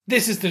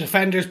This is the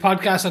Defenders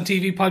podcast on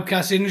TV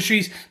Podcast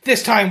Industries.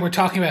 This time we're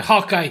talking about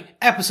Hawkeye,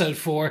 episode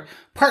 4,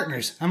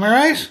 Partners. Am I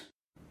right?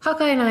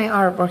 Hawkeye and I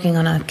are working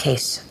on a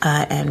case,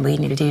 and we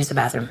needed to use the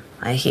bathroom.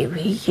 He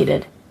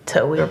did.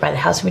 So we were by the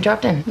house and we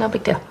dropped in. No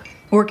big deal.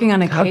 Working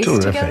on a case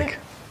terrific. together?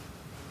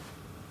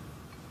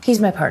 He's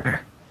my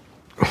partner.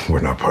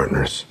 We're not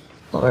partners.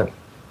 Well, we're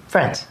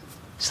friends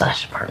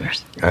 /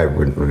 partners. I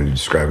wouldn't really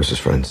describe us as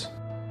friends.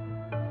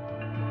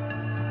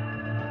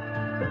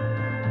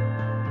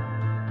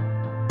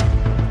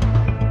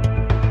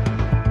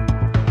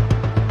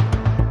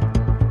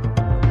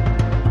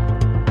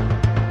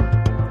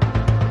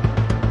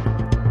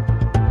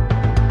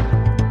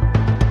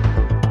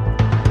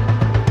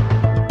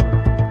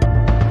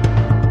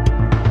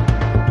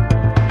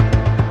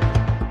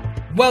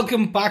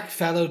 Welcome back,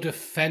 fellow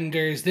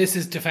Defenders. This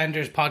is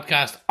Defenders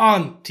podcast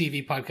on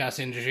TV Podcast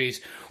Industries.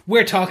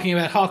 We're talking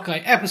about Hawkeye,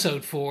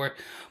 episode 4,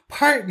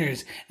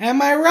 Partners.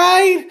 Am I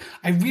right?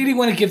 I really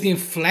want to give the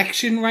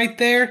inflection right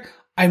there.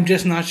 I'm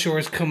just not sure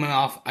it's coming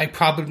off. I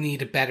probably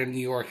need a better New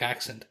York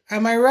accent.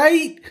 Am I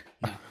right?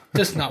 No,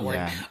 just not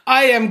working. Yeah.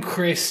 I am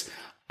Chris.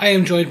 I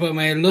am joined by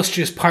my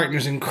illustrious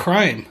partners in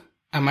crime.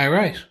 Am I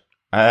right?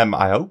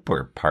 I hope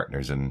we're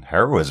partners in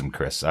heroism,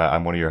 Chris.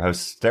 I'm one of your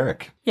hosts,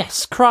 Derek.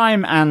 Yes,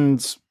 crime and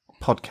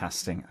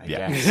podcasting, I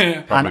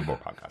guess. Probably And more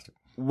podcasting.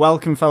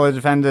 welcome, fellow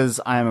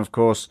defenders. I am, of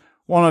course,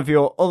 one of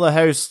your other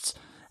hosts,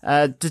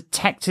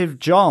 Detective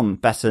John,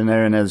 better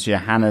known as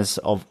Johannes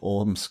of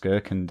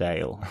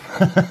Ormskirkendale.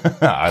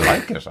 I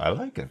like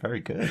it.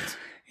 Very good.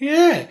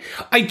 Yeah.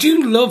 I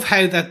do love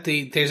how that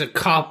there's a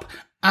cop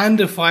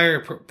and a fire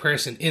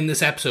person in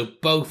this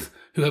episode, both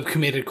who have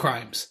committed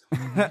crimes.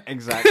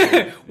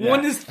 Exactly.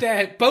 One is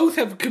theft. Both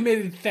have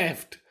committed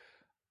theft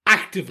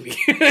actively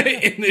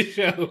in the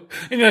show.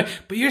 And you're like,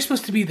 but you're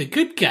supposed to be the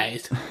good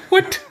guys.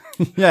 What?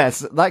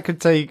 Yes, that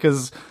could take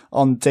us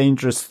on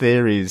dangerous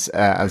theories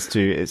as to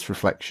its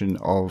reflection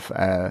of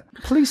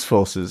police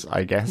forces,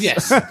 I guess.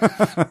 Yes.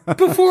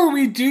 Before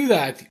we do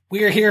that,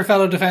 we are here,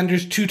 fellow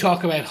defenders, to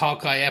talk about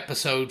Hawkeye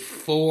episode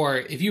 4.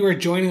 If you are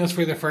joining us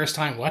for the first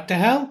time, what the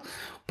hell?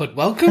 But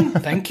welcome.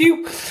 Thank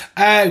you.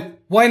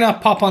 Why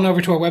not pop on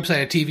over to our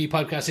website at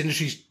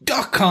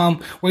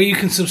tvpodcastindustries.com, where you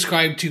can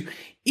subscribe to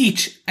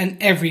each and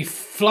every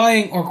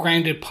flying or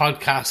grounded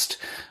podcast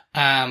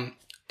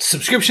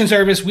subscription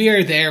service. We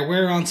are there.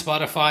 We're on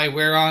Spotify.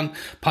 We're on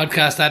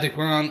Podcast Addict.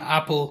 We're on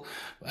Apple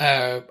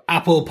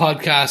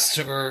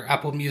Podcasts or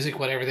Apple Music,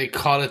 whatever they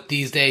call it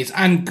these days,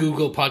 and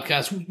Google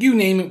Podcasts. You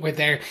name it, we're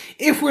there.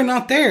 If we're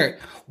not there,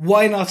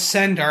 why not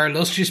send our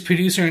illustrious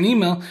producer an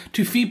email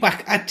to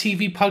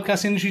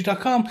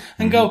feedback@tvpodcastindustries.com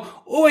and go,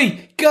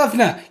 "Oi,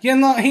 governor, you're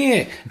not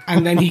here."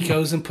 And then he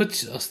goes and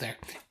puts us there.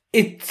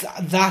 It's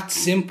that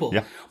simple.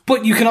 Yeah.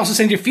 But you can also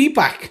send your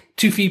feedback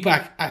to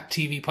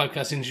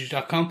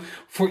feedback@tvpodcastindustries.com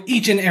for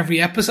each and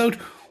every episode.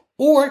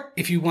 Or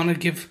if you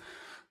want to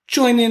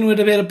join in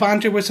with a bit of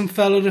banter with some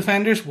fellow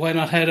defenders, why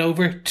not head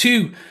over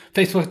to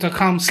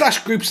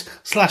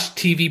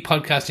facebook.com/groups/TV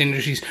Podcast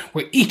Industries,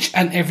 where each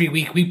and every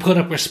week we put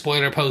up a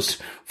spoiler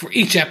post for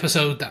each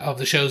episode of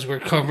the shows we're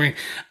covering,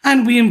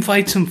 and we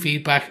invite some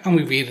feedback and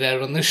we read it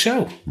out on the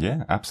show.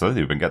 Yeah,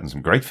 absolutely. We've been getting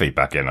some great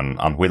feedback in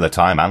on Wheel of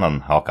Time and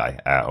on Hawkeye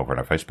over in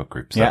our Facebook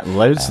group. So, Yeah,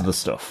 loads of the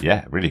stuff.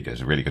 yeah, really good.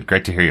 Really good.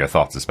 Great to hear your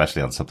thoughts,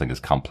 especially on something as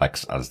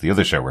complex as the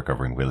other show we're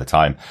covering, Wheel of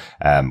Time.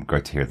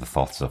 Great to hear the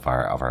thoughts of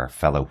our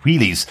fellow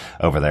wheelies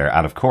over there.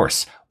 And of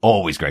course,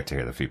 always great to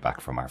hear the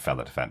feedback from our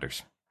fellow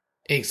defenders.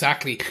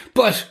 Exactly.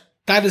 But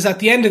that is at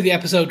the end of the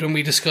episode when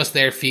we discuss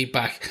their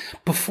feedback.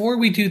 Before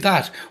we do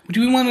that,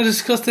 do we want to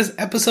discuss this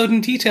episode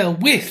in detail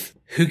with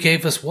who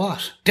gave us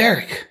what?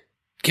 Derek,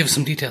 give us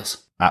some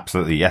details.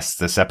 Absolutely, yes.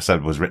 This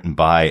episode was written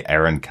by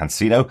Aaron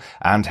Cancino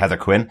and Heather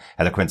Quinn.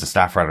 Heather Quinn's a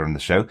staff writer on the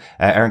show.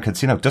 Aaron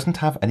Cancino doesn't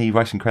have any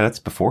writing credits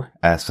before,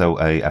 so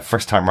a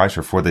first-time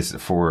writer for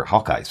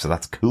Hawkeye. So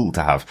that's cool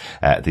to have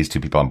these two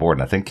people on board.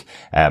 And I think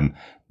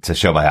to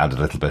show my hand a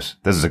little bit,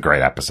 this is a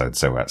great episode.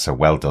 So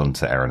well done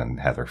to Aaron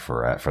and Heather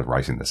for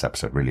writing this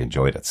episode. Really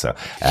enjoyed it. So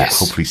Yes.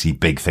 hopefully see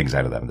big things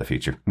out of them in the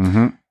future.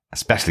 Mm-hmm.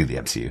 Especially the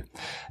MCU.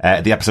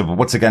 The episode was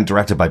once again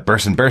directed by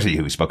Bert and Bertie,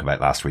 who we spoke about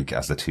last week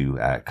as the two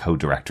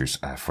co-directors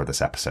for this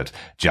episode.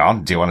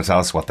 John, do you want to tell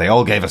us what they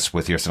all gave us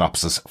with your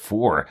synopsis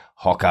for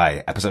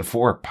Hawkeye, episode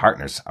 4,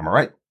 Partners? Am I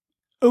right?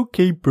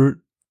 Okay, Bert.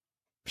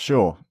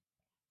 Sure.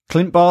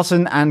 Clint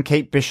Barton and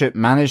Kate Bishop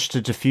managed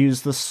to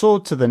defuse the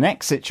sword to the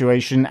neck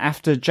situation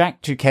after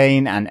Jack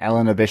Duquesne and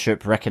Eleanor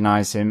Bishop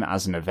recognize him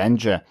as an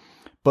Avenger.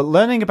 But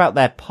learning about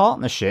their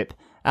partnership,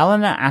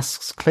 Eleanor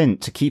asks Clint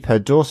to keep her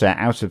daughter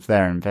out of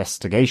their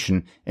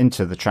investigation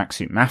into the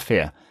Tracksuit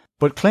Mafia.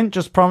 But Clint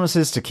just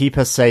promises to keep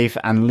her safe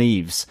and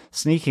leaves,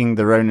 sneaking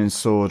the Ronin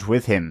sword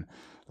with him.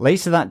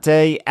 Later that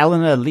day,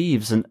 Eleanor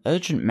leaves an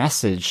urgent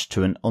message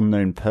to an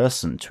unknown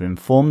person to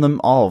inform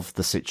them of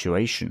the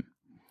situation.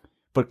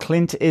 But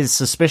Clint is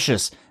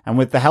suspicious, and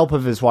with the help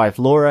of his wife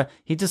Laura,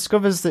 he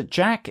discovers that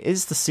Jack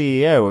is the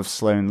CEO of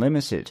Sloan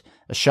Limited,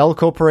 a shell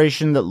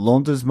corporation that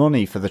launders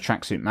money for the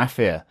Tracksuit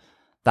Mafia.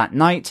 That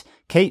night,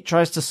 Kate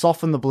tries to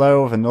soften the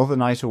blow of another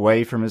night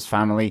away from his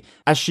family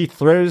as she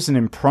throws an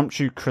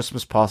impromptu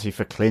Christmas party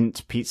for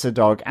Clint, Pizza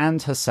Dog,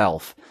 and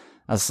herself.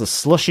 As the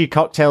slushy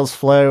cocktails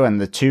flow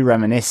and the two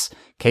reminisce,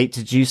 Kate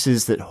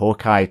deduces that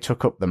Hawkeye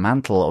took up the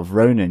mantle of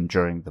Ronin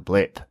during the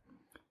blip.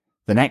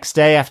 The next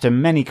day, after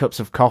many cups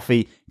of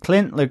coffee,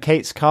 Clint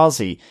locates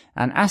Kazi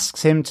and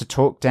asks him to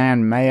talk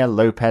down Maya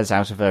Lopez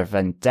out of her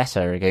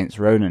vendetta against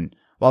Ronin,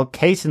 while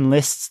Kate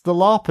enlists the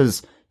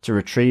LARPers to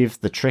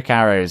retrieve the trick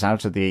arrows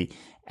out of the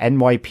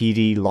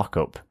NYPD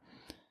lockup.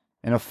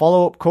 In a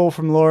follow-up call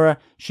from Laura,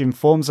 she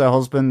informs her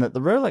husband that the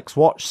Rolex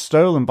watch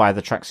stolen by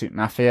the Tracksuit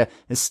Mafia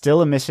is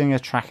still emitting a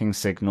tracking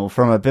signal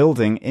from a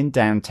building in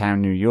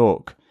downtown New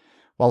York.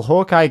 While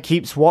Hawkeye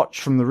keeps watch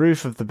from the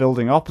roof of the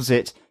building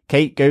opposite,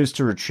 Kate goes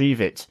to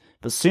retrieve it,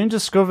 but soon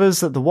discovers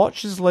that the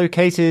watch is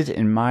located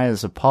in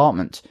Maya's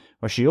apartment,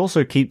 where she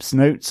also keeps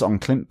notes on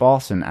Clint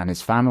Barton and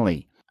his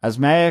family. As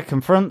Maya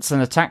confronts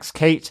and attacks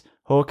Kate,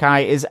 Hawkeye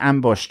is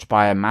ambushed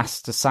by a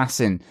masked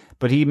assassin,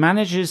 but he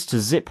manages to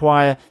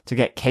zipwire to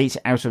get Kate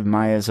out of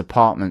Maya's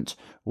apartment,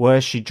 where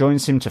she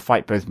joins him to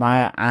fight both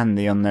Maya and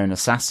the unknown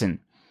assassin.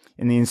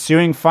 In the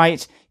ensuing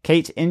fight,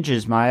 Kate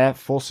injures Maya,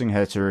 forcing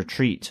her to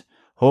retreat.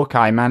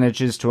 Hawkeye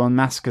manages to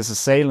unmask his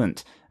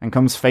assailant and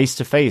comes face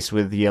to face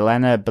with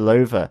Yelena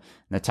Belova,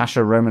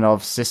 Natasha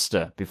Romanoff's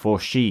sister, before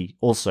she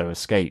also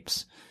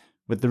escapes.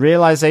 With the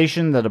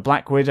realization that a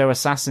Black Widow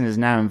assassin is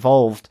now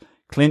involved,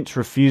 Clint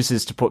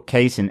refuses to put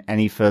Kate in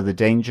any further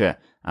danger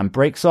and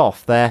breaks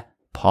off their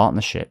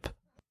partnership.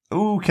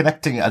 Ooh,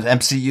 connecting an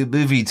MCU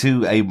movie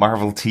to a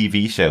Marvel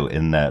TV show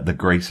in the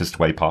greatest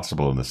way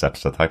possible in this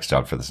episode. Thanks,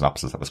 John, for the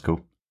synopsis. That was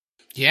cool.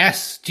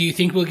 Yes. Do you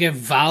think we'll get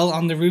Val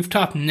on the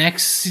rooftop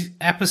next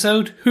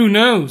episode? Who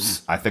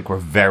knows? I think we're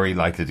very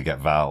likely to get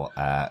Val.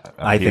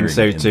 I think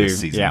so too.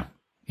 Yeah.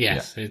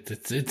 Yes, yeah.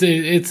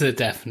 It's a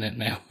definite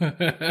now.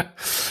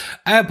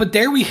 But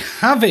there we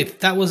have it.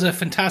 That was a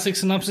fantastic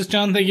synopsis,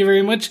 John. Thank you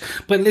very much.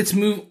 But let's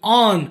move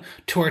on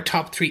to our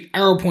top 3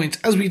 arrow points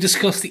as we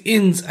discuss the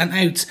ins and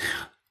outs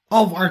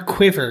of our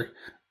quiver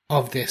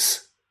of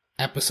this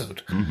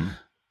episode. Mm-hmm.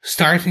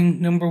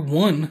 Starting number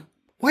 1.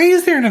 Why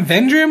is there an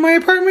Avenger in my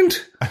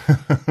apartment?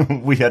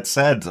 We had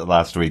said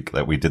last week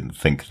that we didn't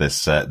think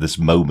this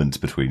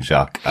moment between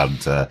Jacques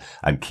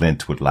and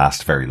Clint would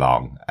last very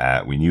long.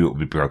 We knew it would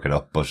be broken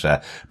up,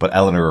 but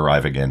Eleanor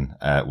arriving in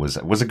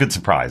was a good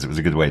surprise. It was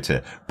a good way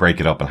to break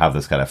it up and have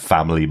this kind of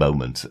family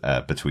moment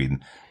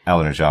between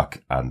Eleanor,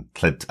 Jacques, and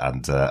Clint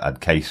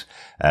and Kate,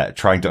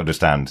 trying to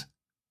understand,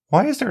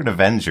 why is there an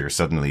Avenger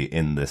suddenly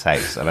in this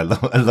house? And I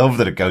love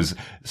that it goes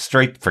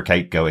straight for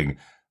Kate going,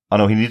 oh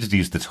no, he needed to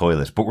use the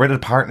toilet, but we're in a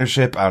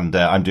partnership and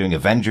I'm doing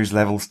Avengers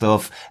level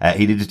stuff.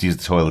 He needed to use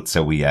the toilet,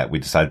 so we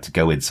decided to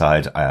go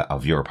inside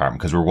of your apartment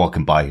because we're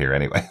walking by here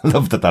anyway. I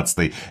love that that's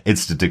the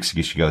instant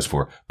excuse she goes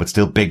for, but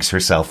still bigs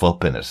herself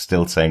up in it,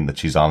 still saying that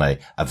she's on a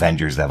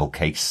Avengers level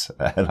case.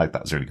 Like,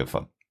 that was really good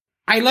fun.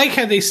 I like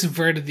how they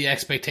subverted the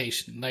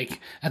expectation. Like,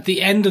 at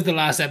the end of the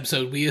last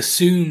episode, we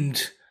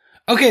assumed,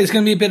 okay, there's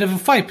going to be a bit of a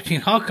fight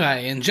between Hawkeye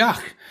and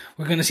Jacques.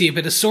 We're going to see a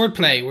bit of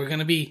swordplay. We're going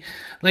to be,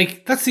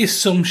 like, that's the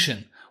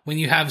assumption. When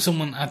you have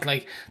someone at,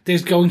 like,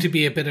 there's going to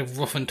be a bit of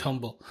rough and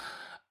tumble.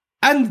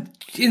 And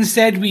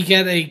instead we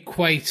get a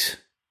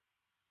quite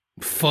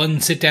fun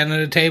sit down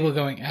at a table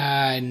going,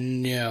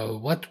 no,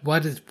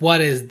 what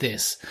is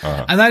this?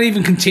 Uh-huh. And that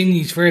even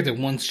continues further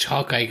once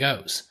Hawkeye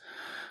goes.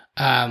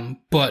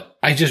 But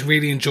I just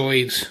really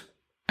enjoyed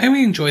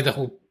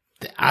the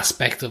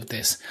aspect of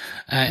this.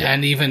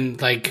 And even,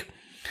 like,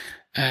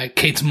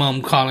 Kate's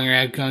mum calling her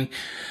out going,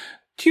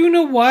 do you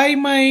know why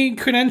my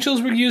credentials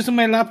were used on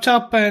my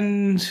laptop?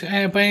 And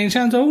by any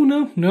chance, oh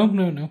no.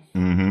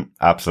 Mm-hmm.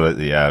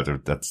 Absolutely, yeah.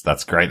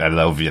 That's great. I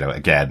love,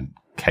 again,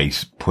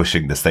 Kate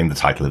pushing this thing, the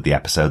title of the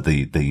episode,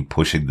 the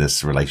pushing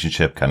this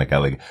relationship, kind of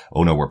going,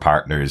 oh no, we're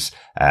partners,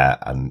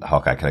 and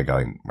Hawkeye kind of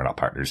going, we're not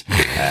partners.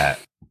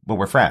 Well,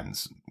 we're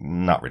friends.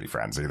 Not really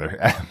friends either.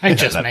 I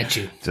just met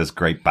you. Just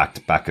great back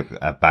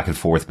and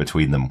forth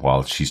between them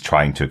while she's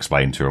trying to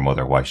explain to her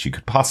mother why she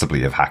could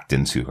possibly have hacked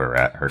into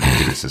her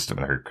computer system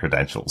and her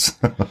credentials.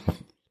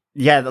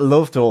 Yeah,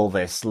 loved all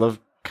this. Loved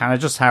kind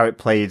of just how it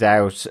played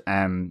out,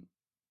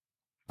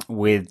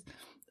 with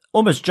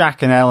almost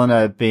Jack and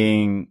Eleanor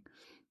being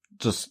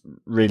just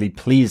really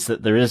pleased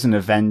that there is an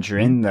Avenger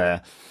in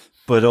there,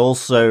 but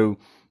also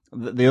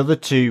the other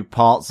two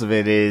parts of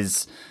it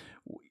is,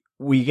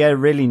 we get a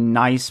really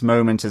nice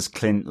moment as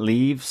Clint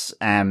leaves,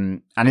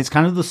 and it's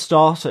kind of the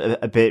start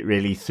a bit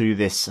really through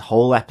this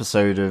whole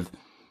episode of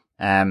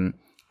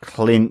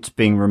Clint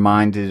being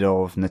reminded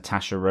of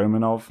Natasha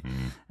Romanoff,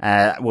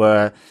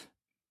 where,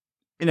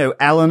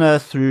 Eleanor,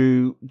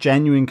 through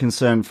genuine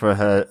concern for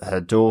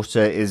her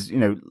daughter, is,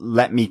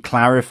 let me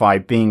clarify,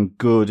 being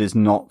good is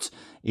not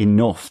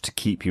enough to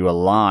keep you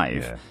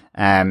alive.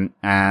 Yeah.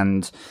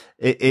 And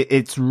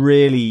it's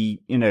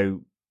really,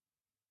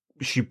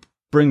 she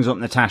brings up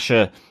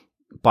Natasha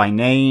by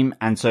name,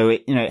 and so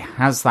it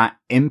has that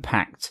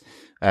impact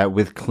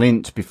with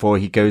Clint before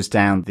he goes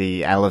down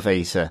the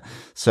elevator.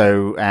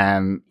 So,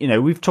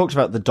 we've talked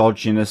about the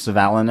dodginess of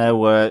Eleanor,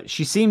 where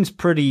she seems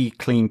pretty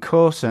clean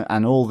cut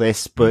and all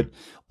this, but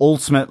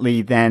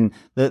ultimately then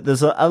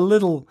there's a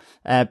little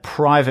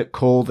private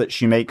call that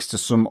she makes to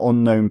some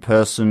unknown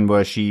person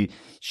where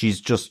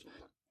she's just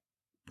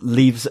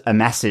leaves a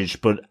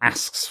message but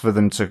asks for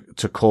them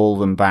to call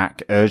them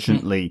back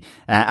urgently.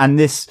 And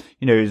this,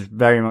 is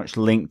very much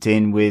linked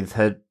in with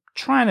her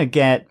trying to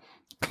get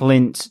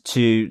Clint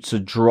to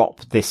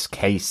drop this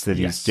case that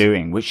he's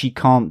doing, which he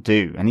can't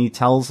do, and he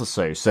tells her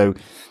so. So,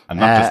 and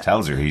not just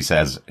tells her, he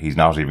says he's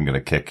not even going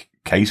to kick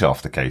Kate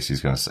off the case.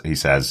 He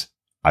says,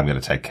 I'm going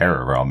to take care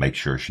of her. I'll make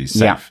sure she's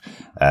safe.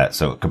 Yeah.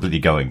 So completely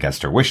going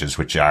against her wishes,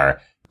 which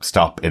are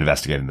stop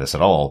investigating this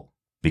at all,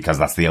 because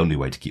that's the only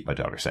way to keep my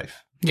daughter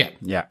safe.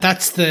 Yeah.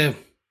 That's the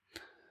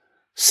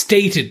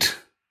stated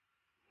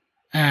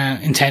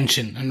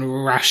intention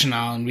and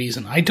rationale and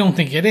reason. I don't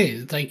think it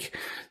is. Like,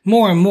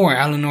 more and more,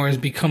 Eleanor is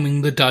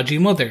becoming the dodgy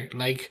mother.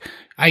 Like,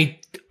 I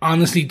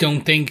honestly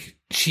don't think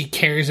she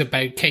cares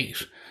about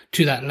Kate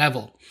to that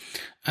level.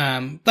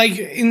 In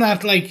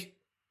that,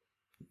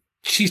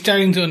 she's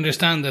starting to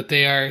understand that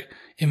they are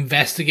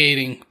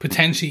investigating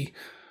potentially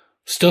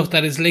stuff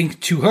that is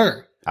linked to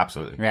her.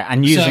 Absolutely. Yeah,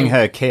 and using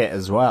her kit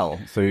as well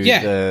through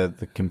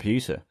the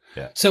computer.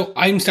 Yeah. So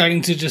I'm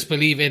starting to just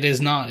believe it is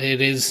not. It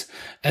is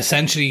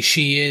essentially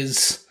she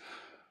is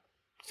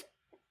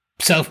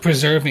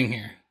self-preserving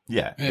here.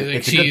 Yeah,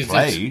 it's a good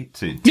play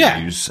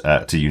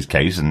to use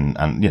Kate,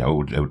 and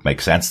it would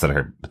make sense that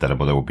a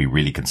mother would be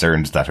really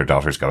concerned that her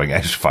daughter's going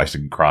out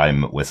fighting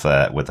crime with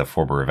a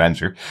former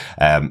Avenger.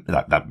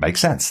 That makes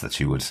sense that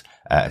she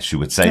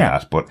would say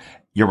that, but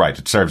you're right,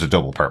 it serves a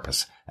double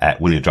purpose.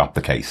 Will you drop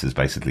the case is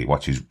basically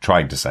what she's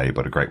trying to say,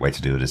 but a great way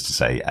to do it is to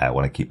say, I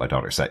want to keep my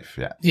daughter safe.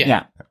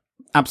 Yeah,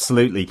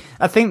 absolutely.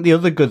 I think the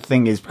other good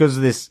thing is because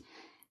of this,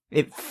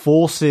 it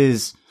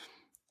forces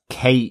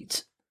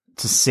Kate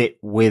to sit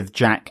with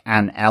Jack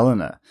and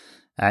Eleanor.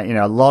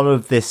 A lot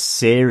of this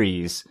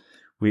series,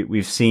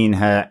 we've seen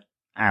her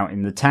out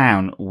in the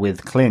town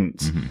with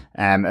Clint,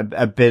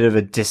 a bit of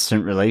a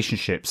distant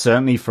relationship,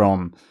 certainly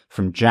from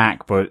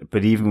Jack,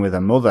 but even with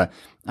her mother.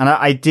 And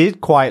I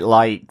did quite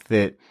like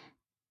that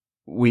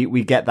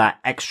we get that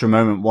extra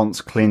moment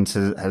once Clint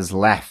has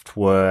left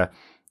where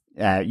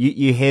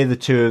you hear the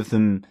two of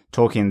them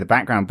talking in the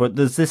background, but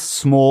there's this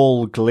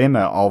small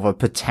glimmer of a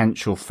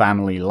potential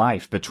family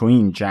life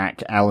between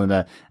Jack,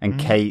 Eleanor, and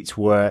Kate,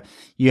 where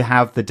you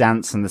have the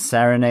dance and the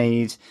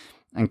serenade,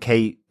 and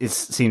Kate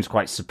seems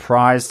quite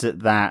surprised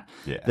at that.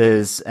 Yeah.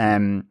 There's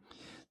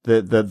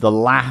the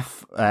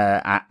laugh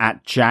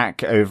at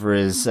Jack over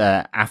his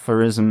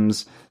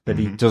aphorisms that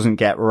he doesn't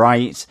get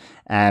right.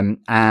 And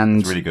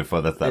it's really good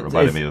for that. That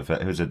reminded me of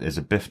is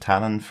it Biff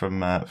Tannen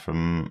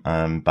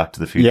from Back to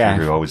the Future,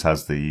 who always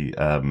has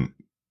the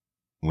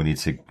we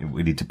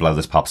need to blow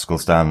this popsicle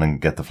stand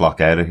and get the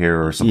flock out of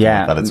here or something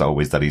like that. It's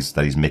always that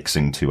he's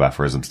mixing two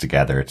aphorisms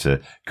together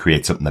to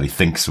create something that he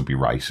thinks would be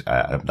right.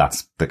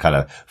 That's the kind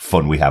of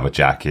fun we have with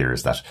Jack here,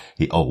 is that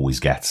he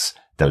always gets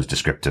those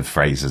descriptive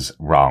phrases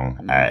wrong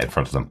in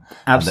front of them.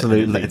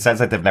 Absolutely. It sounds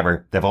like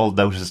they've all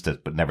noticed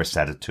it, but never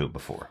said it to him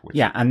before.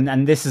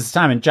 And this is the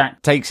time, and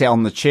Jack takes it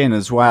on the chin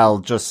as well,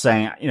 just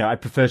saying, I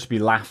prefer to be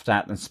laughed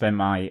at than spend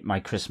my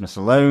Christmas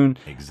alone.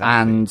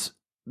 Exactly. And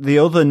the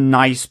other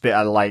nice bit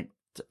I liked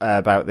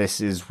about this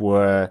is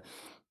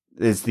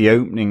the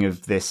opening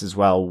of this as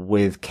well,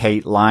 with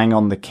Kate lying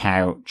on the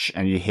couch,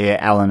 and you hear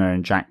Eleanor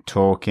and Jack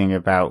talking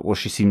about,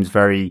 she seems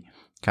very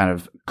kind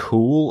of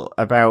cool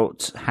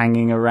about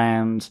hanging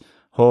around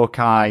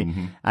Hawkeye,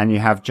 and you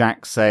have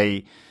Jack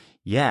say,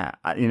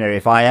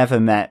 if I ever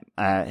met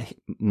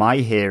my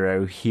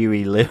hero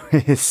Huey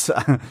Lewis,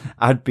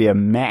 I'd be a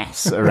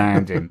mess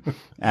around him.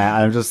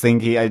 I'm just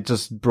thinking, it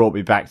just brought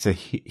me back to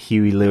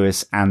Huey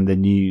Lewis and the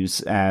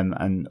News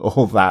and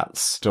all that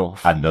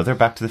stuff. Another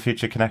Back to the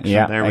Future connection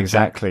there.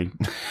 Exactly.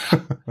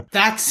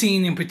 That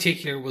scene in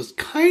particular was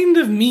kind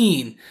of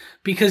mean,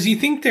 because you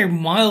think they're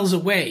miles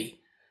away.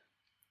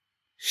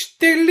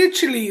 They're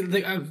literally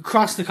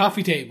across the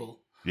coffee table.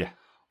 Yeah.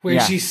 Where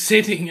she's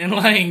sitting and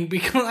lying,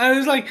 because I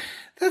was like,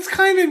 that's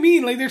kind of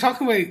mean. Like, they're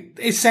talking about,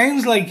 it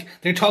sounds like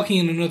they're talking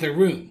in another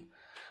room.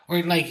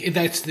 Or like,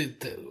 that's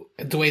the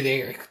way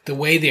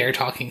they are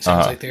talking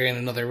sounds like they're in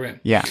another room.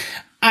 Yeah.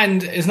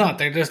 And it's not,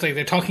 they're just like,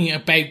 they're talking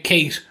about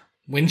Kate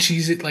when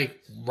she's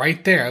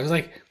right there. I was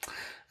like,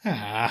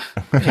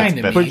 kind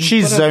of mean. But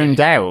she's zoned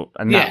out,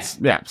 and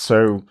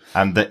so.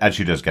 And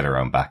she does get her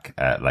own back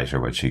later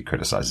when she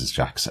criticizes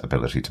Jack's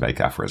ability to make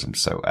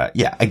aphorisms. So, I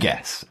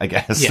guess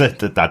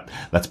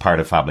that's part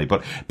of family.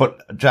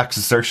 But Jack's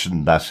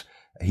assertion that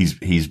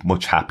he's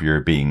much happier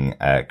being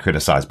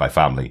criticized by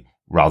family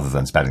rather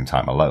than spending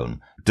time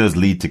alone does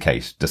lead to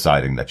Kate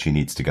deciding that she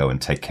needs to go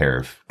and take care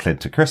of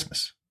Clint at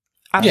Christmas.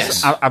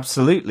 Yes,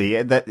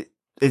 absolutely. That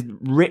it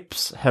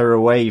rips her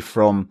away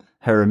from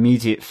her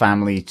immediate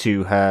family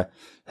to her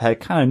her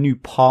kind of new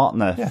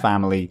partner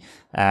family.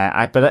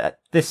 But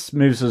this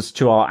moves us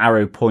to our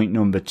arrow point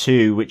number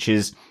 2, which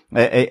is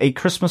a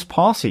Christmas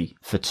party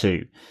for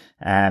 2.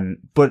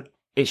 But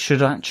it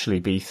should actually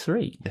be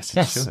 3. Yes,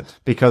 it should.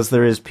 Because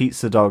there is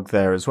Pizza Dog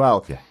there as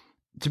well. Yeah.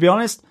 To be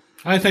honest,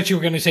 I thought you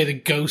were going to say the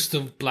ghost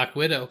of Black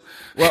Widow.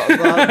 well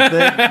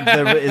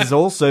there is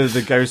also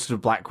the ghost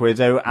of Black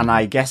Widow, and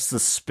I guess the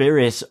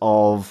spirit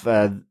of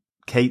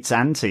Kate's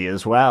auntie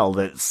as well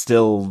that's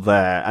still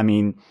there. I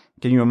mean,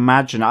 can you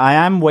imagine? I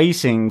am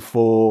waiting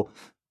for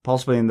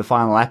possibly in the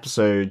final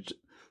episode,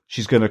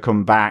 she's going to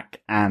come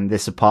back and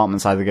this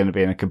apartment's either going to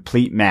be in a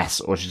complete mess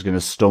or she's going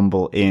to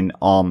stumble in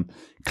on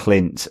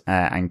Clint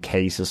and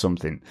Kate or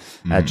something.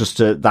 Just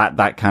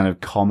that kind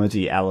of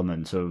comedy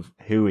element of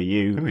who are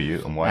you? Who are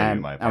you and why are you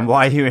in my apartment? And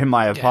why are you in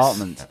my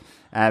apartment?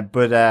 Yes.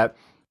 But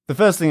the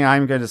first thing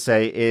I'm going to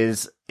say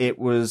is it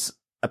was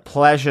a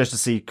pleasure to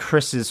see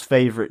Chris's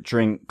favorite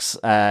drinks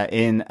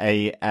in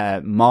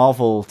a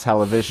Marvel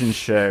television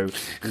show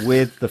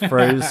with the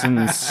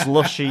frozen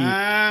slushy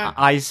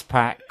ice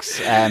packs,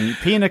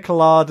 pina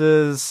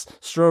coladas,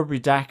 strawberry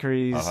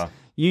daiquiris,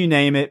 you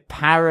name it,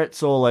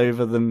 parrots all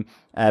over them,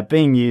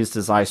 being used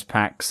as ice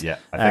packs. Yeah,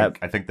 I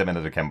think the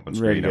minute it came up on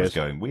screen, really I was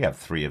good. going, we have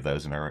 3 of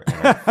those in our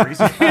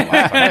freezer. For a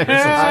lifetime.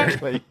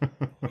 Exactly.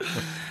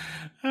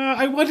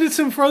 I wanted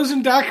some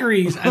frozen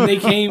daiquiris, and they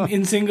came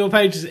in single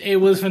pouches. It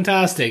was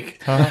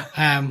fantastic.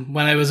 When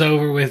I was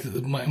over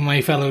with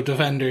my fellow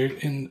Defender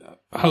in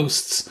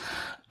hosts,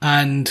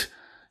 and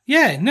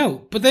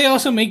but they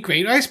also make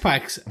great ice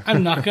packs.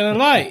 I'm not gonna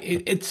lie,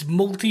 it's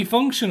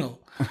multifunctional.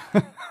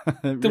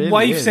 The really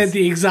wife is. said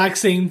the exact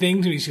same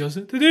thing to me. She goes,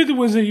 "They're the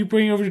ones that you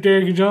bring over to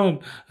Derek and John."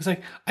 I was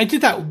like, "I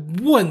did that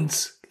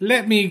once.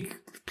 Let me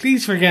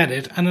please forget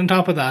it." And on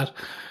top of that,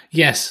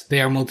 yes,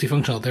 they are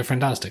multifunctional. They're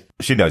fantastic.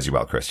 She knows you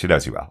well, Chris. She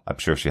knows you well. I'm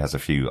sure she has a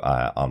few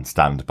on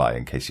standby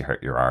in case you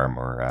hurt your arm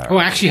or...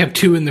 I actually have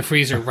 2 in the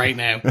freezer right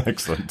now.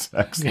 Excellent.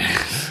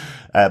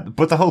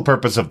 But the whole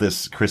purpose of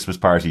this Christmas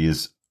party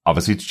is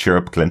obviously to cheer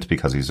up Clint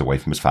because he's away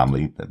from his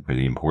family,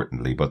 really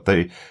importantly. But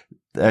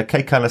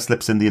Kate kind of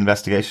slips in the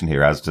investigation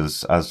here, as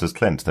does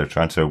Clint. They're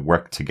trying to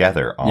work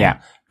together on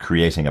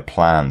creating a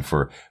plan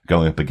for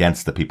going up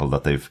against the people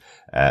that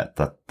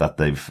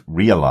they've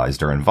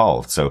realized are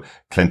involved. So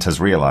Clint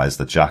has realized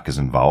that Jack is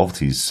involved.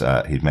 He's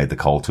made the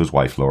call to his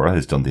wife Laura,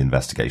 who's done the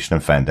investigation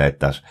and found out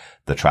that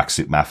the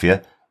Tracksuit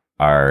Mafia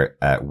are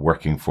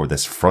working for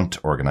this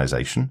front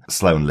organization,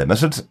 Sloan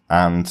Limited,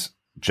 and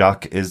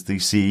Jack is the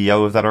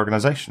CEO of that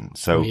organization.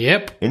 So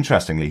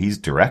interestingly, he's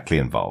directly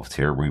involved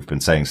here. We've been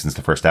saying since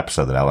the first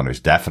episode that Eleanor's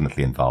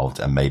definitely involved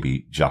and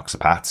maybe Jack's a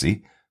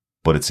patsy,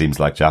 but it seems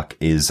like Jack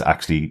is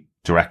actually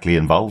directly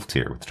involved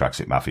here with the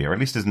Tracksuit Mafia, or at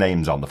least his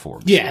name's on the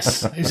forms.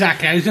 Yes,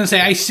 exactly. I was going to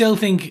say, I still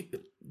think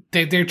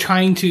they're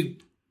trying to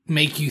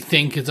make you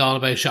think it's all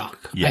about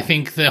Shock. Yeah. I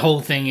think the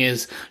whole thing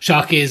is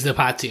Shock is the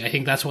patsy. I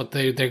think that's what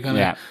they're going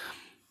to... Yeah.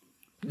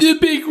 The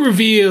big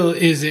reveal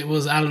is it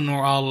was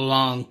Eleanor all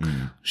along.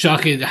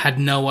 Shock had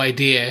no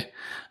idea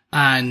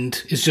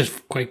and is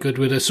just quite good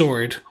with a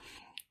sword.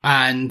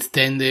 And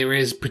then there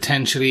is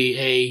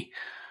potentially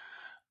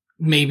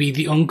maybe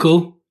the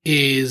uncle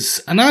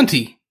is an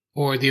auntie,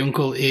 or the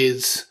uncle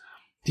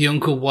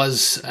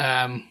was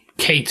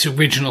Kate's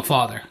original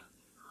father.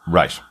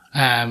 Right.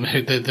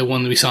 The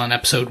one that we saw in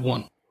episode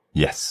 1.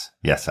 Yes,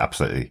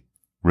 absolutely.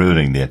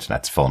 Ruining the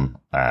internet's fun,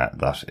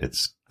 that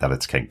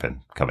it's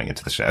Kingpin coming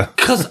into the show.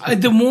 Because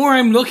the more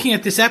I'm looking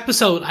at this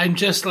episode, I'm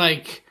just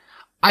like,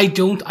 I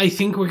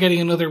think we're getting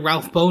another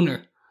Ralph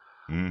Boner.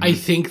 I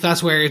think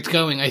that's where it's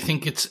going. I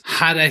think it's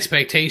had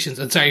expectations.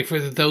 And sorry, for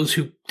those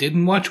who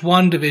didn't watch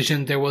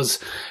WandaVision, there was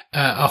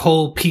a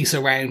whole piece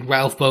around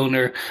Ralph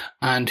Boner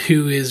and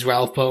who is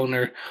Ralph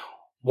Boner.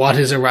 What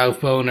is a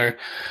Ralph Boner?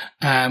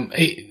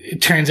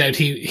 It turns out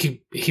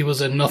he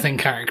was a nothing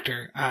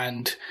character,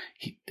 and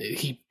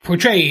he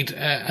portrayed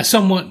a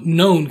somewhat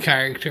known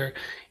character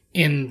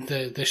in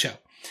the show.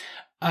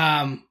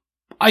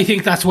 I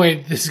think that's where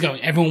this is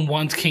going. Everyone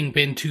wants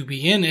Kingpin to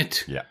be in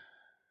it. Yeah.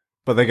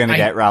 But they're going to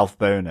get Ralph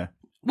Boner.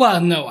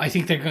 Well, no, I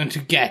think they're going to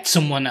get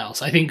someone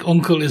else. I think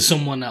Uncle is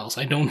someone else.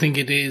 I don't think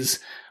it is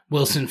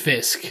Wilson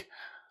Fisk.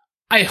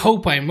 I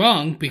hope I'm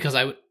wrong, because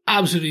I would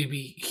absolutely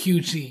be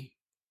hugely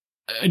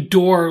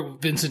adore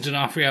Vincent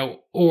D'Onofrio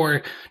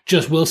or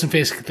just Wilson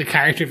Fisk, the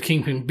character of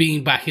Kingpin,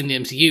 being back in the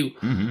MCU.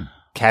 Mm-hmm.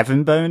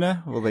 Kevin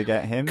Boner? Will they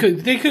get him?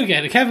 They could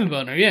get a Kevin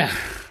Boner, yeah.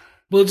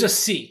 We'll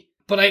just see.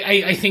 But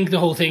I think the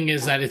whole thing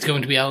is that it's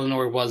going to be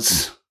Eleanor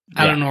was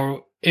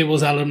Eleanor. It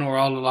was Eleanor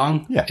all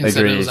along. Yeah,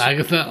 instead it was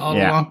Agatha all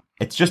along.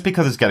 It's just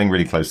because it's getting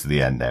really close to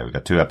the end now. We've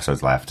got 2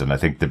 episodes left, and I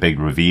think the big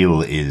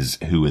reveal is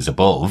who is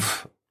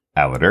above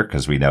Eleanor,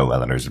 because we know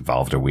Eleanor's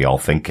involved, or we all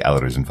think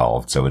Eleanor's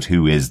involved. So it's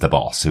who is the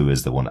boss, who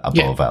is the one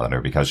above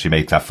Eleanor, because she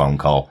makes that phone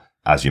call,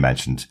 as you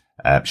mentioned,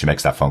 she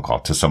makes that phone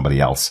call to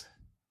somebody else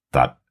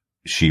that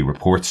she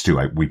reports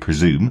to, we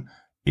presume,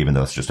 even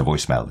though it's just a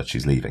voicemail that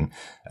she's leaving.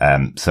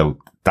 So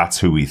that's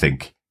who we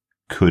think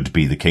could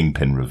be the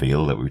Kingpin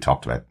reveal that we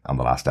talked about on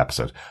the last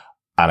episode.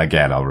 And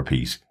again, I'll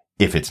repeat,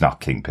 if it's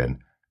not Kingpin,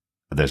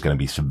 there's going to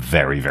be some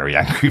very, very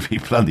angry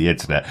people on the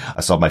internet.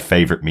 I saw my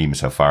favorite meme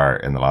so far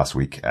in the last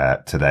week,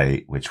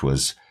 today, which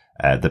was,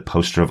 the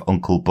poster of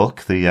Uncle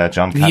Buck, the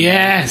John Candy.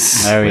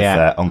 Yes. Oh, With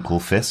yeah. Uncle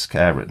Fisk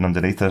written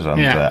underneath it,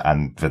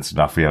 and Vincent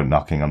D'Onofrio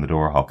knocking on the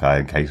door, Hawkeye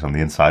and Kate on the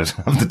inside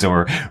of the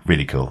door.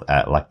 Really cool.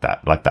 Like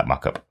that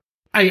mock-up.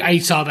 I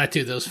saw that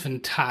too. That was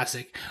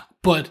fantastic.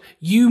 But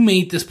you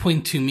made this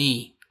point to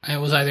me. It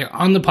was either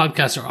on the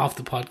podcast or off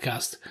the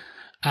podcast,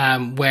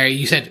 where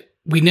you said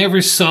we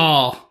never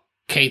saw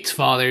Kate's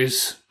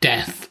father's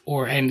death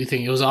or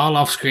anything. It was all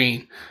off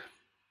screen.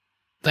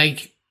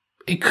 Like,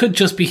 it could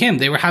just be him.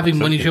 They were having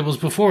money troubles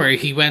before.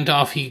 He went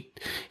off. He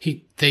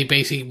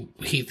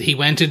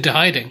went into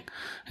hiding,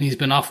 and he's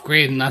been off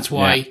grid, and that's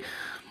why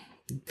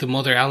the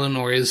mother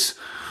Eleanor is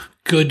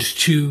good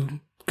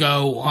to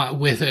go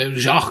with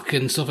Jacques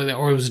and stuff like that,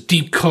 or it was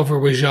deep cover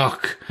with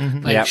Jacques.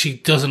 She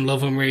doesn't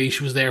love him really.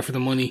 She was there for the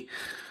money.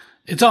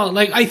 It's all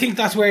like, I think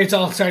that's where it's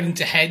all starting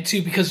to head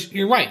to, because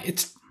you're right.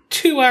 It's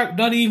 2 hours,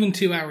 not even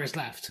 2 hours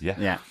left.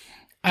 Yeah.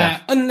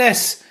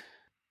 Unless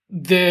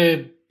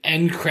the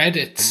end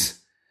credits,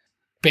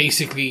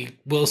 basically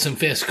Wilson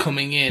Fisk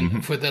coming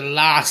in for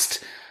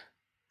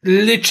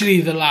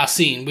literally the last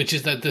scene, which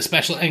is the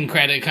special end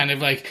credit, kind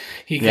of like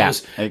he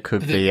goes, it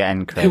could be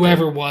end credit.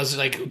 Whoever was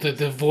like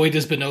the void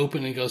has been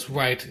opened, and goes,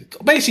 right,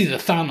 basically the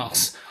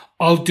Thanos,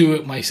 I'll do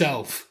it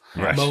myself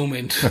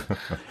moment,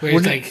 where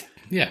it's like,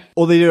 yeah.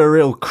 Or they do a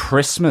real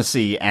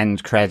Christmassy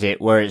end credit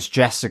where it's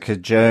Jessica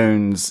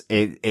Jones,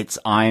 it's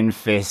Iron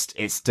Fist,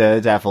 it's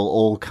Daredevil,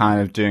 all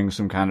kind of doing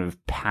some kind of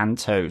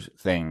panto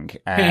thing.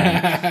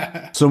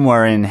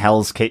 Somewhere in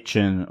Hell's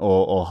Kitchen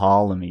or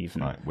Harlem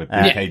even. Right, with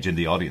Nick Cage in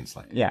the audience.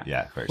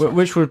 Very smart.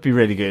 Which would be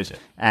really good.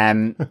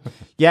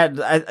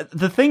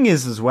 The thing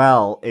is as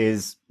well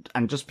is,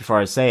 and just before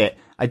I say it,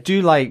 I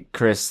do like,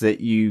 Chris, that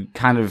you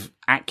kind of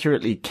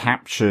accurately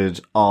captured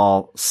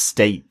our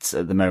states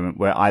at the moment.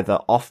 We're either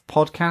off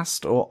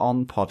podcast or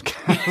on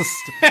podcast.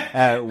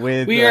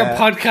 We are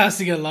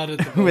podcasting a lot at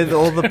the moment. With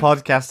all the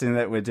podcasting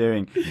that we're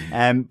doing.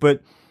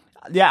 But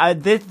yeah,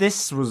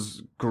 this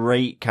was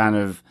great kind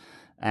of,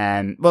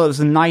 it was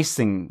a nice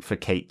thing for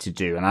Kate to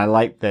do. And I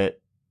like that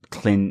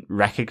Clint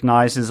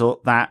recognizes all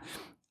that.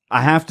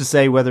 I have to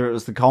say, whether it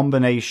was the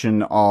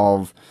combination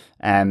of,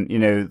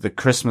 the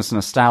Christmas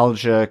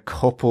nostalgia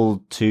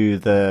coupled to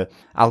the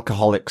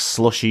alcoholic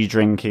slushy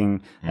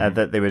drinking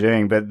that they were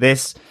doing, but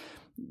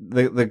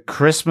the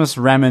Christmas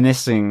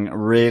reminiscing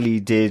really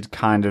did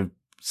kind of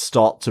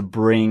start to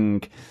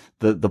bring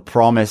the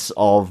promise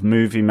of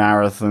movie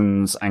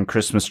marathons and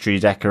Christmas tree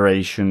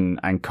decoration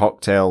and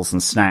cocktails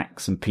and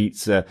snacks and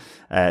pizza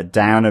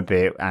down a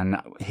bit. And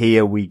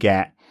here we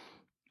get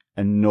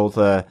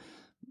another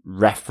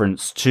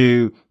reference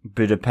to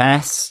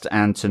Budapest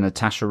and to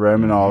Natasha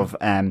Romanoff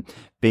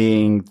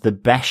being the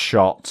best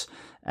shot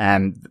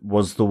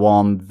was the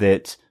one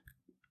that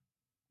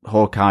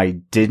Hawkeye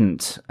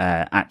didn't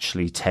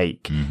actually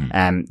take,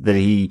 that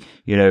he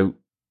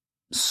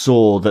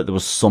saw that there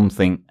was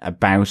something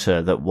about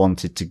her that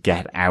wanted to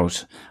get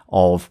out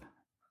of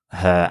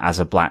her as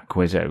a Black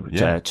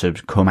Widow, to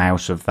come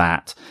out of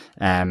that.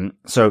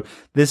 So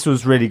this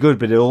was really good,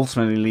 but it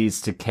ultimately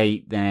leads to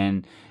Kate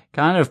then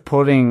kind of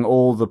putting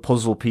all the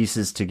puzzle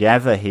pieces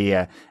together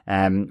here,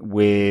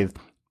 with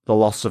the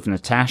loss of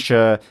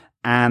Natasha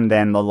and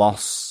then the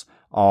loss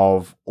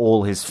of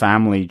all his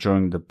family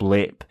during the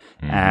blip,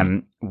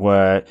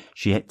 where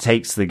she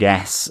takes the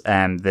guess,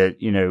 that,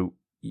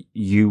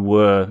 you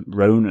were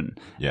Ronan,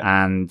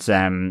 and,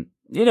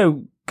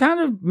 kind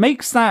of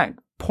makes that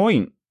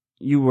point.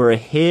 You were a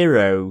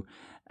hero,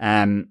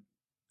 and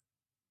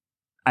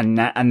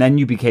then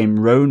you became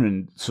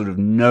Ronan, sort of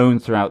known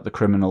throughout the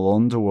criminal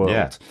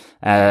underworld,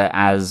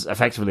 as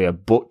effectively a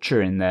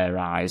butcher in their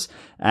eyes.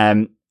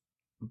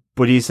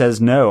 But he says,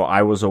 no,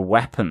 I was a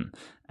weapon.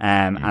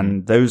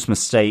 And those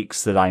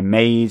mistakes that I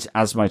made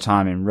as my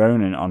time in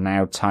Ronan are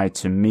now tied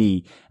to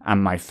me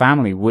and my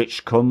family,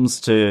 which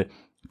comes to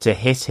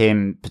hit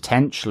him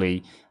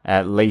potentially,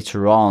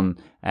 later on,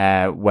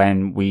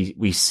 when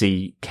we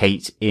see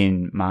Kate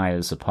in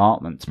Maya's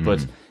apartment.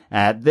 But,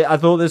 I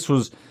thought this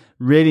was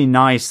really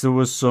nice. There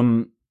was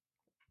some,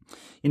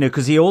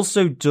 because he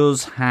also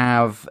does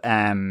have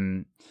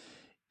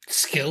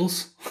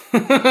skills.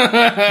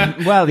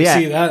 Well, yeah,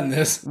 you see that in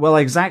this. Well,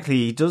 exactly.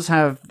 He does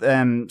have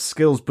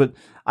skills, but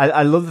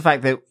I love the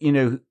fact that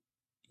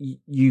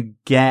you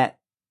get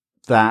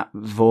that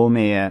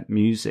Vormir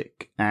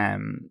music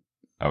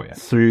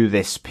through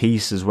this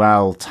piece as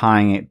well,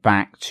 tying it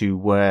back to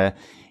where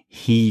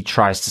he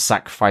tries to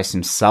sacrifice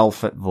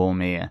himself at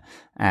Vormir,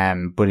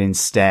 but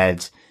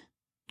instead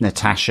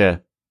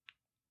Natasha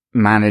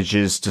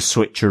manages to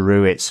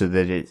switcheroo it so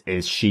that it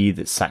is she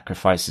that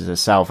sacrifices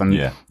herself.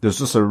 And there's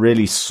just a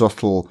really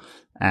subtle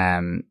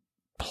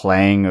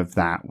playing of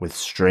that with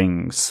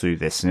strings through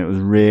this. And it was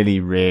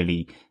really,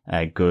 really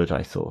good,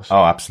 I thought.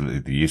 Oh, absolutely.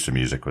 The use of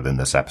music within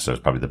this episode is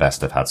probably the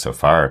best I've had so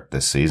far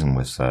this season,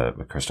 with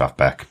Christoph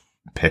Beck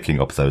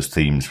picking up those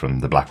themes from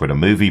the Black Widow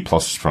movie,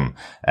 plus from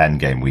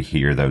Endgame. We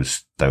hear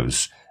those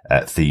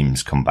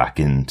themes come back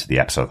into the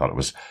episode. I thought it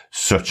was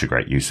such a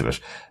great use of it.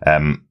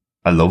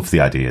 I love the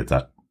idea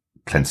that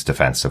Clint's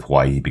defense of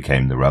why he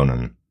became the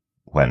Ronin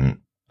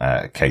when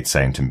Kate's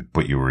saying to him,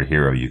 but you were a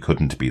hero, you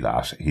couldn't be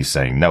that. He's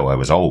saying, no, I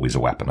was always a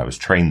weapon. I was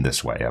trained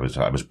this way. I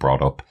was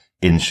brought up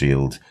in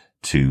S.H.I.E.L.D.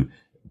 to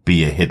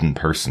be a hidden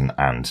person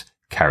and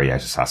carry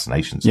out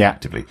assassinations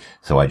effectively.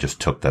 So I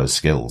just took those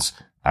skills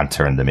and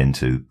turned them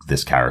into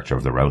this character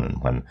of the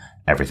Ronin when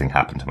everything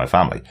happened to my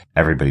family.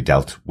 Everybody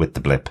dealt with the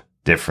blip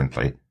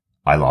differently.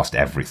 I lost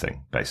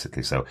everything,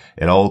 basically. So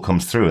it all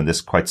comes through in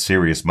this quite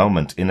serious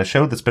moment in a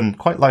show that's been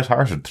quite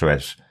lighthearted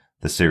throughout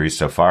the series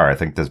so far. I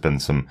think there's been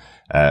some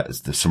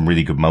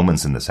really good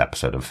moments in this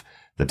episode of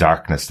the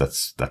darkness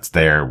that's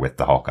there with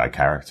the Hawkeye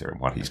character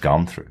and what he's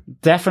gone through.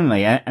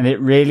 Definitely. And it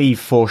really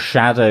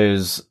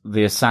foreshadows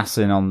the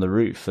assassin on the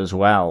roof as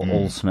well,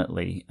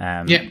 ultimately.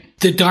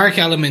 The dark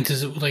element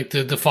is like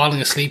the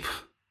falling asleep,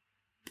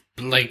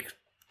 like,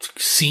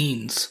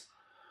 scenes.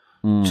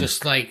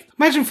 Just like,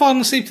 imagine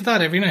falling asleep to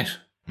that every night.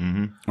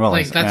 Well,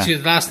 like, that's the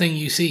last thing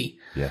you see.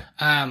 Yeah.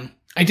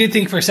 I did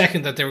think for a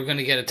second that they were going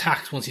to get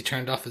attacked once he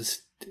turned off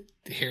his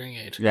hearing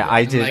aid. Yeah,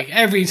 I did. Like,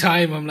 every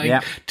time I'm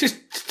like, just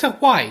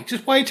why?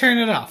 Just why turn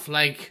it off?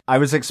 Like, I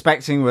was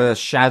expecting a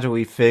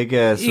shadowy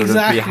figure sort of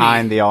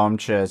behind the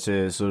armchair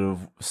to sort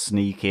of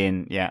sneak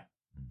in. Yeah.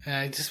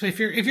 Just if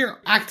you're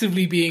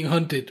actively being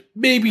hunted,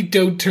 maybe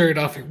don't turn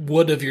off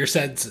one of your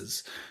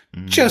senses.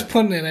 Just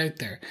putting it out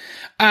there.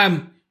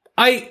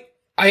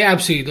 I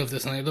absolutely love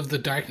this, and I love the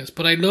darkness,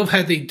 but I love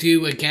how they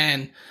do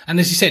again, and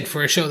as you said,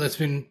 for a show that's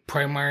been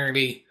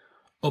primarily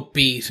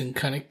upbeat and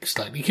kind of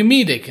slightly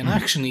comedic and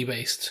actiony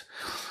based,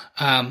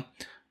 I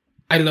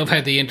love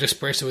how they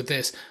intersperse it with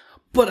this.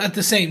 But at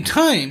the same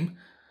time,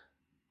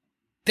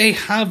 they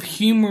have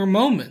humor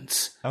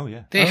moments. Oh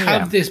yeah. They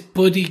have this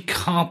buddy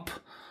cop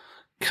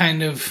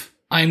kind of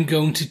I'm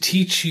going to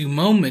teach you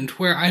moment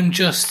where I'm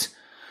just,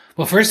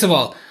 well, first of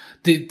all,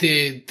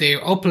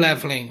 they're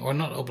up-leveling, or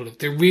not up-leveling,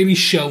 they're really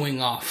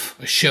showing off,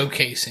 or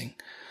showcasing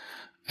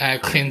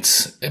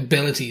Clint's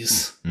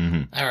abilities,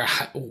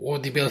 or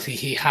the ability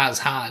he has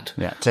had.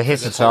 Yeah, to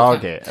hit a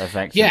target,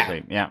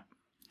 effectively. Yeah.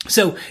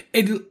 So,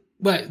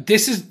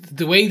 this is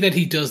the way that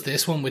he does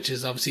this one, which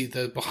is obviously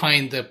the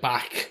behind the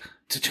back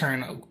to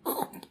turn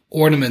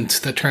ornament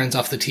that turns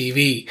off the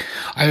TV.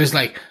 I was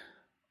like,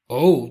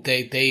 oh,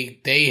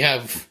 they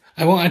have...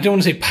 I don't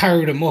want to say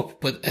powered him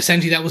up, but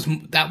essentially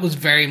that was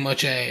very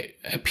much a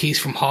piece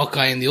from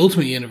Hawkeye in the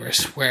Ultimate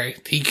Universe, where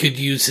he could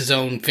use his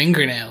own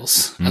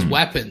fingernails as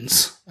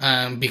weapons,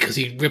 because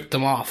he ripped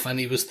them off and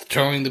he was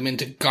throwing them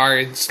into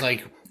guards'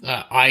 like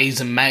eyes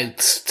and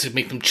mouths to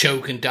make them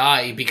choke and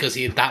die, because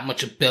he had that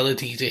much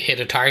ability to hit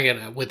a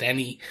target with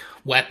any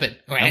weapon,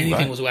 or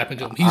anything was a weapon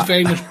to him. He's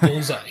very much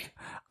Bullseye.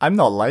 I'm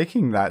not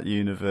liking that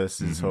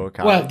universe's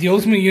Hawkeye. Well, the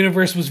Ultimate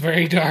Universe was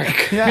very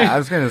dark. Yeah, I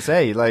was going to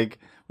say, like,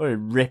 or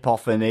rip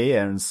off an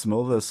ear and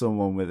smother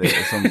someone with it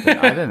or something.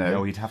 I don't know.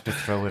 No, he'd have to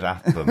throw it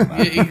at them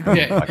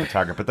like a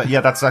target. But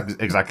that's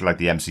exactly like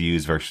the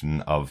MCU's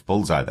version of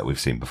Bullseye that we've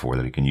seen before,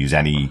 that he can use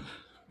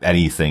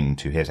anything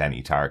to hit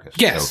any target.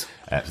 Yes.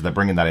 So they're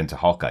bringing that into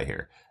Hawkeye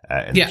here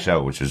in the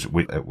show, which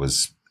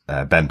was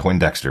Ben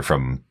Poindexter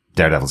from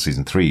Daredevil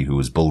season 3, who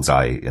was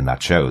Bullseye in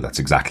that show. That's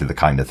exactly the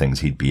kind of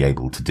things he'd be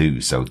able to do.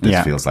 So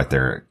this feels like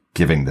they're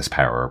giving this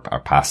power, or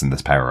passing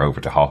this power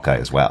over to Hawkeye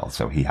as well.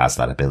 So he has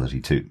that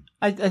ability too.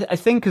 I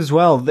think as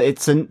well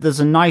that there's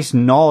a nice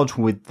nod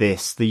with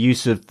this, the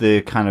use of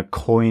the kind of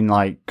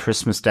coin-like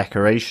Christmas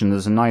decoration.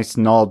 There's a nice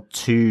nod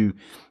to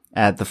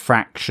the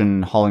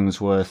Fraction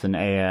Hollingsworth and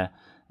Ayer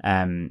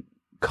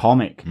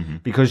comic,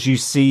 because you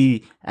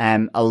see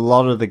a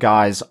lot of the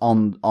guys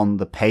on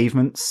the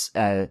pavements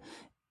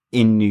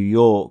in New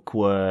York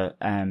were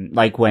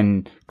like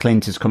when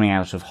Clint is coming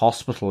out of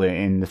hospital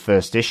in the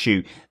first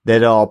issue,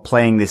 that are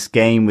playing this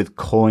game with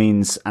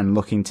coins and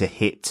looking to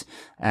hit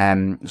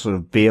sort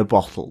of beer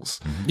bottles.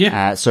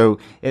 Yeah. So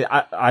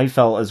I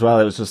felt as well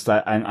it was just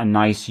a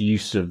nice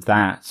use of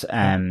that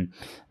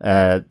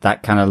that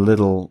kind of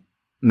little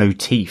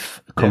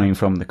motif coming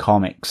from the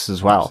comics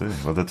as well.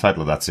 Absolutely. Well, the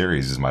title of that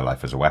series is My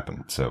Life as a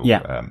Weapon. So and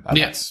Yeah.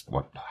 that's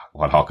what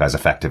Hawkeye's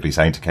effectively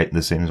saying to Kate in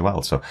this scene as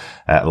well. So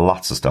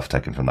lots of stuff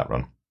taken from that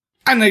run.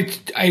 And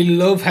I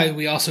love how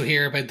we also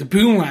hear about the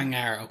boomerang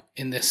arrow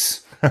in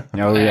this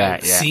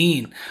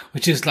scene,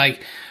 which is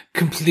like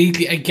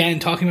completely, again,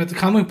 talking about the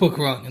comic book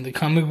run. In the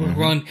comic book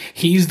run,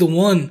 he's the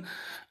one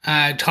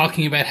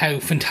talking about how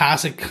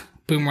fantastic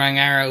boomerang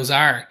arrows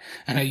are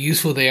and how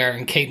useful they are,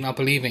 and Kate not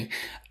believing.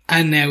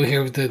 And now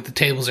here the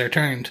tables are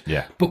turned.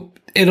 Yeah. But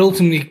it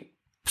ultimately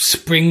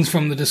springs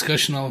from the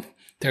discussion of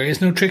there is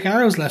no trick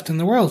arrows left in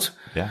the world.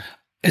 Yeah.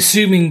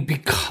 Assuming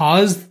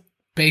because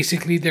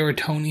basically they were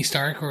Tony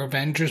Stark or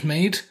Avengers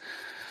made.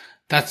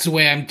 That's the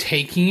way I'm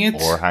taking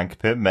it. Or Hank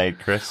Pym made,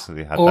 Chris.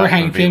 We had or that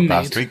Hank Pym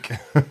last made. week.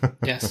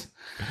 Yes.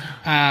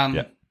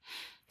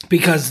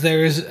 Because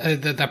there is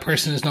that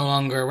person is no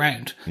longer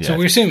around. So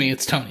we're assuming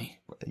it's Tony.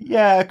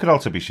 Yeah, it could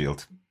also be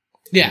S.H.I.E.L.D.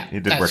 Yeah, He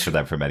did work for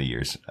them for many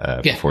years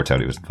Yeah. before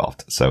Tony was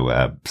involved. So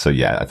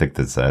yeah, I think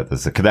there's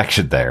a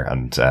connection there,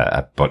 and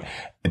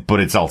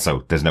but it's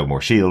also there's no more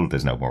Shield,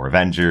 there's no more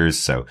Avengers.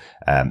 So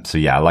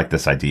yeah, I like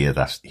this idea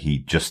that he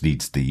just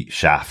needs the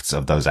shafts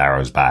of those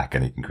arrows back,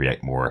 and he can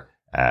create more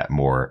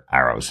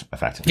arrows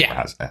effectively.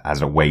 Yeah.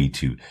 Has a way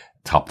to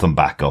top them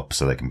back up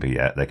so they can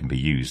be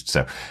used.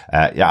 So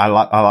yeah,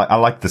 I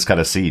like this kind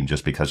of scene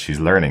just because she's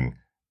learning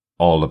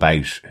all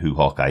about who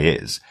Hawkeye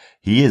is.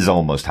 He is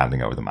almost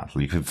handing over the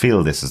mantle. You can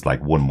feel this is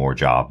like one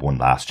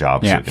last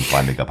job, so he can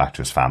finally go back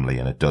to his family.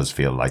 And it does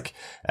feel like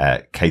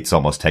Kate's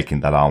almost taking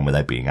that on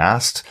without being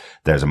asked.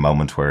 There's a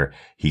moment where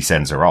he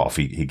sends her off.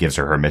 He gives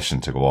her mission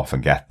to go off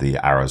and get the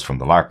arrows from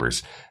the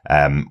LARPers,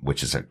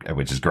 which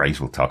is great.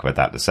 We'll talk about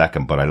that in a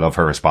second. But I love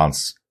her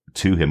response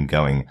to him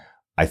going,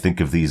 I think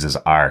of these as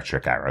our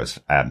trick arrows.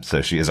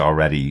 So she is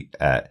already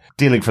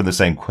dealing from the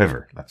same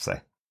quiver, let's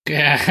say.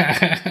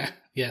 Yeah.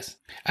 Yes.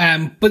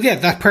 But yeah,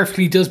 that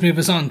perfectly does move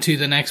us on to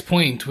the next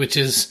point, which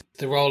is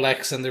the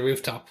Rolex and the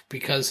rooftop,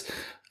 because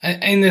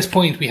in this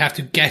point we have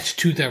to get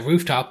to the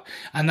rooftop,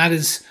 and that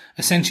is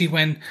essentially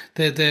when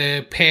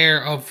the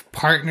pair of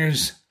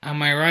partners,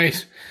 am I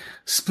right,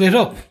 split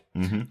up,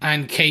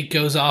 and Kate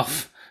goes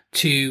off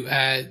to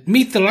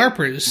meet the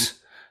LARPers.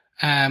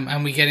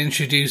 And we get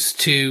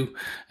introduced to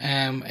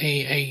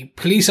a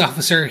police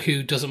officer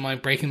who doesn't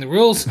mind breaking the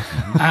rules,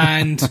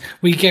 and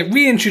we get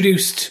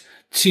reintroduced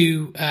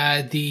to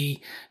the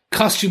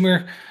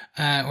costumer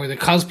or the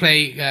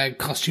cosplay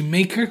costume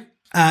maker,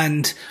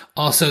 and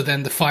also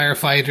then the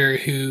firefighter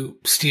who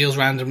steals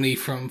randomly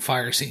from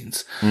fire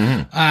scenes.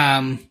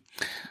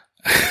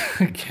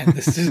 Again,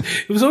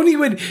 it was only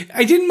when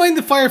I didn't mind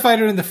the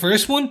firefighter in the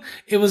first one.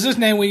 It was just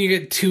now when you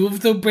get two of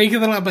them breaking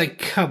the law, I'm like,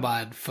 come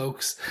on,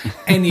 folks.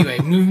 Anyway,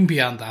 moving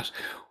beyond that,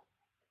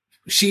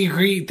 she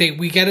agreed that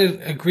we get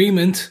an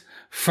agreement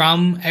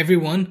from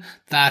everyone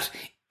that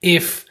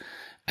if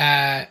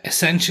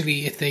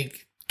essentially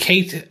if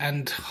Kate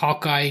and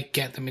Hawkeye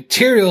get the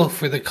material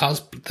for the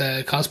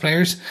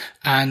cosplayers,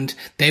 and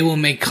they will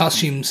make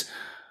costumes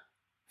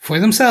for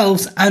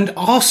themselves and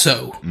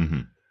also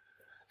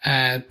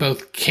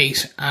both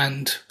Kate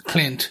and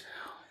Clint,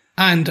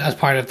 and as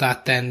part of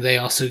that, then they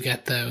also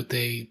get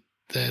the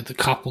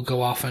cop will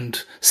go off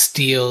and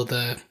steal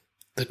the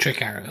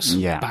trick arrows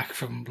back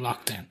from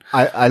Lockdown.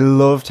 I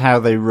loved how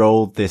they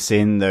rolled this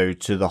in though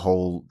to the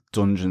whole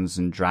Dungeons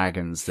and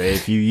Dragons.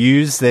 If you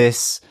use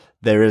this,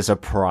 there is a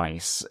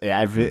price.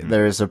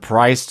 There is a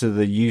price to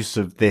the use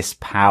of this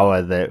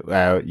power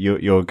that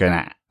you're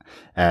gonna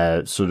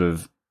sort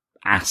of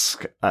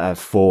ask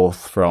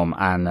forth from,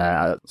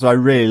 and so I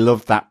really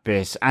loved that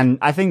bit. And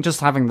I think just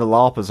having the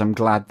LARPers, I'm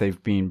glad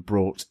they've been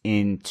brought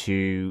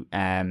into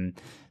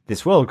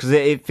this world, because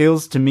it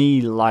feels to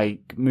me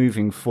like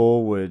moving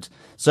forward,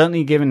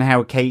 certainly given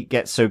how Kate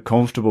gets so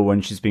comfortable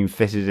when she's being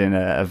fitted in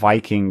a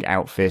Viking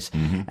outfit,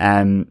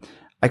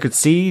 I could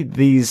see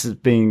these as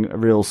being a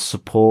real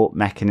support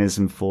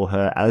mechanism for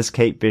her as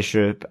Kate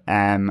Bishop,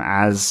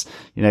 as,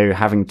 you know,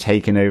 having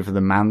taken over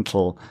the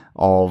mantle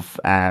of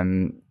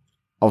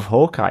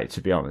Hawkeye,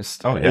 to be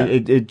honest. Oh, yeah.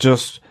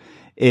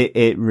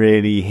 It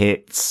really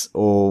hits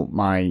all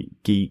my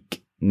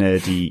geek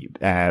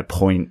nerdy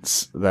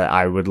points that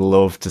I would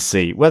love to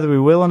see. Whether we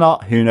will or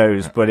not, who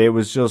knows, but it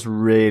was just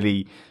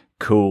really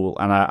cool,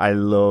 and I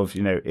love,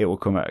 you know, it will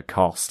come at a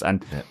cost.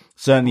 And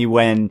certainly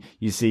when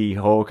you see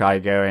Hawkeye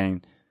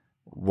going,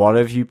 what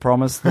have you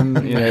promised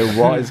them? You know,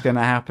 what is going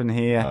to happen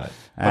here?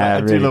 I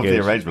really do love good.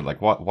 the arrangement.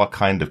 Like, what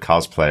kind of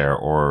cosplayer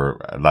or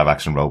live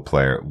action role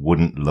player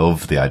wouldn't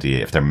love the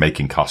idea if they're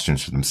making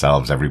costumes for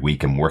themselves every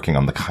week and working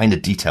on the kind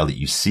of detail that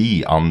you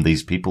see on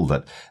these people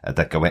that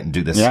go out and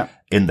do this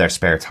in their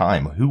spare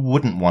time? Who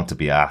wouldn't want to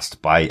be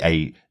asked by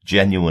a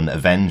genuine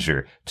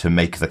Avenger to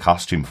make the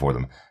costume for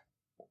them?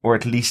 Or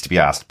at least be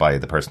asked by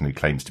the person who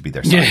claims to be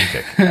their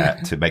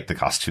sidekick to make the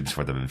costumes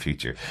for them in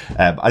future.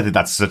 I think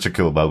that's such a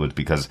cool moment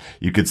because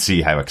you could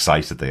see how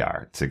excited they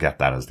are to get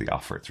that as the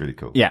offer. It's really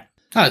cool. Yeah.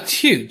 Oh, it's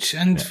huge.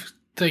 And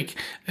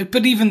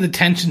but even the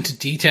attention to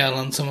detail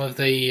on some of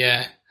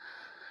the,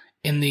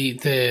 in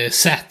the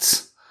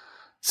sets.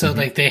 So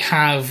they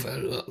have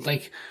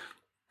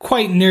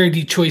quite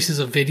nerdy choices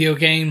of video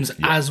games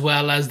as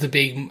well as the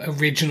big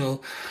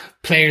original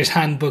Player's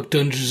Handbook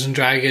Dungeons and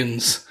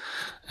Dragons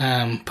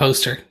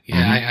poster.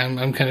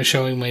 I'm kind of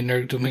showing my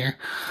nerddom here.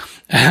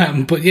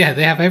 But yeah,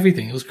 they have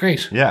everything. It was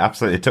great. Yeah,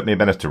 absolutely. It took me a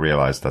minute to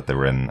realize that they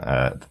were in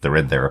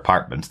their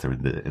apartment. They're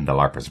in the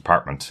LARPer's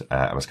apartment.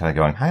 I was kind of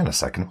going, hang on a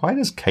second, why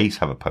does Kate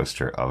have a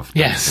poster of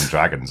Dungeons and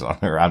Dragons on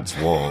her aunt's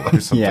wall or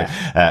something?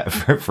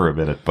 For a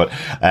minute. But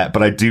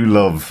I do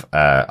love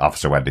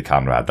Officer Wendy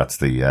Conrad. That's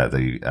the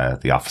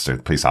officer,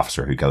 the police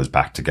officer who goes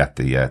back to get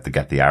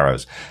the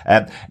arrows.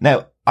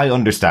 Now, I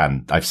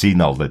understand. I've seen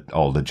all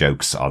the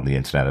jokes on the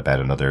internet about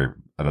another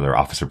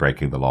officer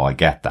breaking the law. I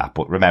get that,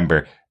 but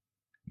remember,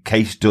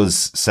 Kate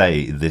does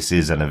say this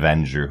is an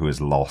Avenger who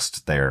has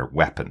lost their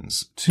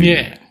weapons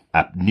to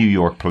a New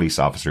York police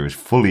officer who is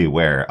fully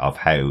aware of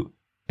how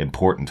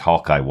important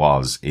Hawkeye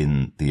was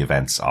in the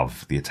events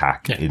of the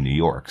attack in New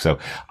York. So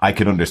I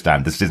can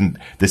understand this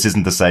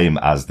isn't the same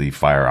as the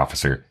fire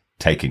officer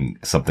taking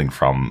something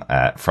from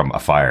a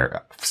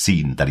fire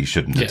scene that he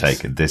shouldn't have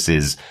taken. This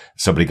is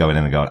somebody going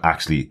in and going,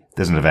 actually,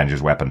 there's an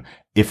Avengers weapon.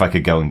 If I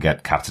could go and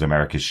get Captain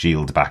America's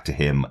shield back to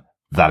him,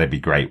 that'd be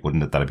great,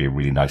 wouldn't it? That'd be a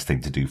really nice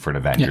thing to do for an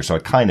Avenger. Yeah. So I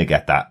kind of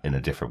get that in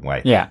a different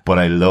way. Yeah. But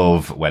I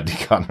love Wendy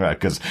Conrad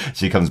because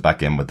she comes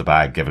back in with the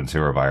bag given to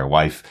her by her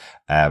wife,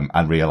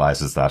 and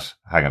realizes that,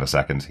 hang on a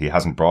second, he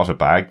hasn't brought a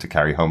bag to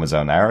carry home his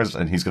own arrows,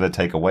 and he's going to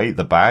take away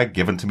the bag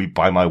given to me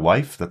by my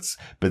wife that's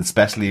been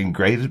specially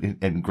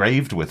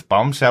engraved with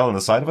bombshell on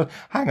the side of it.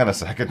 Hang on a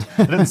second.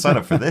 I didn't sign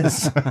up for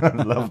this. I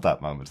love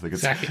that moment. I think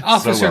it's exactly.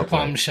 Officer so well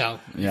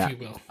Bombshell, if you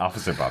will.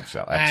 Officer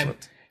Bombshell.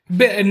 Excellent.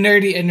 Bit a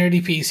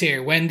nerdy piece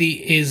here.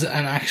 Wendy is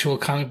an actual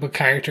comic book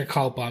character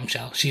called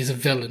Bombshell. She's a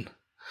villain.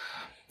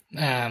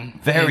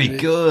 Very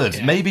good.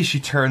 Yeah. Maybe she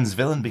turns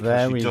villain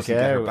because she doesn't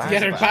get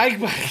her bag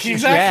back.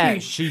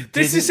 Exactly. Yeah,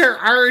 this is her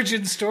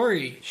origin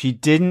story. She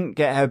didn't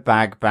get her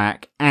bag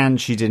back, and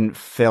she didn't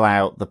fill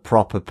out the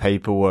proper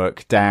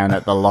paperwork down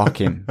at the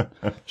lock-in.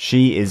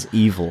 She is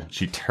evil.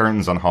 She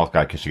turns on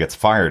Hawkeye because she gets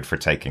fired for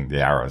taking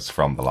the arrows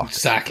from the lock-in.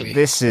 Exactly.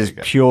 This is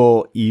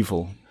pure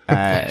evil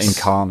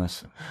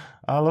incarnate.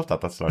 I love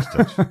that. That's nice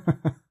touch.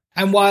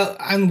 And while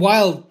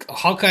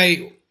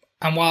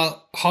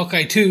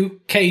Hawkeye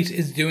 2, Kate,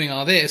 is doing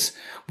all this,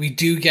 we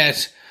do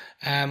get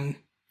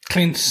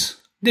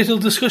Clint's little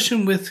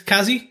discussion with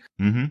Cassie.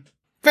 Mm-hmm.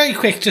 Very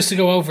quick, just to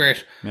go over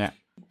it. Yeah.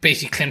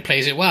 Basically, Clint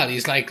plays it well.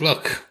 He's like,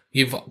 look,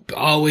 you've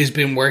always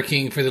been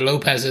working for the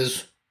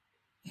Lopez's.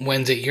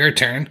 When's it your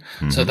turn?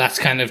 Mm-hmm. So that's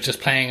kind of just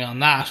playing on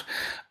that.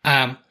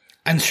 And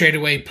straight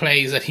away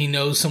plays that he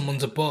knows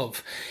someone's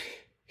above.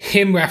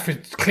 Clint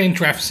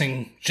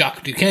referencing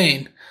Jacques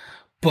Duquesne.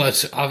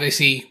 But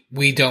obviously,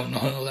 we don't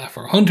know that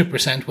for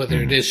 100%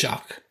 whether it is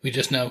Jacques. We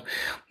just know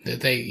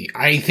that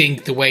I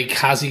think the way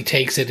Cassie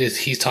takes it is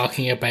he's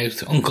talking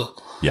about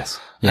Uncle. Yes.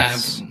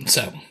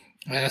 So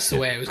that's the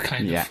way I was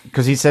kind of. Yeah,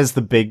 because he says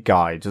the big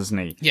guy, doesn't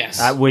he?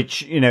 Yes.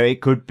 Which,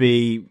 it could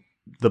be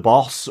the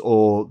boss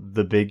or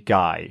the big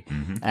guy.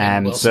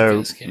 Mm-hmm.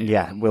 Wilson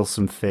Fisk,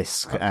 Wilson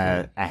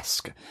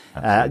Fisk-esque.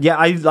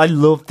 I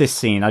loved this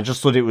scene. I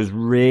just thought it was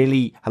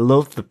I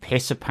loved the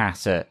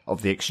pitter-patter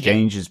of the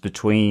exchanges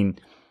between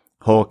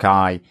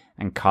Hawkeye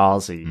and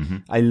Kazi. Mm-hmm.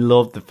 I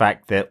loved the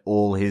fact that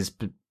all his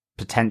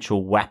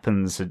potential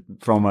weapons,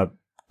 from a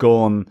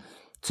gun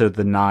to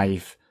the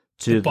knife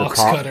to the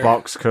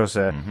box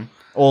cutter,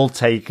 all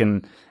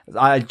taken.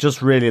 I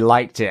just really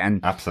liked it,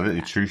 and absolutely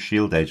true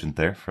SHIELD agent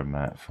there from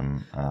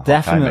definitely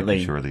Hawkeye,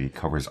 making sure that he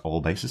covers all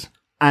bases.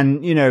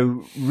 And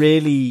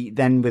really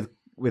then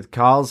with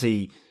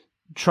Kazi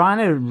trying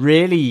to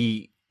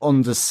really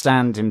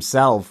understand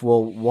himself.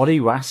 Well, what are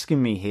you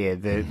asking me here?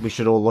 That we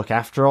should all look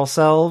after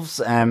ourselves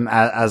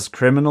as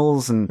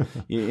criminals, and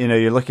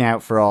you're looking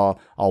out for our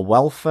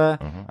welfare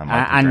and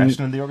my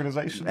progression in the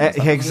organization.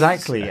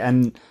 Exactly,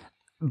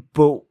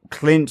 but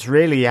Clint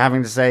really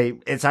having to say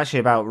it's actually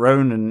about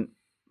Ronan.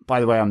 By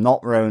the way, I'm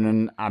not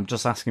Ronan. I'm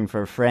just asking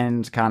for a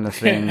friend, kind of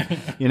thing,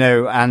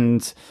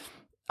 And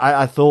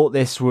I thought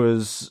this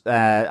was.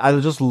 I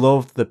just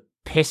loved the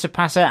pitter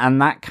patter and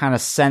that kind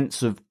of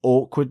sense of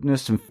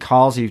awkwardness and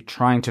Kazi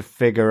trying to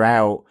figure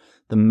out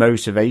the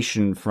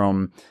motivation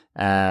from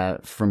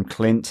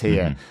Clint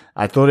here. Mm-hmm.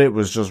 I thought it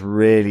was just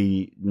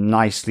really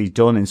nicely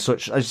done in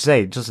such, as you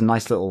say, just a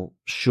nice little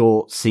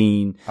short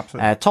scene.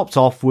 Absolutely. Topped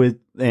off with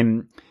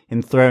him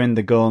throwing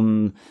the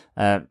gun,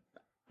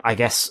 I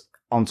guess,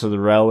 onto the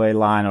railway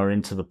line or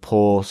into the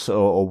port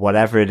or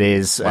whatever it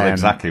is. Well,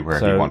 exactly where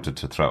he wanted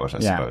to throw it, I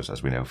suppose,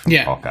 as we know from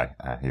Hawkeye.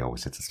 He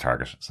always hits his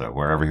target. So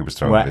wherever he was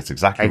throwing it, it's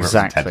exactly where it was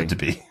intended to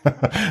be.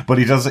 But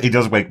he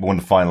does make one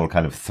final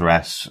kind of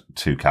threat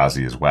to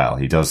Kazi as well.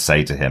 He does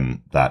say to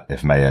him that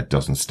if Maya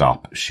doesn't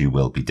stop, she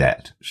will be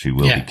dead. She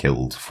will be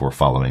killed for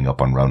following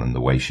up on Ronan the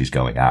way she's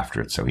going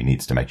after it. So he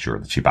needs to make sure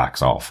that she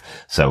backs off.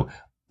 So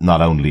not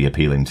only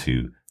appealing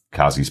to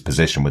Kazi's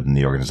position within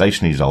the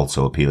organization, he's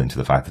also appealing to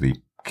the fact that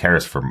he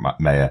cares for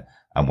Maya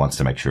and wants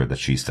to make sure that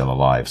she's still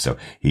alive. So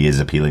he is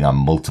appealing on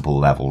multiple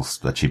levels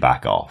that she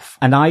back off.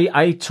 And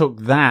I took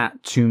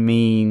that to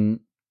mean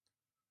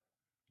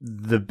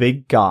the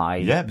big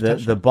guy,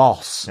 the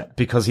boss,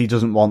 because he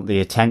doesn't want the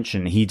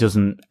attention. He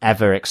doesn't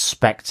ever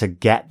expect to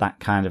get that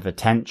kind of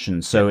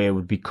attention. So it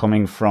would be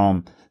coming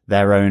from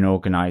their own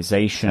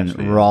organization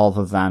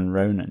rather than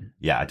Ronan.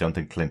 Yeah, I don't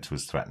think Clint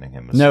was threatening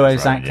him.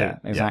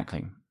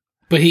 Exactly.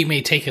 But he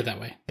may take it that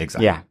way.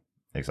 Exactly. Yeah.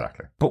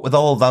 Exactly. But with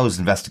all those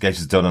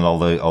investigations done and all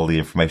the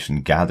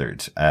information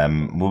gathered,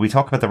 will we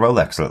talk about the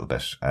Rolex a little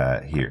bit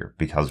here?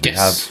 Because we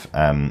have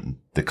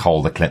the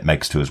call that Clint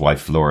makes to his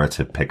wife Laura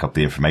to pick up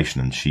the information,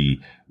 and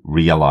she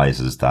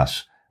realizes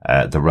that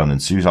the Ronin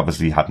suit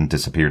obviously hadn't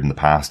disappeared in the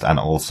past, and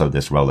also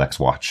this Rolex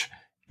watch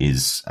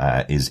is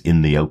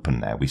in the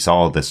open now. We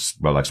saw this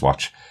Rolex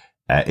watch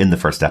In the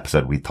first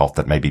episode, we thought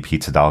that maybe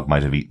Pizza Dog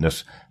might have eaten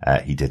it.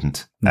 He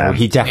didn't. No,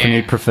 he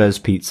definitely prefers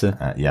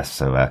pizza. Yes,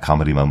 so a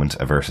comedy moment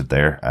averted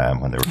there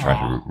when they were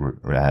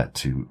trying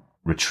to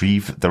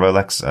retrieve the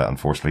Rolex.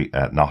 Unfortunately,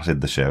 not in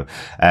the show.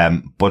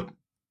 But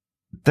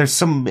there's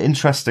some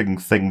interesting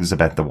things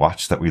about the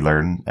watch that we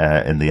learn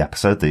in the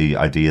episode. The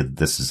idea that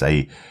this is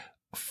a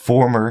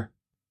former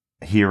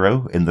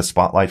hero in the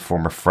spotlight,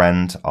 former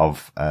friend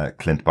of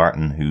Clint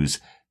Barton, who's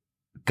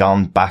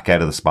gone back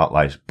out of the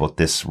spotlight, but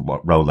this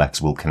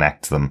Rolex will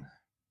connect them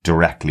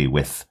directly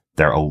with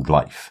their old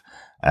life.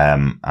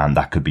 And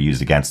that could be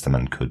used against them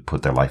and could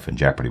put their life in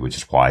jeopardy, which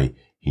is why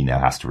he now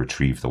has to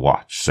retrieve the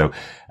watch. So,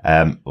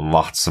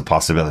 lots of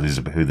possibilities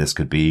of who this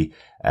could be.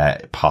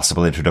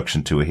 Possible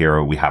introduction to a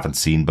hero we haven't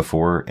seen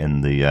before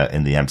in the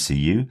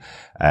MCU.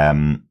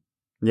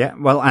 Yeah,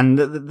 well, and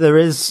there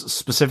is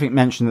specific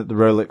mention that the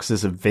Rolex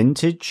is a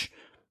vintage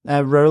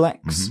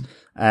Rolex,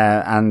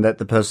 and that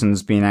the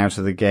person's been out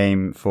of the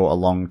game for a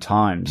long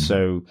time.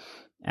 So,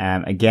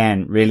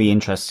 again, really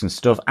interesting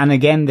stuff. And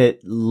again, that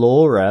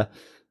Laura,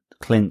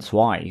 Clint's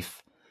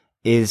wife,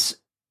 is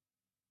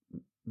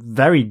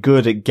very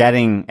good at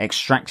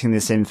extracting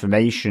this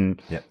information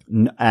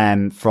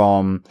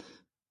from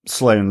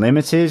Sloan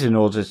Limited in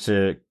order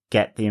to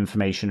get the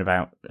information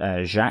about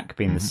Jacques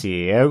being the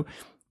CEO,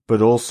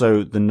 but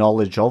also the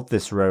knowledge of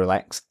this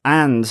Rolex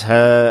and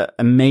her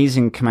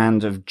amazing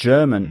command of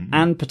German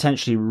and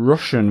potentially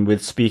Russian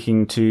with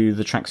speaking to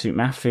the Tracksuit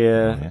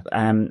Mafia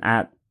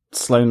at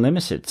Sloan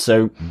Limited.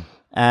 So,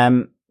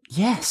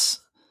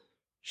 yes,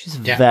 she's a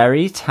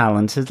very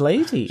talented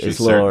lady, is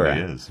Laura. She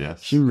certainly is,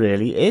 yes. She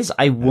really is.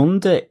 I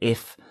wonder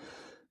if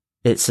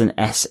it's an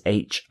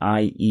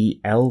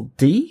SHIELD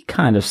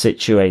kind of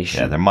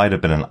situation. Yeah, there might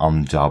have been an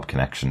on-job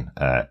connection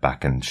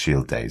back in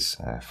S.H.I.E.L.D. days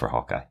for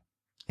Hawkeye.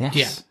 Yes.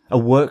 Yeah. A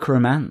work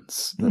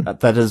romance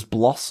that has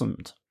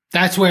blossomed.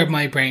 That's where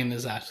my brain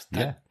is at.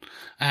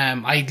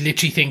 I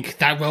literally think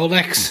that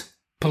Rolex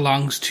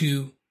belongs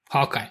to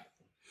Hawkeye.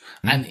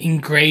 And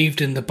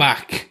engraved in the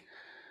back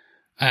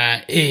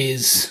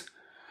is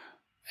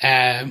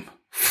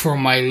for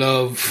my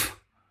love,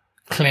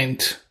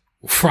 Clint,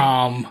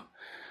 from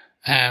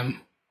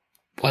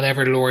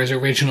whatever Laura's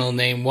original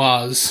name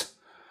was,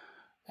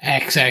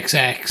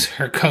 XXX,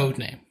 her code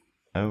name.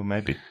 Oh,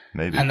 maybe.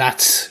 And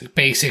that's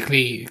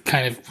basically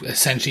kind of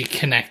essentially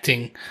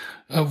connecting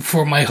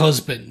for my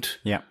husband.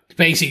 Yeah.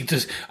 Basically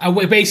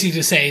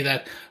to say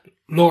that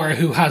Laura,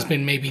 who has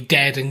been maybe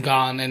dead and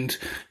gone and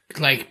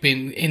like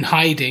been in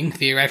hiding,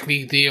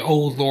 theoretically, the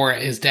old Laura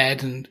is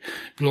dead and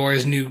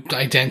Laura's new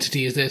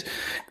identity is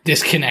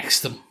this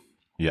connects them.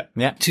 Yeah.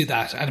 To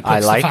that, and it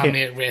puts the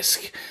family at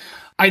risk.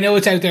 I know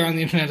it's out there on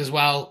the internet as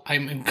well.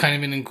 I'm kind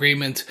of in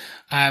agreement.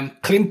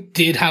 Clint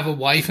did have a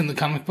wife in the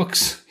comic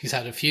books. He's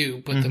had a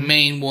few, but the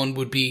main one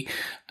would be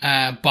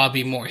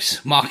Bobby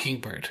Morse,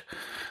 Mockingbird.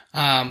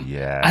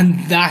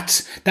 And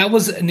that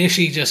was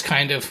initially just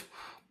kind of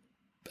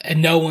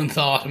no one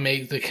thought to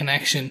make the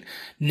connection.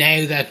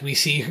 Now that we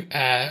see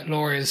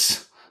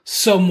Laura's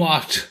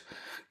somewhat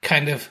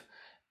kind of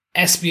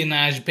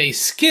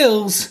espionage-based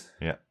skills,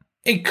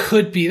 it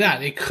could be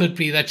that. It could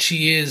be that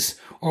she is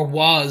or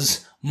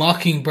was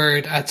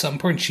Mockingbird at some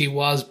point. She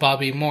was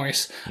Bobby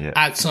Morse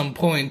at some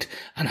point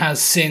and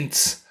has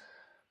since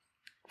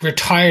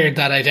retired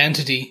that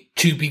identity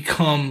to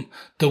become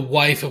the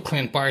wife of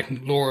Clint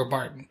Barton, Laura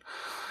Barton.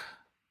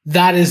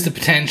 That is the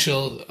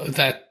potential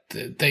that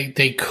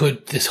they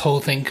could, this whole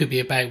thing could be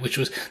about,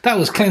 that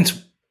was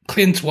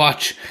Clint's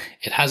watch.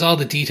 It has all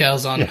the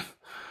details on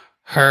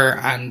her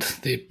and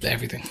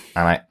everything.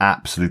 And I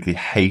absolutely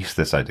hate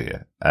this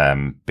idea,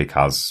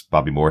 because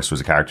Bobby Morse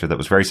was a character that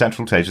was very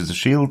central to Agents of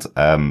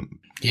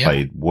S.H.I.E.L.D.,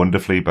 played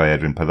wonderfully by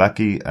Adrian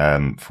Palicki,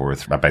 for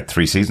about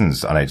 3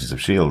 seasons on Agents of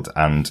S.H.I.E.L.D.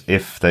 And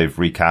if they've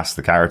recast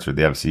the character of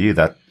the MCU,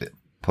 that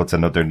puts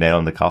another nail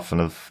in the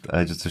coffin of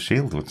Agents of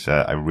S.H.I.E.L.D., which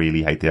I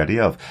really hate the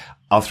idea of.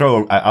 I'll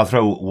throw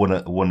one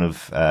at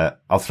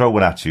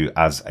you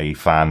as a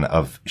fan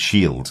of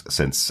S.H.I.E.L.D.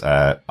 since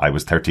I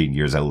was 13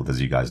 years old, as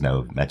you guys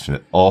know. I've mentioned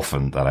it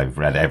often that I've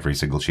read every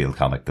single S.H.I.E.L.D.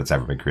 comic that's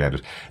ever been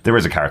created. There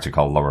is a character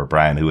called Laura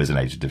Brown who is an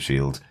agent of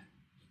S.H.I.E.L.D.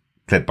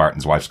 Clint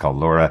Barton's wife's called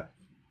Laura.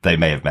 They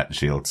may have met in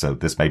S.H.I.E.L.D., so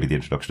this may be the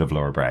introduction of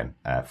Laura Brown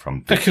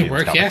from the that could S.H.I.E.L.D.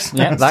 work, comics. yes.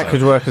 Yeah, that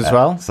could work as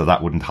well. So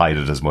that wouldn't hide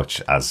it as much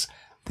as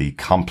the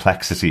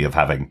complexity of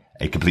having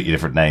a completely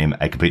different name,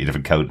 a completely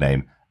different code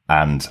name,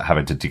 and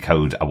having to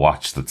decode a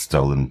watch that's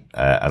stolen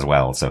as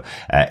well. So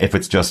if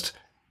it's just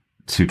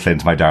to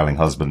Clint, my darling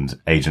husband,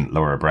 Agent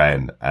Laura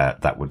Brown,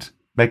 that would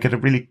make it a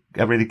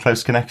really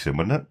close connection,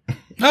 wouldn't it?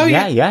 Oh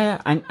yeah.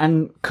 Yeah.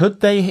 And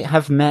could they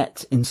have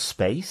met in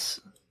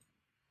space?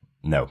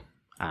 No.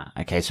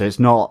 Okay, so it's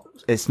not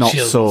S.H.I.E.L.D.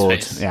 in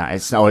Sword. space. Yeah,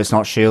 it's not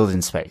S.H.I.E.L.D.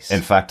 in space.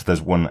 In fact,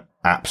 there's one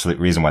absolute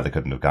reason why they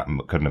couldn't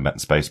have met in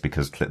space,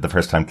 because the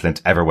first time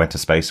Clint ever went to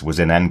space was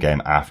in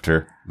Endgame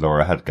after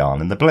Laura had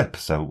gone in the blip.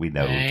 So we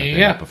know that they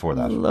met before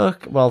that.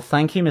 Look, well,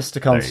 thank you,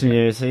 Mr.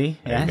 Continuity.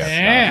 Yes,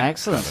 Yeah.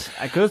 excellent.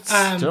 Good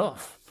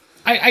stuff.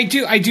 I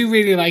do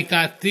really like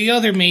that. The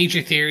other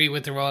major theory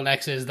with the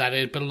Rolex is that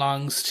it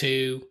belongs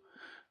to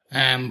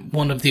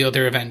one of the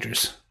other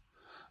Avengers.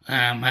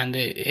 And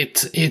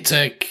it's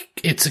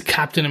a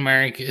Captain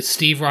America, it's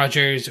Steve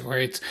Rogers,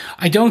 or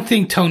I don't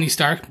think Tony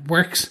Stark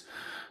works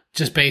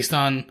just based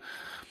on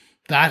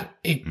that.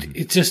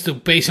 It's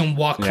just based on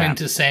what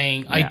Clint is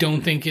saying. I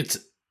don't think it's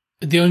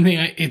the only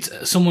thing.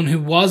 It's someone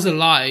who was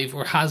alive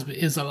or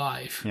is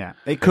alive. Yeah,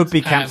 it could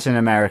be Captain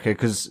America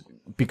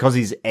because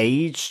he's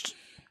aged.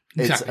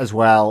 It's as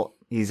well.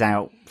 He's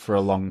out for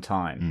a long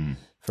time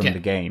from the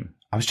game.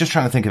 I was just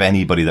trying to think of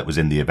anybody that was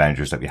in the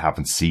Avengers that we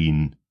haven't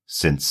seen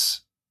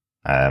since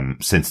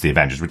the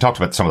Avengers. We talked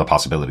about some of the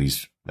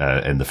possibilities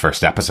in the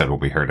first episode when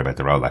we heard about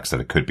the Rolex,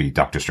 that it could be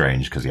Doctor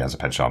Strange because he has a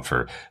penchant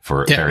for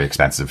very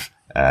expensive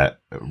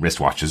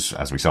wristwatches,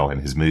 as we saw in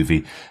his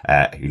movie.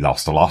 He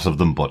lost a lot of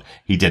them, but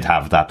he did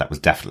have that was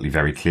definitely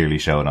very clearly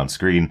shown on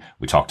screen.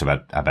 We talked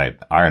about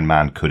Iron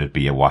Man. Could it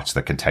be a watch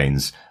that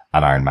contains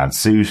an Iron Man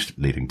suit,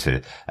 leading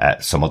to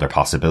some other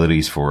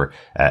possibilities for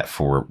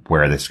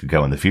where this could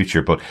go in the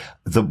future? But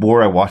the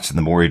more I watched and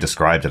the more he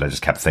described it, I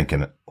just kept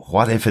thinking,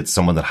 what if it's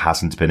someone that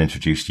hasn't been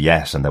introduced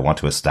yet and they want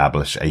to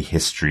establish a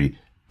history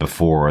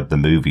before the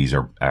movies,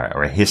 or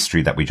a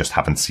history that we just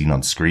haven't seen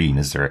on screen?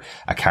 Is there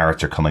a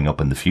character coming up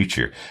in the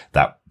future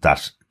that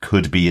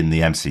could be in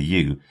the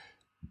MCU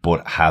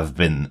but have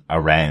been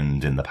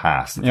around in the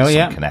past? There's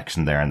some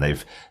connection there, and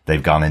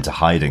they've gone into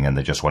hiding, and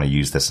they just want to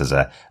use this as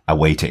a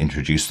way to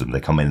introduce them.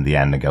 They come in the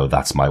end and go,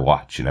 that's my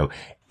watch. You know,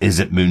 is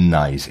it Moon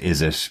Knight?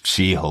 Is it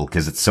She-Hulk?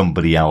 Is it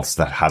somebody else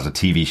that has a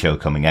TV show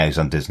coming out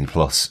on Disney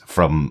Plus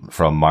from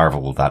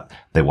Marvel that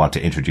they want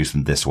to introduce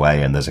them this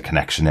way, and there's a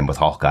connection in with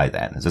Hawkeye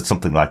then? Is it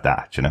something like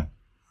that, you know?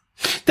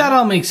 That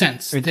all makes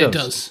sense. It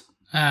does.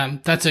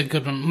 That's a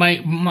good one.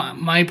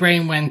 My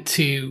brain went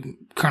to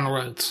Colonel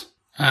Rhodes.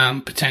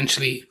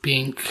 Potentially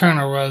being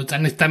Colonel Rhodes,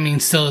 and that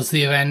means still it's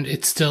the event.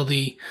 It's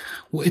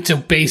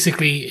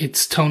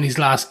Tony's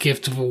last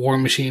gift of a war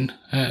machine,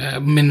 a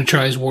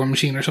miniaturized war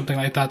machine or something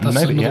like that. That's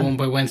another one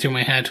that went through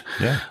my head.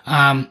 Yeah.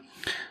 I'm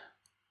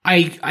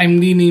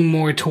leaning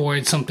more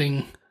towards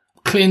something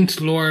Clint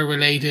Laura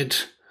related,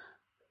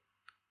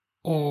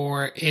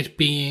 or it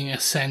being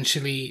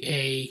essentially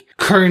a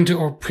current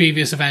or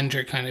previous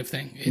Avenger kind of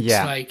thing. It's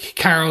like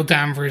Carol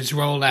Danvers'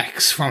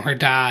 Rolex from her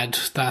dad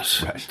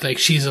that like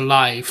she's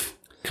alive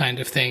kind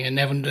of thing, and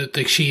Nevin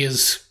like she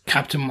is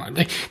Captain Marvel.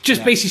 Like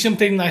basically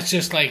something that's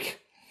just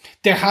like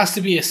there has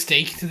to be a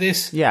stake to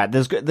this. Yeah,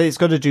 there's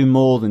got to do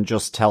more than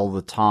just tell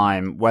the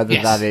time. Whether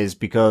that is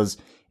because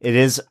it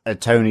is a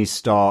Tony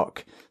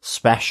Stark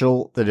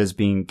special that has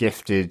been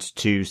gifted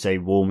to, say,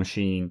 War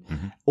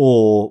Machine,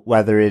 or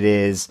whether it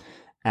is,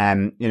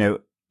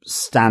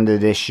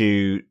 standard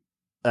issue,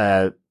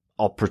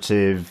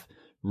 operative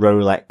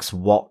Rolex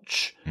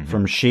watch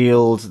from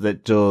Shield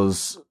that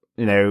does,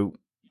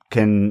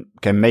 can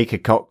make a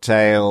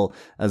cocktail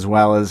as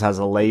well as has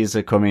a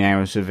laser coming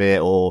out of it,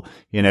 or,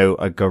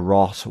 a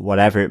garrote,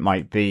 whatever it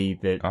might be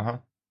that,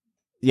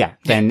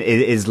 then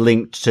it is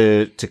linked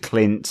to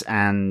Clint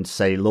and,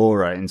 say,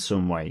 Laura in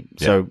some way.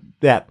 Yeah. So,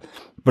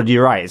 but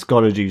you're right, it's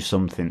got to do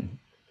something.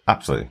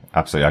 Absolutely.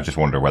 I just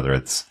wonder whether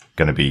it's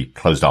going to be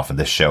closed off in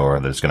this show, or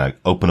there's going to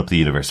open up the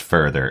universe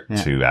further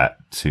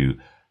to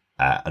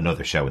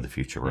another show in the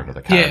future, or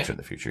another character in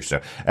the future. So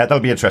that'll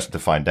be interesting to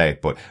find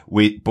out. But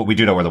we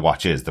do know where the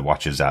watch is. The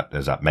watch is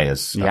at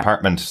Maya's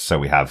apartment. So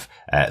we have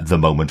the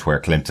moment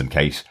where Clint and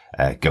Kate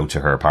go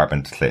to her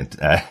apartment.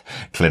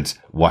 Clint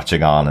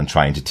watching on and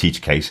trying to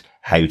teach Kate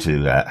how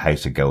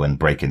to go and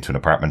break into an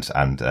apartment,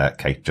 and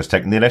Kate just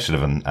taking the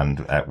initiative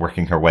and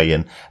working her way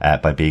in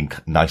by being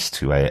nice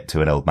to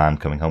an old man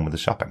coming home with his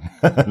shopping.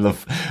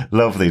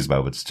 love these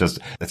moments.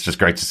 It's just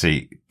great to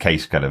see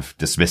Kate kind of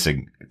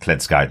dismissing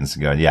Clint's guidance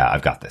and going, yeah,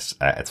 I've got this.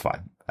 It's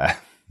fine.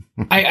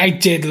 I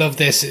did love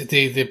this,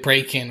 the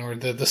break in, or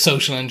the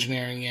social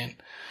engineering in.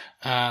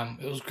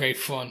 It was great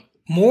fun.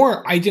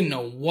 I didn't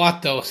know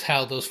what those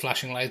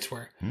flashing lights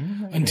were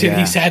until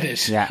he said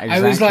it. Yeah, exactly.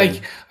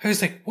 I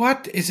was like,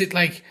 what is it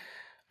like?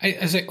 I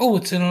was like, oh,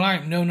 it's an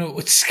alarm. No,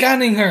 it's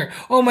scanning her.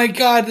 Oh my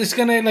God, it's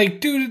gonna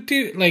like do.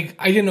 Like,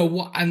 I didn't know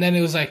what. And then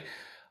it was like,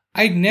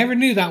 I never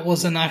knew that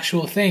was an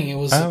actual thing. It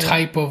was a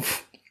type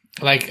of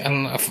like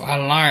an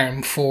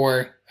alarm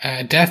for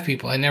deaf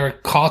people. I never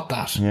caught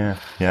that. Yeah.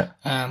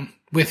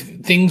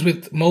 With things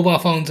with mobile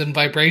phones and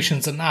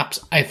vibrations and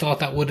apps, I thought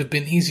that would have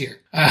been easier.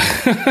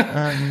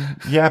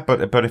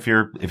 But if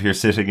you're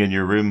sitting in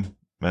your room,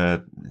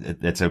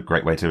 it's a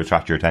great way to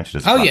attract your attention.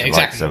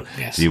 Exactly.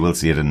 So you will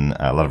see it in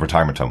a lot of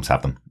retirement homes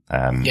have them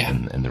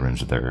in the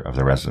rooms of their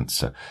residents.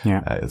 So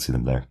you'll see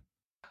them there.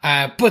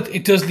 But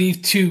it does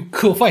lead to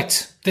cool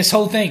fights. This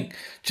whole thing,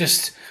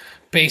 just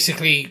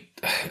basically,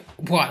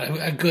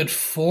 a good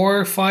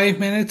 4 or 5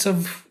 minutes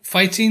of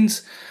fight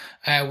scenes.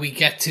 We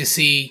get to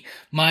see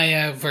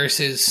Maya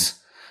versus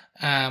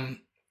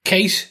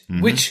Kate,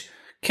 which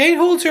Kate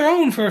holds her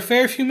own for a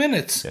fair few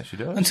minutes. Yeah, she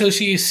does. Until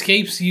she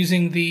escapes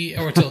using through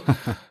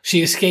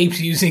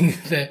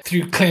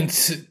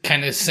Clint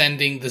kind of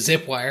sending the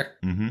zip wire.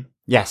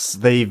 Yes,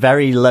 the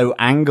very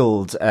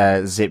low-angled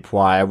zip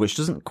wire, which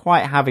doesn't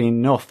quite have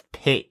enough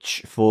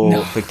pitch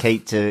for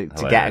Kate to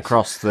get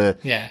across the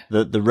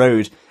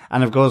road.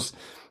 And of course,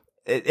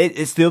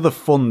 it's the other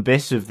fun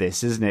bit of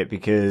this, isn't it?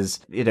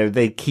 Because,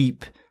 they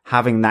keep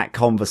having that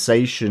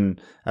conversation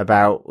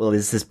about, well,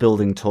 is this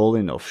building tall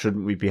enough?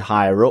 Shouldn't we be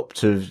higher up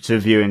to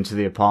view into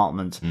the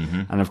apartment?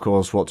 Mm-hmm. And of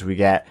course, what do we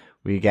get?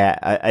 We get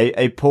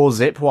a poor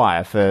zip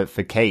wire for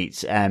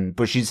Kate,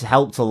 but she's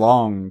helped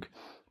along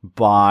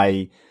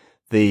by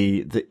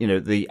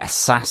the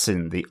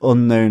assassin, the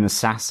unknown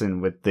assassin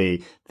with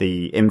the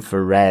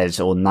infrared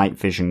or night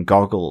vision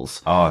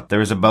goggles. Oh, there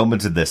is a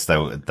moment in this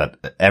though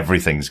that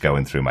everything's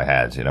going through my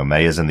head.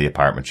 May is in the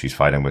apartment. She's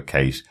fighting with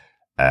Kate.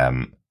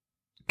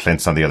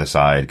 Clint's on the other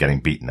side getting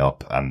beaten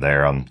up, and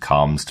they're on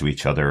comms to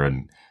each other,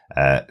 and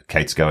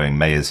Kate's going,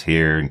 May is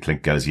here, and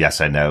Clint goes, yes,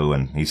 I know,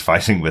 and he's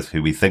fighting with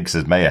who he thinks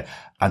is Maya.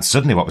 And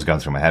suddenly what was going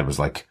through my head was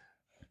like,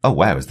 oh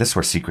wow, is this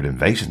where Secret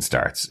Invasion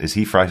starts? Is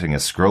he fighting a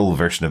Skrull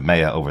version of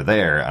Maya over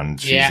there, and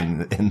she's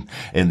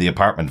in the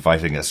apartment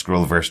fighting a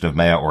Skrull version of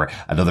Maya or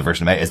another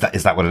version of Maya?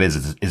 Is that what it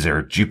is? Is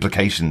there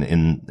duplication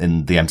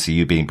in the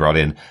MCU being brought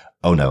in?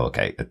 Oh no,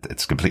 okay,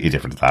 it's completely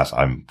different to that.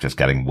 I'm just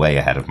getting way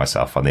ahead of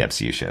myself on the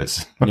MCU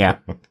shows. Yeah.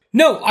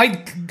 No,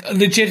 I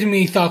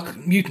legitimately thought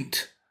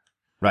Mutant.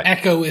 Right.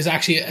 Echo is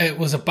actually, it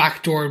was a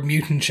backdoor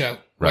mutant show.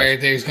 Right. Where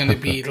there's going to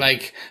be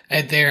like,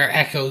 they're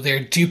Echo,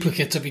 they're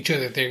duplicates of each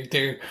other.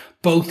 They're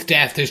both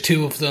deaf. There's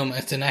two of them.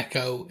 It's an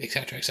Echo,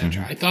 etc.,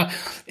 etc. I thought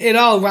it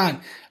all ran.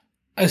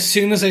 As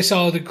soon as I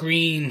saw the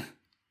green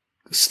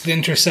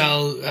Splinter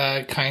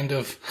Cell, kind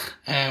of,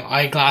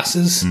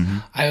 eyeglasses,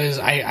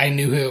 I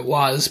knew who it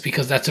was,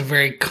 because that's a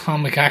very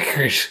comic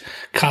accurate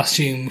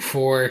costume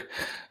for,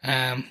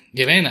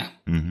 Yelena.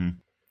 Mm-hmm.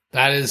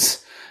 That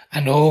is,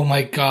 and oh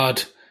my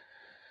God,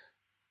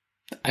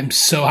 I'm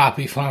so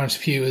happy Florence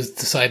Pugh has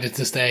decided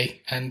to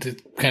stay and to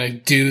kind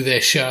of do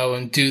this show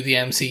and do the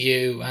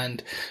MCU,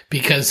 and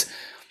because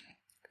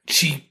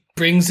she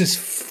brings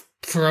this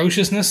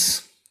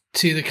ferociousness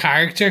to the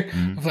character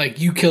of like,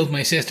 you killed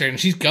my sister,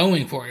 and she's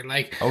going for it.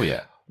 Like, oh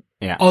yeah.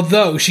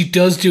 Although she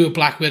does do a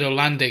Black Widow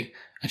landing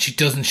and she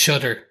doesn't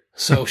shudder,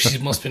 so she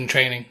must have been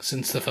training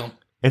since the film.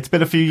 It's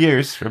been a few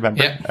years,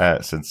 remember,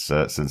 since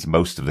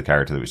most of the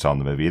character that we saw in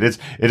the movie. It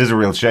is a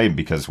real shame,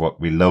 because what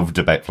we loved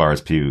about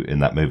Florence Pugh in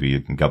that movie,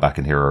 you can go back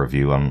and hear our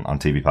review on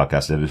TV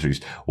Podcast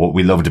Industries. What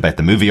we loved about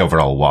the movie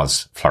overall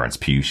was Florence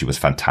Pugh. She was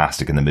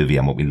fantastic in the movie,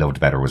 and what we loved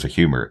about her was her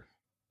humor.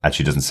 And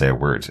she doesn't say a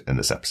word in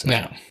this episode.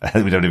 No.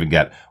 We don't even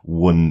get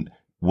one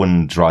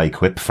dry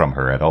quip from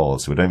her at all.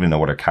 So we don't even know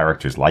what her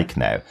character's like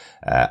now,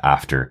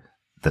 after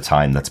the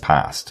time that's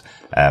passed.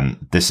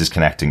 This is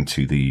connecting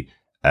to the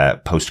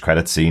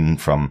post-credit scene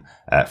from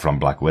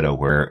Black Widow,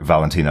 where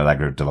Valentina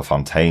Allegra de la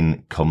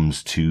Fontaine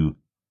comes to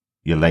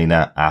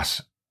Yelena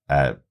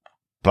at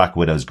Black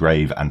Widow's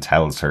grave and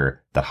tells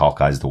her that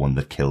Hawkeye's the one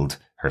that killed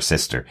her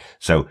sister.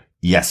 So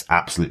yes,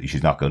 absolutely,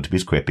 she's not going to be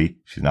as quippy.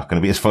 She's not going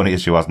to be as funny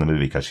as she was in the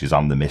movie, because she's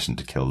on the mission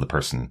to kill the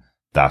person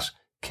that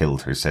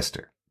killed her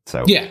sister.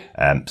 So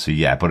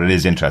yeah, but it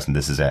is interesting.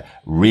 This is a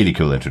really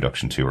cool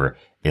introduction to her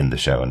in the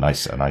show. A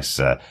nice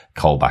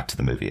callback to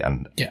the movie.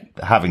 And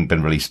having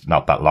been released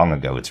not that long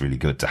ago, it's really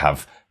good to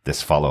have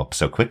this follow up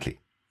so quickly.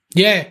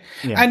 Yeah.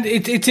 And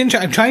it's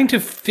interesting. I'm trying to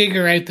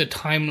figure out the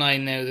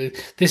timeline now.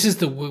 This is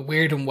the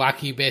weird and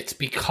wacky bits,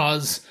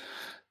 because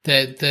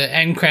the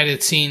end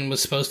credit scene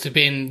was supposed to have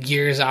been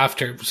years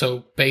after.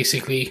 So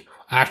basically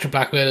after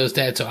Black Widow's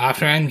dead. So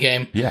after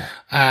Endgame. Yeah.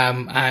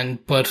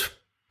 But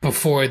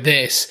before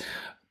this,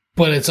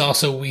 but it's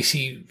also, we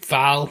see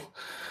Val,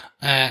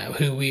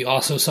 who we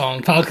also saw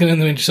in Falcon and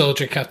the Winter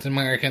Soldier, Captain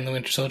America and the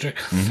Winter Soldier,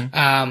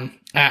 in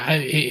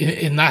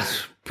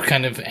that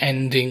kind of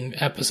ending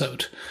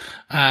episode.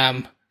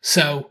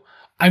 So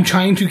I'm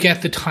trying to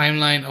get the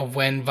timeline of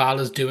when Val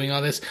is doing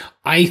all this.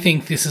 I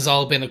think this has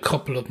all been a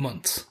couple of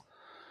months.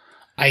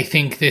 I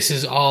think this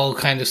is all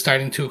kind of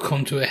starting to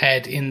come to a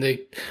head in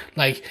the,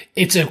 like,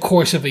 it's a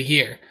course of a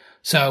year.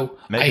 So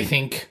maybe. I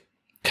think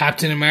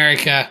Captain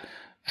America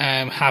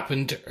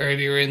happened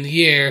earlier in the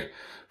year.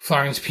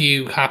 Florence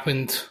Pugh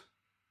happened,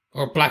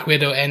 or Black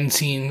Widow end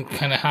scene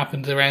kind of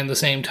happened around the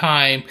same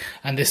time,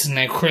 and this is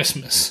now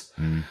Christmas.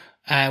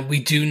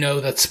 We do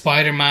know that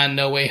Spider-Man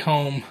No Way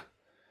Home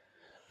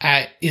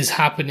is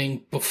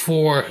happening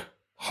before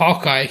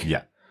Hawkeye.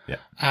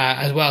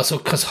 As well. So,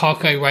 because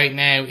Hawkeye right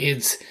now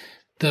is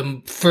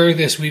the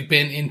furthest we've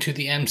been into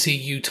the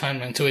MCU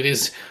timeline. So it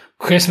is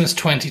Christmas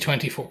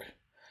 2024.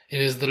 It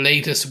is the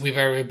latest we've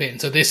ever been.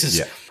 So this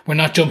is, we're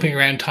not jumping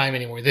around time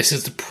anymore. This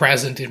is the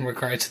present in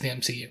regards to the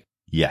MCU.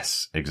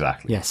 Yes,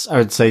 exactly. Yes, I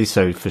would say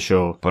so for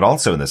sure. But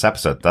also in this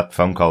episode, that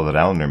phone call that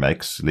Eleanor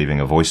makes, leaving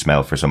a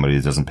voicemail for somebody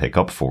who doesn't pick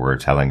up for her,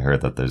 telling her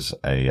that there's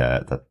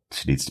that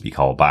she needs to be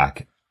called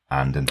back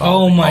and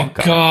involved. Oh my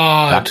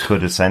God. That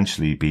could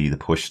essentially be the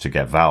push to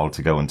get Val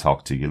to go and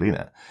talk to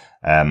Yelena.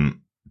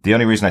 The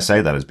only reason I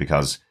say that is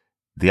because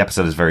the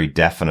episode is very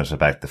definite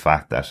about the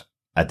fact that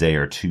a day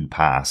or two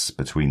pass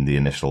between the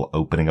initial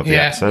opening of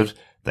the episode.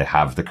 They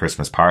have the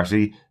Christmas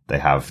party. They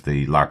have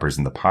the LARPers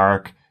in the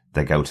park.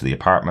 They go to the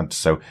apartment.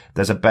 So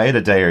there's about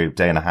a day or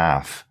day and a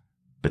half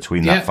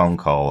between that phone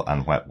call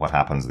and what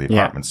happens in the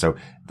apartment. So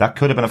that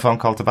could have been a phone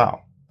call to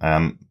Val.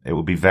 It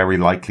would be very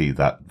likely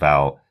that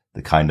Val,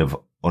 the kind of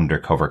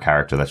undercover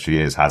character that she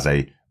is, has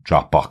a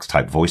Dropbox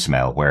type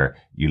voicemail where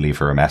you leave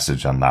her a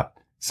message and that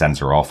sends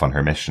her off on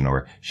her mission,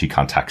 or she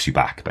contacts you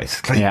back,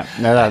 basically. Yeah,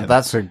 no,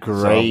 that's a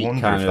great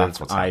kind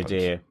of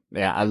idea. Happened.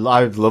 Yeah,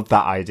 I would love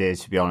that idea,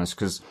 to be honest,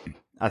 because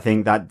I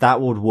think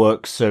that would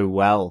work so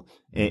well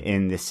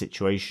in this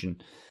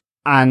situation.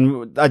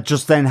 And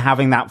just then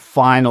having that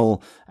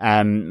final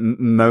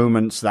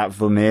moment, that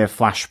Vermeer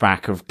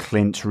flashback of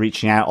Clint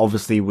reaching out,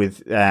 obviously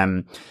with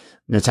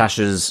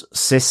Natasha's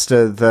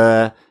sister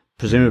there,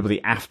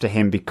 presumably after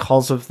him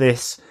because of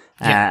this.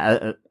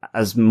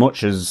 As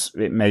much as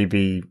it may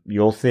be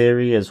your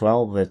theory as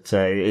well, that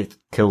it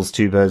kills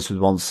two birds with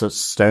one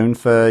stone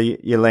for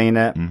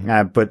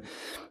Yelena, but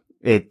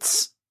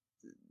it's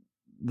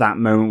that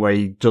moment where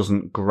he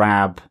doesn't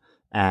grab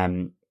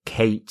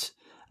Kate,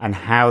 and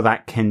how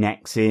that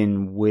connects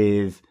in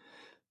with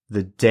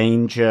the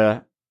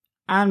danger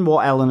and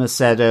what Eleanor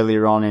said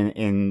earlier on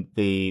in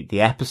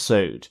the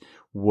episode,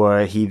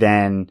 where he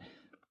then,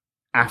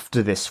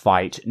 after this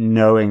fight,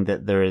 knowing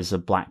that there is a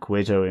Black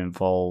Widow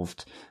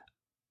involved,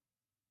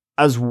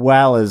 as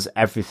well as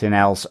everything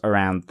else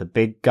around the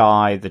big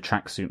guy, the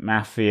tracksuit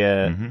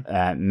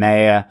mafia,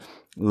 Maya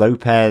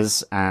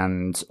Lopez,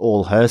 and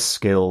all her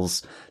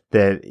skills,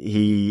 that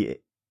he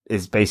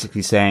is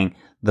basically saying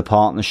the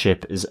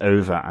partnership is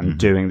over. I'm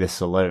doing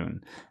this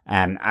alone.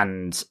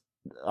 And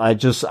I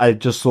just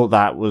thought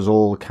that was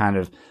all kind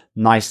of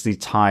nicely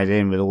tied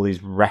in with all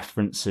these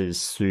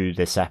references through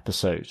this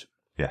episode.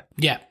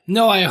 Yeah.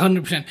 No, I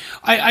 100%.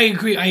 I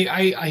agree.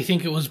 I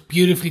think it was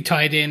beautifully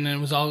tied in, and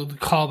it was all the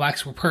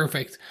callbacks were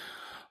perfect.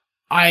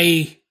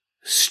 I,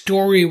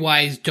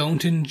 story-wise,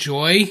 don't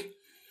enjoy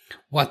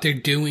what they're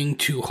doing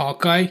to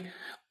Hawkeye,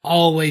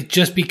 always,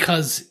 just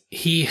because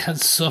he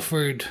has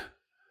suffered.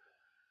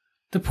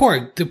 The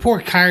poor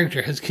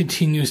character has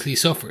continuously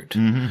suffered.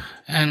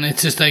 And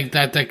it's just like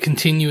that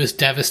continuous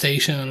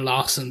devastation and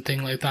loss and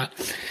thing like that.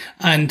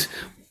 And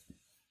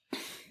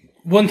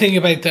one thing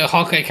about the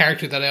Hawkeye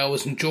character that I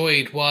always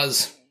enjoyed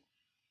was,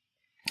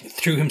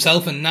 through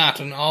himself and Nat,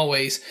 and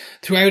always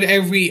throughout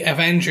every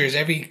Avengers,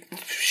 every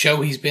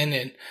show he's been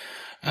in,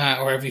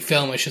 or every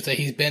film I should say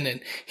he's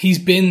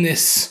been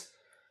this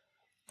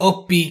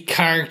upbeat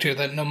character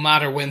that no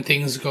matter when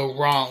things go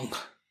wrong,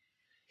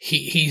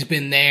 he's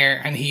been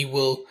there, and he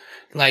will,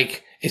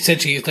 like,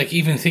 essentially, it's like,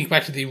 even think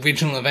back to the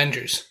original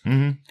Avengers.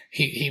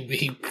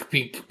 He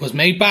was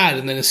made bad,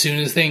 and then as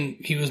soon as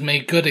he was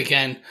made good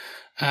again,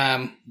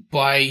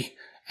 by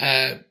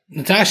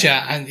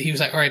Natasha, and he was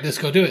like, all right, let's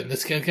go do it.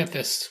 Let's get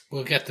this.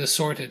 We'll get this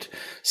sorted.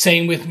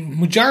 Same with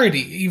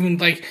majority.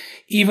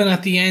 Even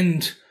at the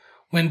end,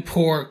 when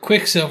poor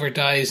Quicksilver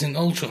dies in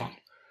Ultron,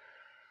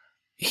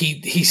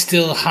 he's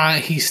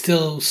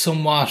still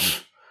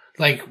somewhat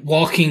like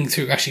walking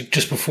through. Actually,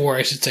 just before,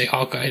 I should say,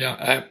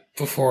 Hawkeye,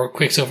 before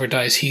Quicksilver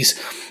dies, he's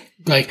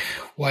like,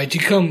 why'd you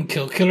come?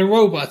 Kill killer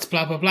robots,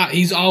 blah blah blah.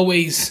 He's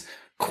always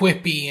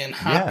quippy and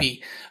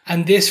happy.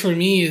 And this, for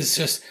me, is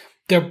just,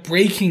 they're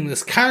breaking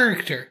this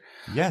character.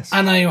 Yes.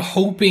 And I'm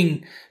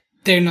hoping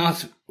they're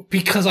not,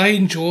 because I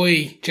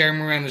enjoy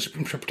Jeremy Renner's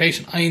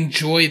interpretation. I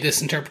enjoy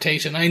this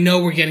interpretation. I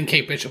know we're getting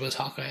Kate Bishop as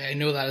Hawkeye. I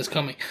know that is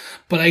coming.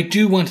 But I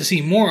do want to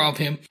see more of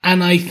him.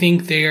 And I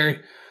think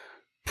they're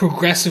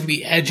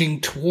progressively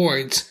edging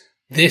towards,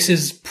 this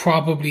is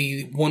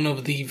probably one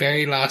of the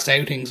very last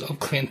outings of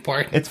Clint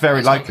Barton. It's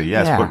very likely,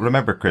 yes. Yeah. But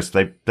remember, Chris,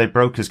 they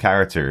broke his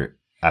character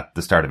at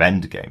the start of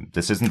Endgame.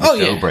 This isn't the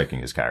show breaking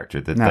his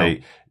character. That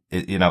they,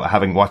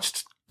 having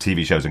watched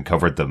TV shows and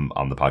covered them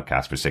on the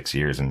podcast for 6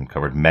 years and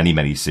covered many,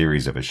 many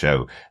series of a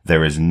show,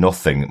 there is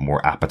nothing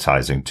more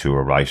appetizing to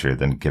a writer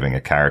than giving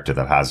a character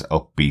that has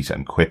upbeat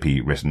and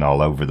quippy written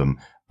all over them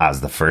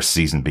as the first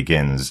season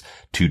begins,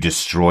 to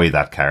destroy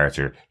that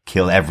character,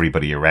 kill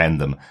everybody around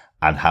them,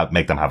 and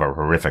make them have a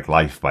horrific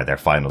life by their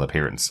final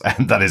appearance.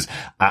 And that is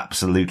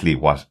absolutely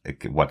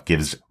what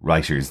gives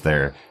writers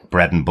their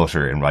bread and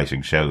butter in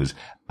writing shows.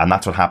 And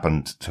that's what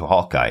happened to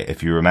Hawkeye.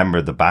 If you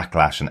remember the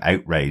backlash and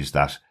outrage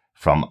that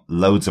from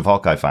loads of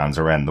Hawkeye fans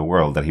around the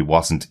world, that he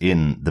wasn't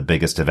in the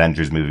biggest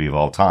Avengers movie of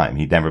all time.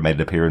 He'd never made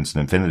an appearance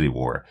in Infinity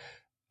War.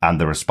 And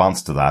the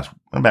response to that,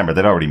 remember,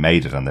 they'd already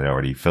made it and they'd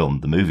already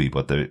filmed the movie,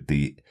 but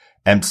the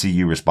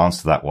MCU response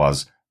to that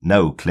was,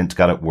 no, Clint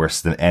got it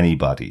worse than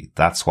anybody.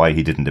 That's why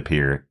he didn't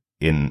appear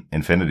in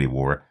Infinity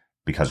War,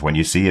 because when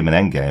you see him in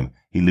Endgame,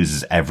 he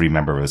loses every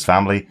member of his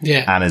family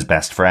and his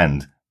best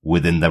friend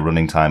within the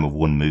running time of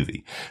one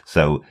movie.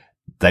 So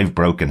they've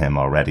broken him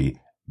already.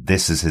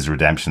 This is his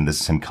redemption.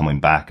 This is him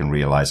coming back and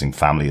realizing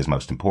family is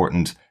most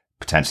important,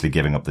 potentially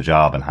giving up the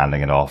job and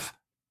handing it off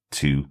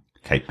to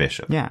Kate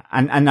Bishop. Yeah,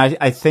 and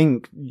I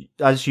think,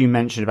 as you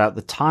mentioned about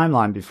the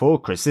timeline before,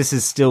 Chris, this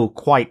is still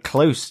quite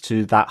close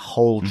to that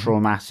whole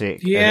traumatic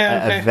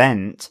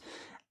event.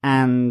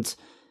 And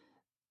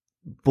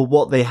But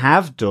what they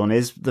have done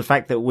is the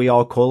fact that we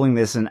are calling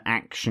this an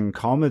action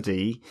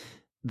comedy.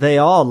 They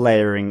are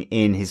layering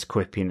in his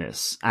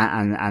quippiness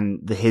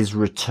and his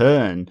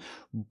return,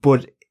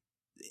 but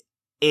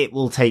it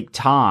will take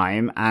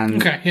time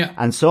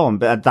and so on.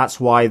 But that's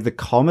why the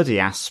comedy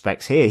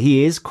aspects here.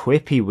 He is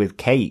quippy with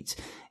Kate.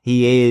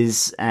 He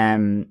is,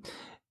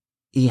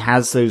 he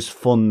has those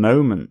fun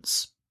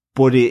moments,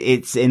 but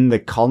it's in the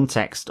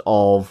context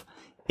of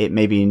it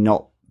maybe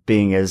not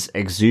being as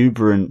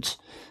exuberant,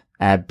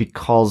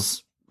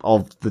 because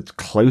of the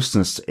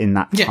closeness in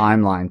that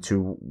timeline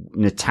to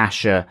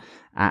Natasha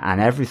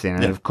and everything.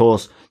 And of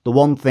course, the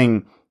one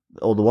thing,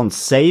 or the one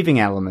saving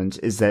element,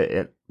 is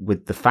that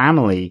with the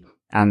family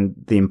and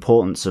the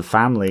importance of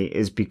family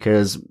is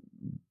because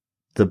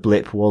the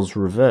blip was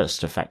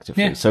reversed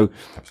effectively. Yeah. So,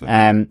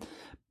 I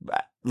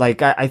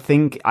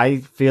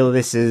feel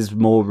this is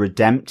more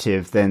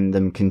redemptive than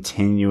them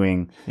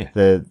continuing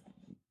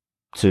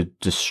to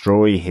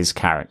destroy his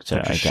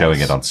character. Just showing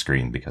it on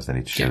screen because they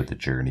need to show the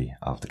journey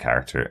of the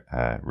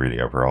character,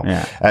 really overall.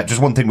 Yeah.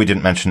 Just one thing we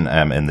didn't mention,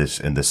 in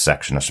this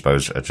section, I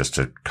suppose, just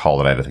to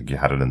call it out. I think you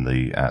had it in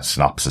the,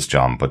 synopsis,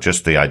 John, but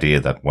just the idea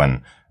that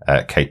when,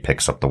 Kate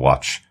picks up the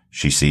watch,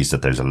 she sees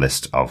that there's a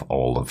list of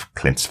all of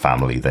Clint's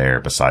family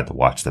there beside the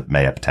watch that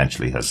Maya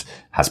potentially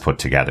has put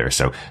together.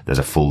 So there's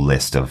a full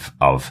list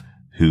of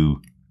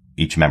who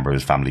each member of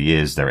his family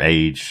is, their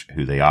age,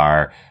 who they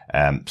are.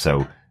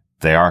 So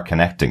they are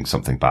connecting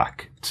something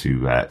back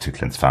to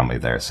Clint's family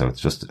there. So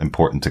it's just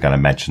important to kind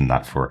of mention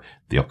that for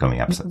the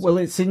upcoming episodes. Well,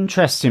 it's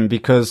interesting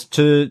because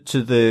to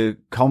the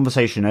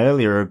conversation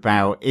earlier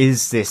about,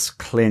 is this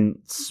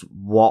Clint's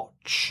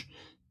watch,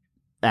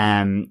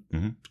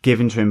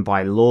 given to him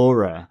by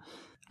Laura?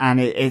 And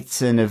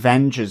it's an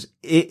Avengers.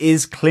 It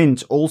is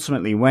Clint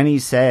ultimately when he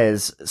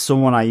says,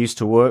 someone I used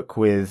to work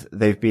with,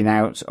 they've been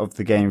out of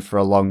the game for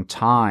a long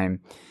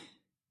time.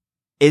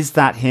 Is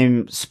that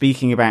him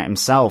speaking about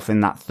himself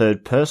in that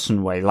third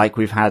person way, like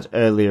we've had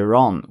earlier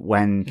on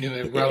when,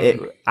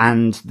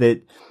 and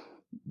that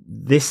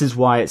this is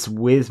why it's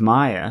with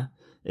Maya,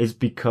 is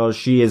because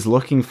she is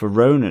looking for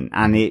Ronan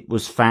and it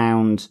was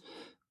found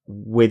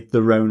with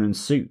the Ronan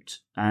suit.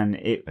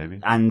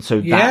 And so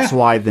that's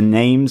why the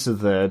names are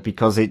there,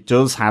 because it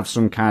does have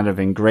some kind of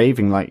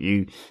engraving, like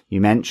you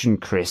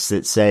mentioned, Chris,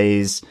 that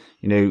says,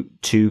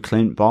 to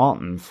Clint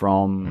Barton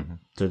from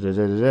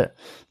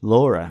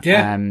Laura.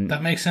 Yeah,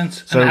 that makes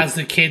sense. So, and it has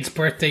the kids'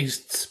 birth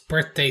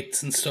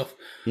dates and stuff.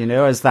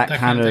 As that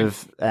kind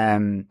of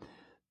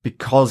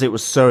because it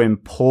was so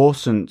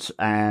important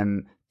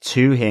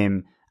to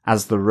him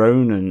as the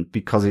Ronin,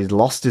 because he'd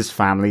lost his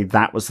family,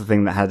 that was the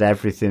thing that had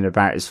everything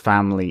about his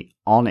family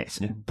on it.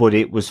 Yeah. But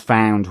it was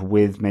found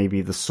with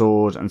maybe the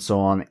sword and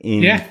so on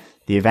in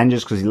the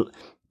Avengers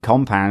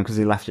compound because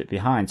he left it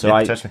behind. So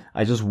I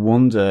just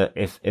wonder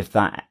if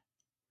that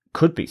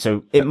could be.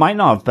 So it might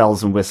not have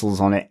bells and whistles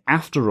on it.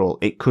 After all,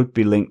 it could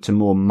be linked to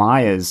more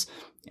Maya's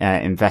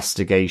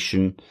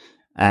investigation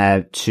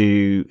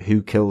to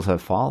who killed her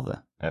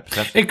father.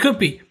 It could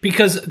be,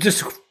 because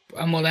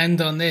and we'll end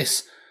on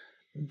this,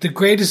 the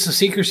greatest of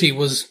secrecy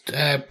was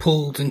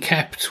pulled and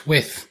kept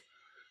with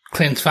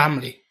Clint's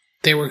family.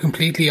 They were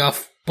completely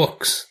off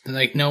books.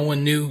 Like, no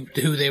one knew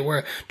who they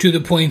were, to the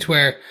point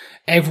where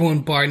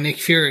everyone bar Nick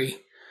Fury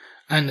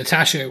and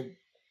Natasha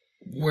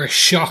were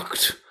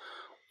shocked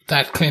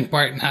that Clint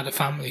Barton had a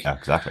family. Yeah,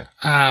 exactly.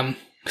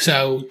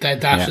 So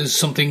that is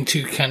something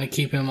to kind of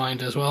keep in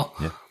mind as well.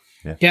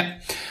 Yeah.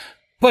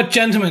 But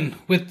gentlemen,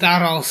 with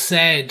that all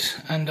said,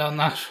 and on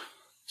that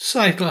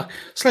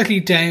slightly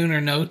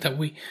downer note that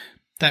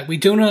we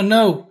do not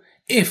know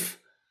if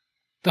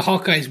the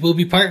Hawkeyes will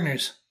be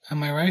partners.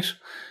 Am I right?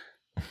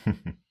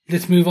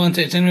 Let's move on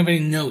to, does anyone have any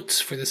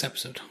notes for this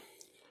episode?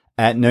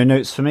 No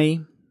notes for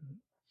me.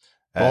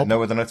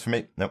 No other notes for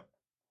me. No.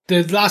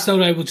 The last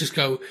note I will just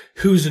go,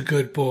 who's a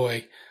good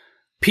boy?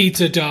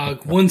 Pizza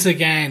Dog, once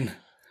again,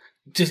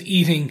 just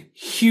eating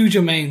huge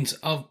amounts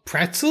of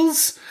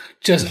pretzels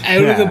just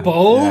out of the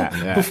bowl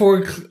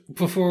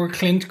before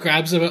Clint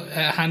grabs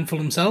a handful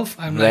himself.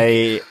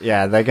 They're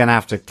going to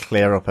have to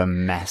clear up a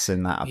mess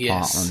in that apartment.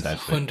 Yes,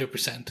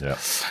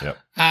 100%.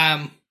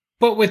 Yeah.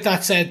 But with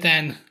that said,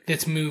 then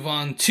let's move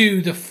on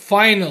to the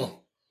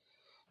final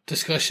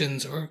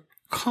discussions or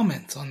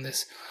comments on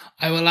this.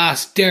 I will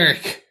ask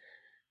Derek,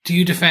 do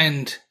you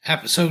defend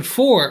episode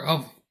 4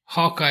 of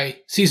Hawkeye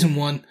season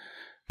 1,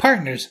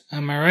 Partners?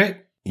 Am I right?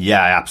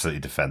 Yeah, I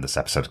absolutely defend this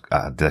episode.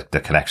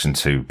 The connection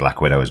to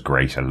Black Widow is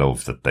great. I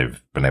love that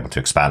they've been able to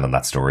expand on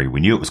that story.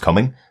 We knew it was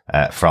coming,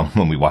 from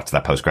when we watched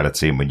that post-credit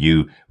scene. We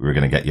knew we were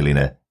going to get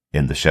Yelena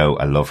in the show.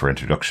 I love her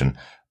introduction.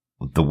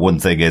 The one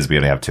thing is we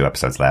only have 2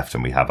 episodes left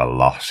and we have a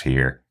lot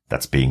here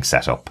that's being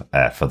set up,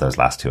 for those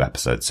last 2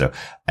 episodes. So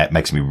it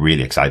makes me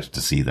really excited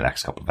to see the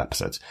next couple of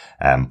episodes.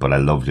 But I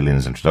loved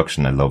Yelena's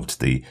introduction. I loved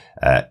the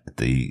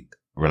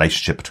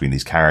relationship between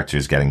these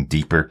characters getting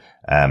deeper,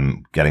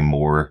 getting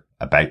more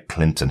about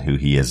Clint and who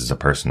he is as a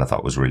person. I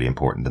thought was really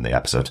important in the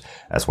episode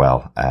as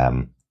well.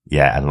 And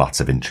lots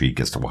of intrigue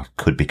as to what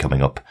could be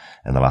coming up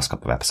in the last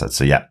couple of episodes.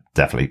 So yeah,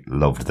 definitely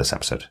loved this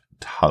episode.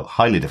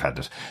 highly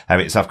defended. How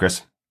about yourself,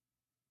 Chris?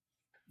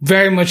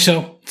 Very much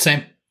so.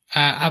 Same.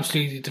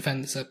 Absolutely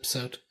defend this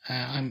episode.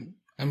 I'm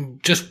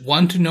just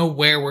want to know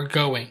where we're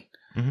going.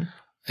 Mm-hmm.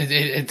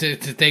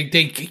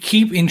 They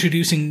keep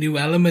introducing new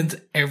elements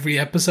every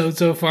episode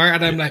so far,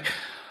 and I'm like,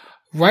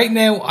 right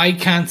now, I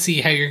can't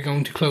see how you're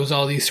going to close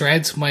all these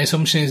threads. My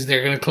assumption is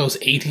they're going to close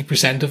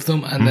 80% of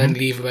them and then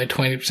leave about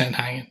 20%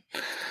 hanging.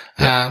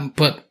 Yeah.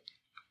 But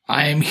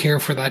I am here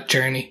for that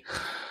journey.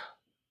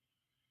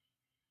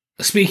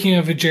 Speaking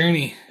of a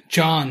journey,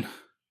 John,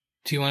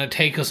 do you want to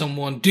take us on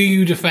one? Do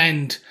you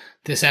defend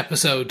this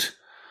episode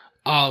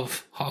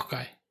of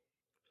Hawkeye?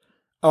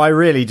 Oh, I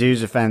really do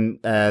defend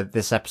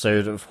this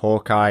episode of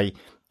Hawkeye.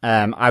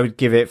 I would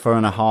give it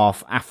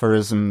 4.5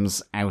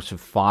 aphorisms out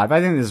of 5. I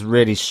think there's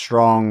really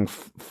strong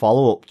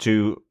follow-up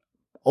to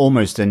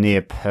almost a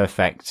near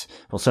perfect,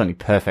 well, certainly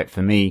perfect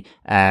for me,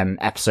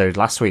 episode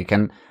last week.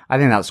 And I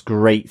think that's a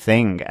great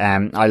thing.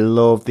 I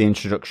love the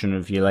introduction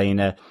of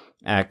Yelena.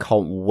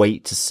 Can't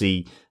wait to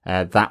see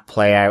that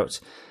play out.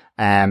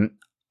 And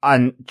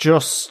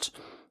just,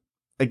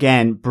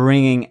 again,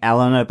 bringing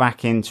Eleanor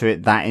back into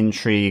it, that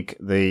intrigue,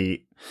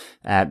 the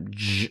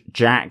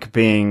Jack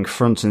being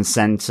front and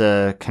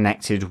center,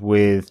 connected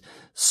with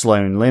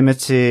Sloan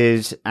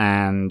Limited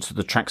and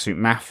the Tracksuit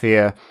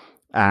Mafia,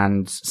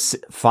 and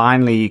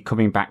finally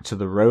coming back to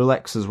the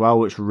Rolex as well,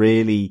 which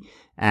really,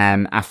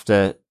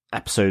 after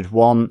episode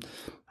 1,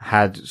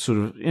 had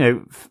sort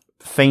of,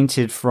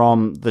 fainted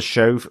from the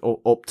show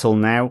up till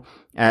now.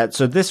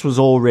 So this was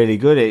all really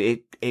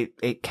good.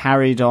 It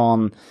carried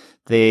on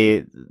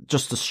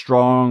just a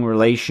strong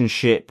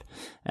relationship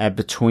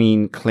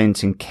between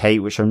Clint and Kate,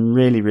 which I'm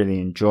really,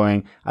 really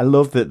enjoying. I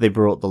love that they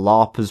brought the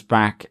LARPers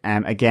back.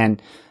 Again,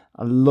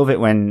 I love it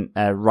when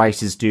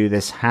writers do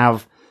this,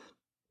 have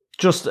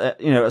just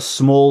a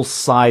small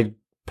side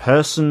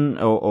person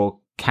or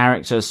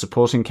character,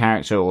 supporting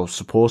character or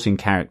supporting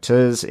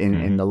characters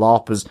in the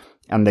LARPers,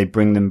 and they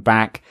bring them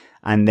back,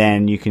 and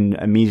then you can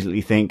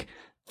immediately think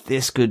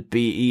this could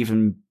be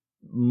even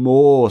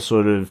more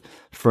sort of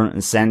front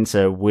and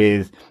center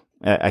with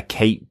a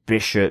Kate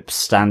Bishop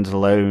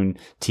standalone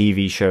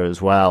TV show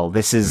as well.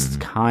 This is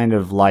kind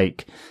of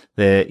like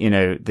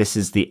this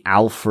is the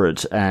Alfred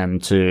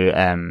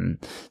to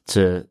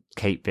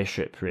Kate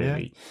Bishop,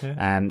 really.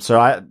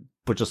 Yeah.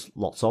 But just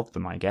lots of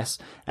them, I guess.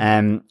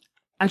 And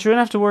she won't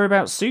have to worry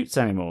about suits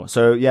anymore.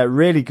 So yeah,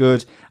 really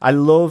good. I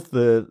love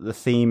the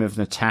theme of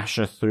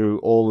Natasha through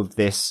all of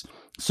this.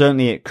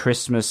 Certainly at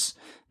Christmas.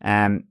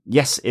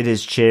 Yes, it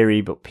is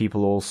cheery, but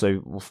people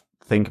also will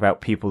think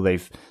about people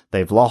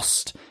they've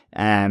lost,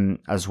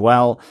 as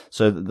well.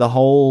 So the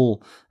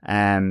whole,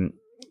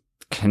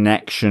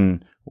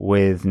 connection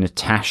with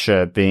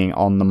Natasha being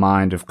on the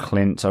mind of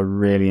Clint, I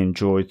really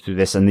enjoyed through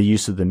this, and the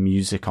use of the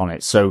music on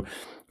it. So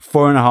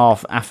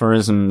 4.5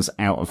 aphorisms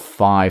out of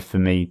 5 for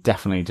me.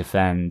 Definitely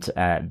defend,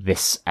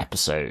 this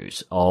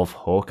episode of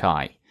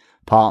Hawkeye.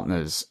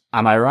 Partners,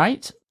 am I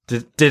right?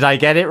 Did I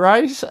get it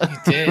right? You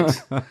did.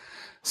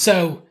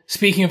 So,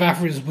 speaking of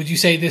aphorisms, would you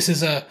say this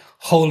is a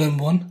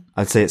hole-in-one?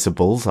 I'd say it's a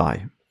bullseye.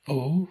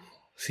 Oh,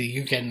 see,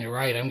 you're getting it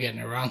right. I'm getting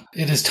it wrong.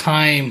 It is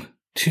time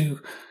to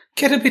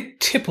get a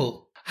bit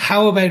tipple.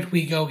 How about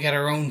we go get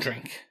our own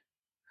drink?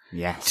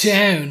 Yes.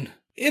 Down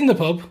in the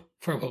pub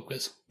for a pub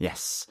quiz.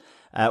 Yes.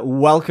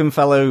 Welcome,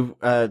 fellow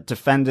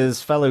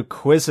defenders, fellow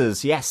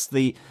quizzers. Yes,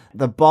 the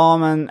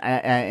barman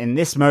in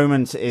this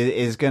moment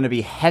is going to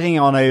be heading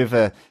on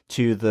over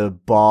to the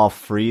bar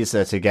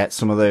freezer to get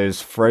some of those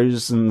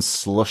frozen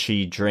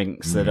slushy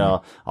drinks that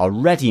are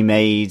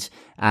ready-made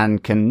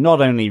and can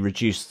not only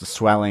reduce the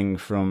swelling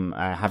from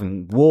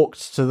having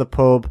walked to the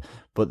pub,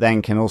 but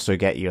then can also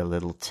get you a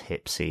little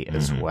tipsy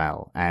as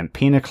well.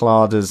 Pina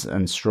coladas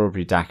and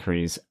strawberry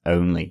daiquiris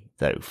only,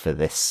 though, for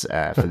this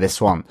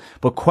one.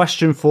 But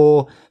question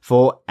 4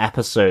 for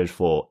episode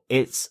 4.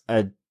 It's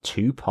a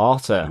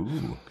 2-parter.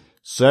 Ooh.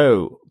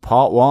 So,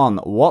 part 1,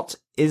 what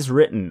is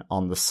written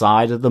on the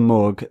side of the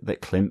mug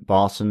that Clint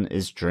Barton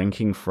is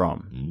drinking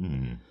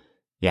from?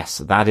 Yes,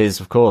 that is,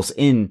 of course,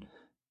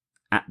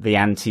 at the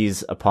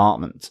auntie's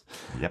apartment.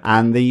 Yep.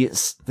 And the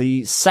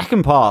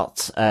second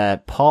part,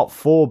 part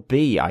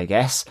 4B, I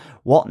guess.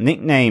 What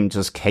nickname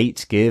does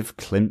Kate give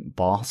Clint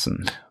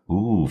Barton?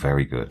 Ooh,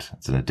 very good.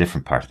 It's in a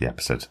different part of the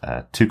episode.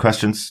 2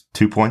 questions,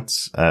 2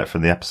 points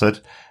from the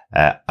episode.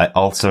 I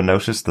also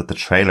noticed that the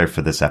trailer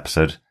for this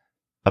episode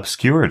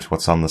obscured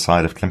what's on the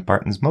side of Clint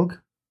Barton's mug.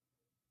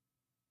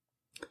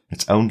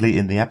 It's only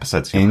in the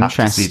episode, so you'll have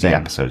to see the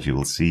episode. You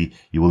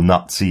will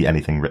not see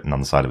anything written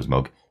on the side of his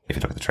mug. If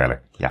you look at the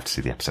trailer, you have to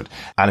see the episode.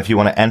 And if you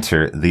want to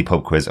enter the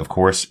pub quiz, of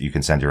course, you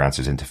can send your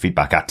answers into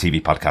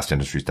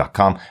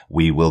feedback@tvpodcastindustries.com.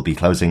 We will be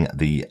closing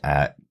the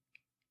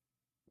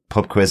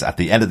pub quiz at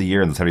the end of the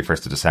year on the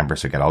 31st of December.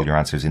 So get all your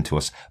answers into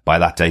us by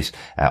that date.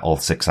 All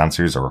 6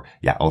 answers,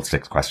 all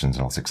 6 questions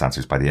and all 6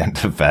 answers by the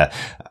end of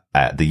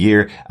the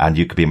year. And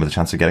you could be in with a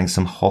chance of getting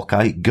some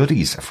Hawkeye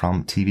goodies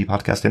from TV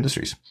Podcast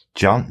Industries.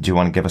 John, do you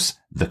want to give us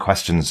the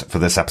questions for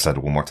this episode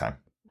one more time?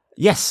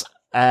 Yes.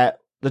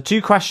 the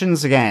two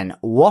questions again.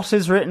 What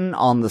is written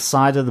on the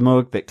side of the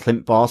mug that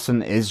Clint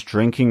Barton is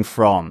drinking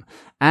from?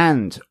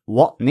 And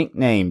what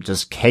nickname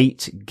does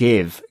Kate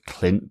give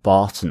Clint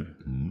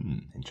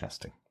Barton?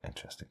 Interesting.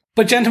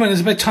 But gentlemen,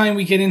 it's about time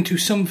we get into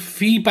some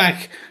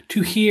feedback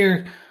to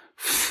hear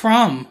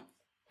from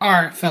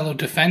our fellow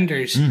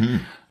defenders.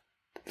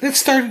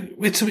 Let's start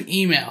with some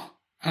email.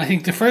 And I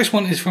think the first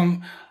one is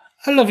from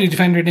a lovely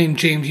defender named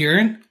James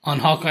Uren on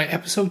Hawkeye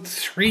episode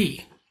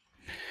 3.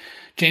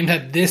 James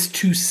had this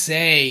to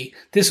say: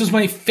 "This was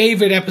my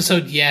favourite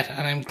episode yet,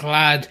 and I'm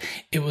glad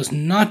it was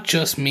not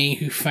just me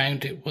who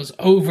found it was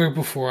over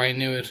before I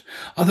knew it.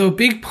 Although a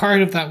big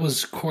part of that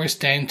was, of course,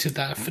 down to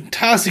that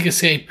fantastic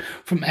escape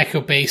from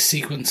Echo Base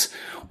sequence,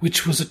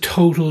 which was a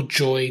total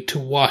joy to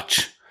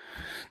watch.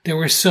 There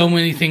were so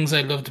many things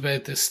I loved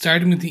about this,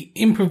 starting with the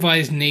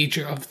improvised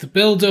nature of the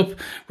build-up,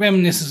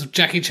 reminiscence of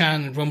Jackie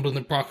Chan and Rumble in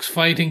the Bronx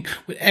fighting,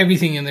 with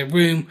everything in their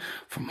room,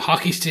 from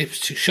hockey sticks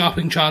to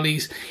shopping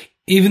trolleys,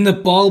 even the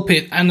ball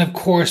pit, and of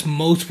course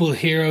multiple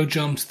hero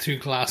jumps through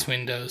glass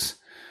windows.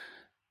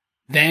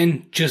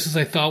 Then, just as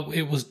I thought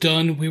it was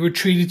done, we were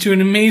treated to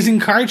an amazing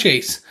car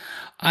chase.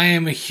 I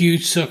am a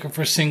huge sucker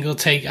for single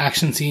take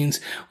action scenes,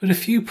 with a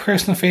few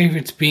personal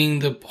favourites being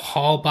the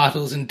hall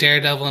battles in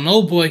Daredevil and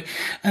Oldboy,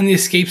 and the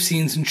escape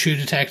scenes in True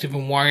Detective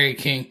and Warrior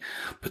King,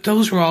 but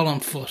those were all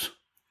on foot.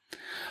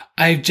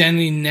 I've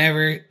generally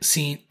never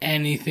seen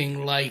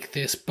anything like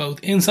this,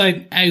 both inside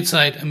and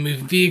outside a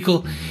moving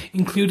vehicle,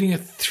 including a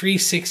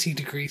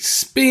 360-degree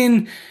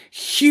spin,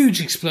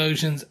 huge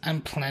explosions,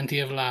 and plenty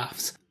of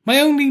laughs. My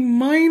only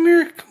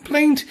minor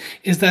complaint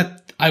is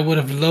that I would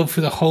have loved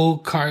for the whole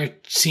car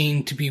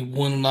scene to be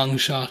one long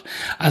shot,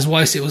 as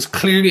whilst it was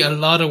clearly a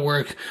lot of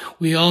work,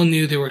 we all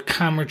knew there were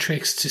camera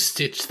tricks to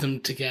stitch them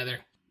together.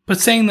 But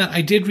saying that,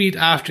 I did read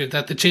after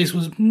that the chase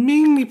was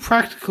mainly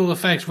practical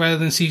effects rather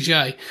than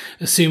CGI,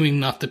 assuming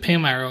not the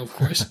Pym arrow, of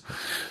course.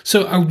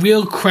 So a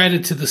real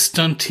credit to the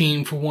stunt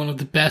team for one of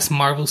the best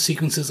Marvel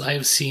sequences I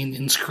have seen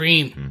in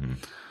screen.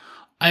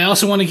 I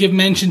also want to give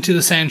mention to the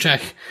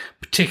soundtrack,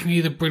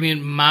 particularly the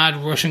brilliant Mad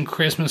Russian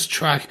Christmas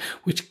track,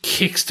 which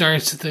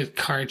kickstarts the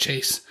car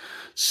chase.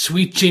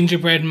 Sweet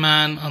Gingerbread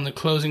Man on the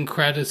closing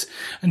credits,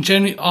 and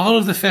generally all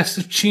of the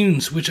festive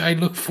tunes, which I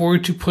look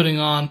forward to putting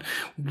on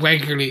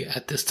regularly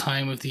at this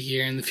time of the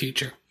year in the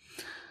future.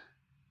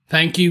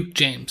 Thank you,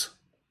 James."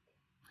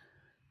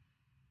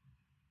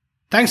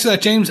 Thanks for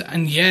that, James.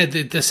 And yeah,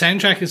 the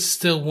soundtrack is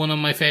still one of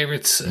my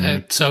favourites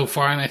so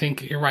far, and I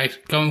think you're right.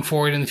 Going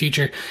forward in the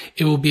future,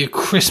 it will be a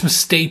Christmas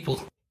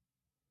staple.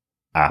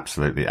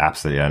 Absolutely.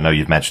 I know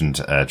you've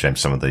mentioned, James,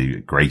 some of the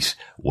great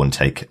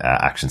one-take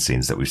action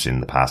scenes that we've seen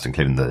in the past,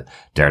 including the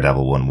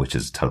Daredevil one, which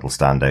is a total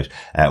standout.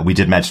 We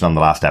did mention on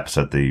the last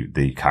episode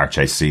the car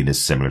chase scene is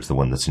similar to the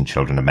one that's in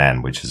Children of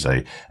Men, which is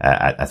a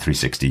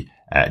 360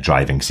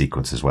 driving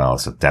sequence as well.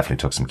 So definitely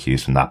took some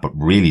cues from that, but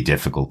really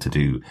difficult to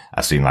do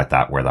a scene like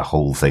that where the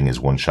whole thing is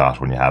one shot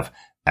when you have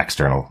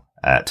external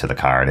to the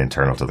car and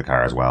internal to the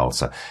car as well.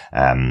 So,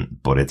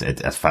 but it's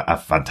a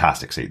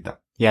fantastic scene though.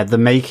 Yeah, the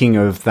making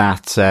of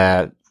that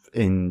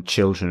in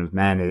Children of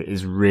Men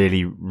is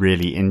really,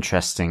 really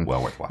interesting.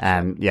 Well worth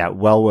watching.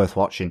 Well worth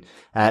watching.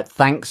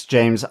 Thanks,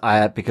 James,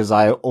 because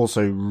I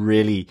also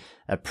really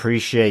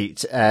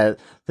appreciate the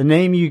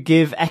name you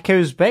give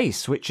Echo's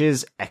base, which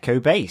is Echo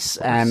Base.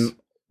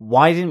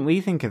 Why didn't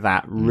we think of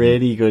that?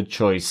 Really good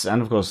choice.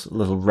 And of course, a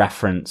little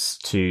reference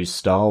to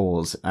Star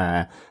Wars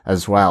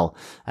as well.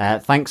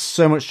 Thanks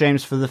so much,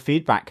 James, for the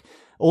feedback.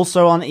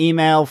 Also on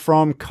email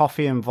from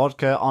Coffee and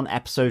Vodka on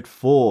episode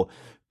 4.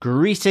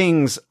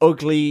 Greetings,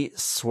 ugly,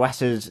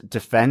 sweated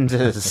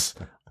defenders.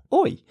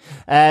 Oi.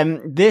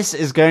 This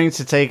is going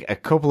to take a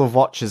couple of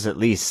watches at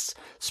least.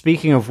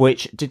 Speaking of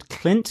which, did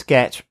Clint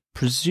get,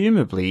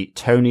 presumably,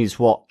 Tony's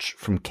watch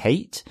from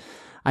Kate?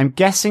 I'm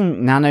guessing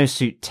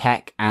nanosuit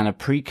tech and a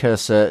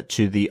precursor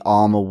to the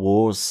Armor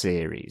Wars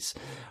series.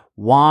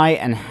 Why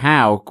and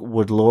how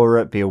would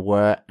Laura be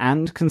aware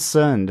and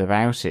concerned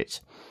about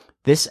it?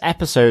 This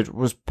episode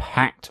was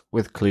packed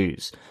with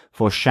clues,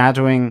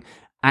 foreshadowing,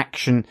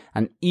 action,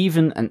 and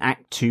even an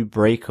Act 2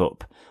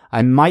 breakup.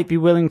 I might be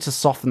willing to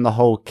soften the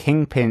whole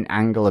Kingpin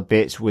angle a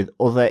bit with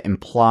other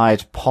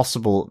implied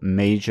possible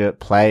major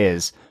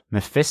players.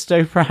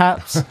 Mephisto,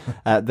 perhaps?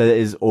 There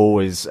is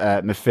always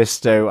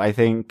Mephisto, I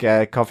think,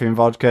 Coffee and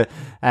Vodka.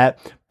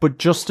 But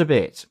just a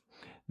bit.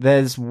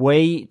 There's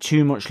way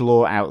too much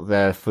lore out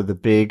there for the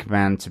big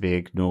man to be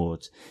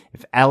ignored.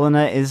 If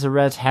Eleanor is a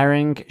red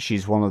herring,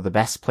 she's one of the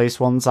best placed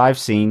ones I've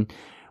seen.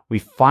 We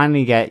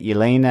finally get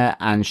Yelena,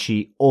 and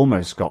she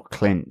almost got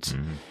Clint.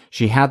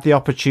 She had the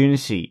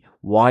opportunity.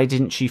 Why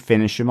didn't she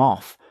finish him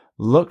off?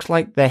 Looks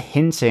like they're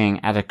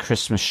hinting at a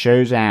Christmas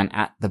showdown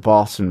at the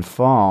Barton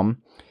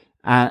farm.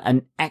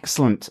 An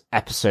excellent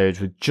episode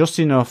with just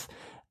enough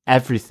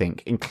everything,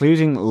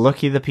 including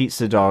Lucky the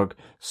Pizza Dog.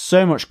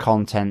 So much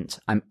content.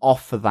 I'm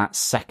off for that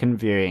second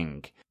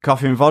viewing.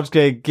 Coffee and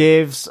Vodka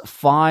gives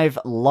 5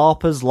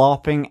 LARPers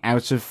LARPing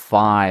out of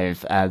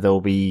 5.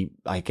 There'll be,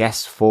 I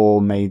guess,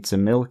 4 maids a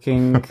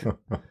milking,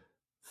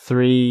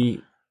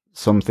 3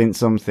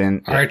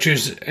 something.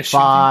 Archers.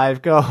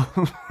 5 goals.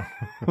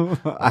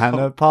 And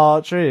a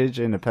partridge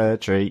in a pear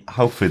tree.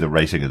 Hopefully the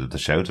rating of the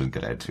show doesn't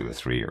get out to a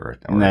 3 or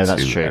no, a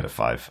that's 2 true. out of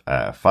 5.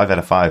 5 out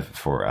of 5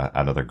 for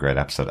another great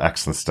episode.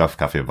 Excellent stuff,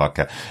 Coffee and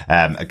Vodka.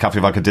 Coffee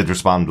and Vodka did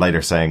respond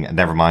later saying,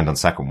 never mind, on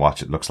second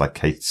watch, it looks like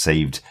Kate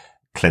saved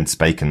Clint's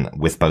bacon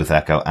with both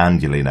Echo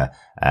and Yelena.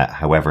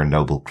 However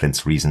noble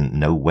Clint's reason,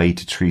 no way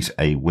to treat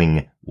a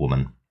wing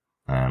woman.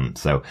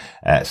 So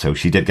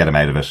she did get him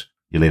out of it.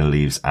 Yelena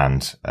leaves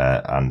and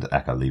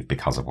Echo leave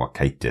because of what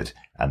Kate did.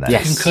 And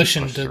then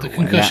concussion, the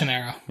concussion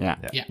arrow. Yeah.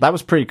 That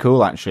was pretty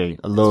cool, actually.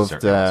 I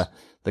loved the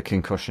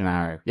concussion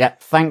arrow. Yeah,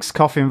 thanks,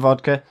 Coffee and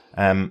Vodka.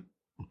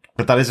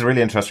 But that is a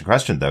really interesting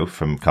question, though,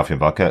 from Coffee and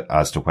Vodka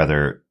as to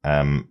whether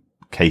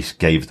Kate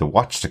gave the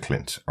watch to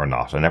Clint or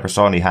not. I never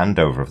saw any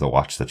handover of the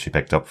watch that she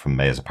picked up from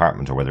Maya's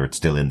apartment, or whether it's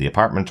still in the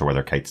apartment, or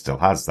whether Kate still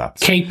has that.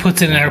 Kate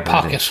puts it in her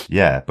pocket.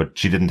 Yeah, but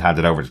she didn't hand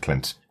it over to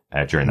Clint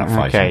during that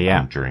fight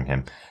and during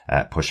him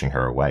pushing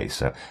her away.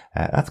 So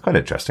that's quite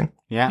interesting.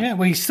 Yeah,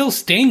 well, he's still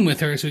staying with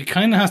her, so he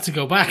kind of has to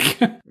go back.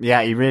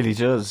 Yeah, he really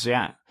does,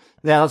 yeah.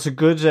 Yeah, that's a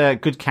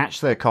good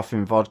catch there, Coffee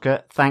and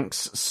Vodka.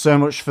 Thanks so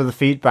much for the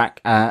feedback,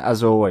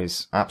 as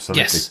always.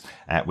 Absolutely. Yes.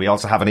 We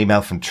also have an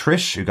email from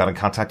Trish, who got in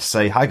contact to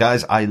say, hi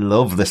guys, I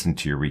love listening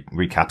to your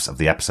recaps of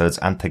the episodes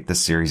and think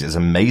this series is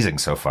amazing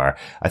so far.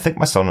 I think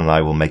my son and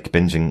I will make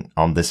binging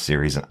on this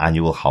series an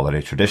annual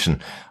holiday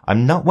tradition.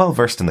 I'm not well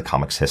versed in the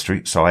comics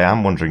history, so I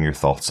am wondering your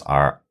thoughts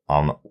are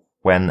on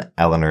when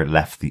Eleanor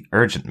left the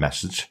urgent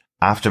message.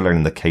 After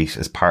learning that Kate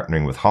is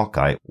partnering with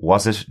Hawkeye,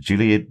 was it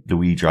Julia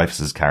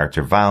Louis-Dreyfus's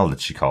character Val that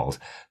she called,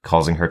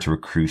 causing her to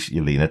recruit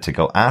Yelena to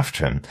go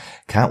after him?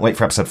 Can't wait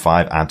for episode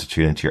 5 and to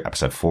tune into your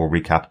episode 4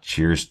 recap.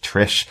 Cheers,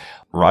 Trish.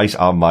 Right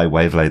on my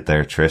wavelength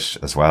there,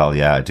 Trish, as well.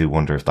 Yeah, I do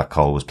wonder if that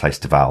call was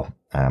placed to Val,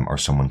 or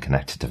someone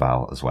connected to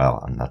Val as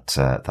well, and that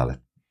it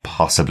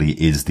possibly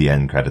is the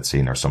end credit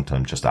scene or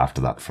sometime just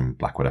after that from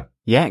Black Widow.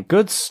 Yeah,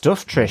 good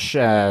stuff,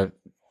 Trish.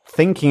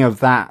 Thinking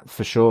of that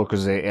for sure,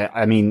 because it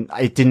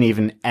didn't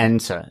even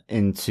enter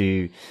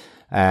into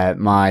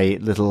my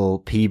little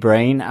pea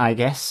brain, I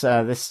guess,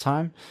 this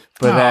time.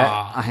 But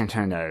I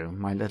don't know,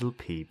 my little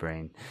pea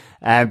brain.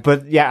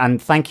 But yeah,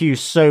 and thank you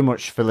so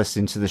much for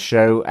listening to the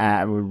show.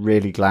 We're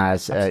really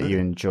glad you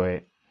enjoy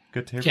it.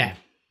 Good to hear.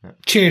 Yeah.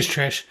 Cheers,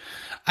 Trish.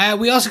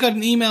 We also got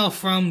an email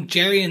from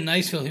Jerry in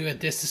Niceville who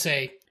had this to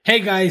say. Hey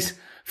guys,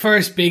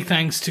 first, big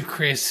thanks to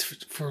Chris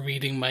for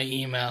reading my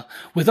email.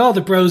 With all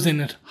the bros in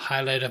it,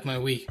 highlight of my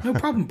week. No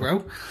problem,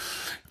 bro.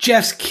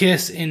 Jeff's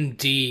kiss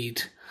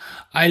indeed.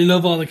 I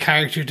love all the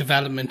character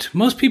development.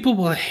 Most people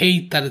will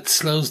hate that it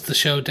slows the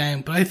show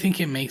down, but I think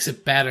it makes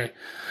it better.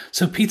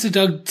 So Pizza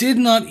Dog did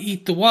not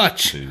eat the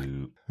watch.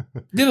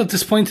 Little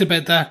disappointed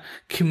about that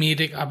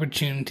comedic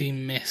opportunity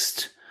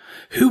missed.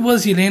 Who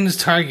was Yelena's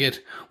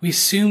target? We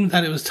assumed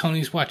that it was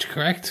Tony's watch,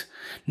 correct?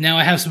 Now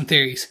I have some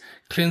theories.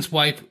 Clint's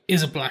wife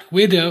is a Black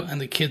Widow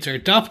and the kids are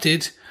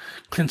adopted.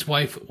 Clint's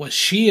wife was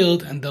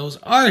S.H.I.E.L.D. and those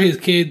are his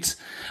kids.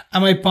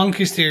 And my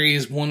bonkers theory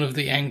is one of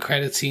the end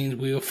credit scenes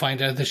we will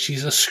find out that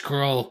she's a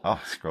Skrull. Oh,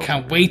 Skrull.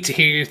 Can't wait to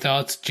hear your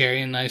thoughts,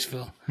 Jerry in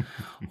Niceville.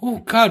 Oh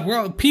God, we're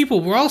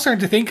all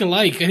starting to think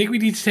alike. I think we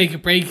need to take a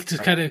break to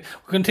we're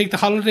going to take the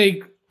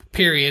holiday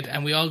period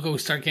and we all go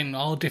start getting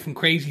all different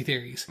crazy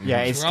theories.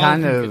 Yeah, it's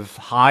kind of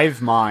hive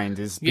mind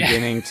is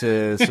beginning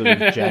to sort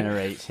of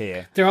generate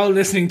here. They're all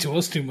listening to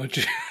us too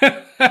much.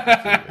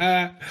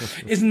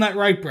 Isn't that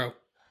right, bro?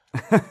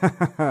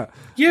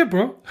 Yeah,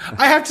 bro.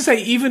 I have to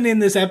say, even in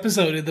this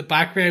episode, in the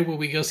background when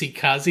we go see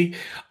Kazi,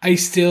 I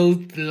still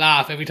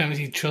laugh every time I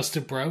see "Trust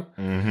a Bro."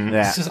 Mm-hmm.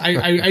 Yeah. It's just,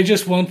 I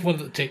just want one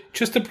to take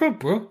 "Trust a Bro,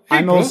 bro." Hey,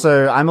 I'm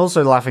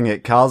also laughing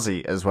at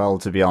Kazi as well,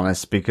 to be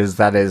honest, because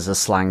that is a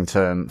slang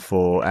term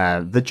for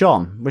the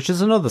John, which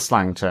is another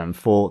slang term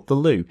for the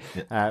Lou,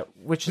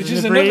 which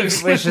is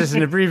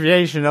an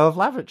abbreviation of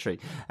lavatory.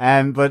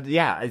 But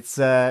yeah, it's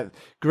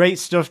great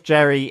stuff,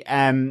 Jerry.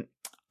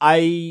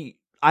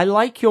 I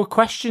like your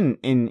question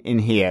in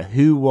here.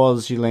 Who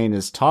was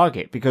Yelena's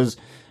target? Because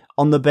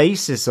on the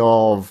basis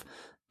of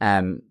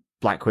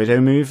Black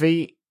Widow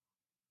movie,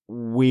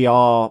 we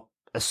are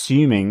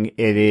assuming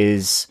it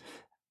is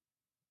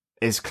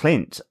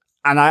Clint,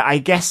 and I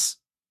guess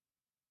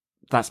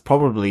that's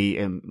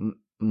probably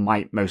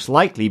might most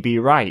likely be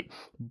right.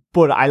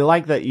 But I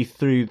like that you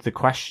threw the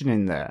question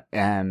in there,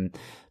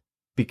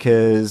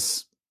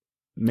 because.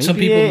 Maybe some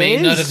people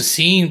may not have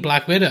seen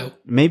Black Widow.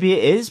 Maybe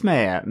it is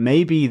Maya.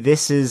 Maybe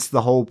this is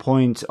the whole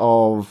point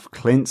of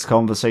Clint's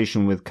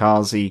conversation with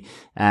Kazi,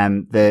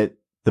 that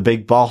the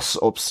big boss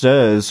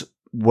upstairs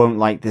won't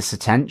like this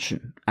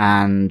attention,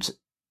 and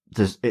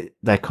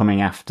they're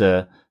coming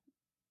after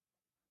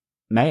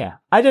Maya.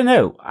 I don't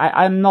know.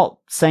 I'm not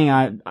saying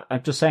I'm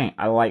just saying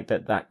I like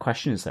that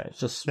question is there. It's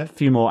just a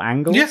few more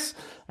angles. Yes.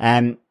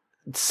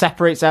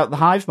 Separates out the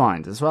hive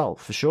mind as well,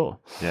 for sure.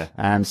 Yeah.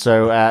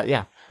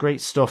 Yeah. Great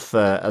stuff,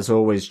 as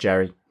always,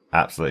 Jerry.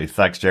 Absolutely.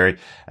 Thanks, Jerry.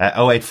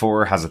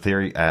 084 has a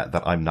theory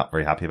that I'm not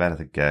very happy about. I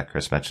think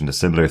Chris mentioned a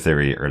similar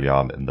theory early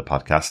on in the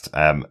podcast.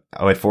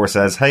 084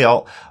 says, hey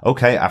all,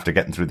 okay, after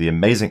getting through the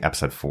amazing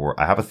episode 4,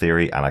 I have a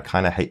theory and I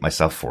kind of hate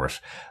myself for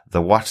it.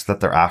 The watch that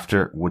they're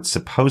after would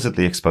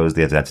supposedly expose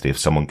the identity of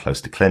someone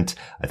close to Clint.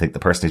 I think the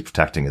person he's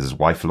protecting is his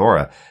wife,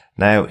 Laura.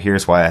 Now,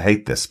 here's why I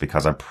hate this,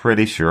 because I'm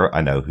pretty sure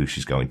I know who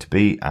she's going to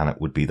be, and it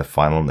would be the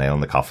final nail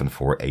in the coffin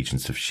for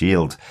Agents of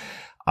S.H.I.E.L.D.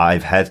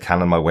 I've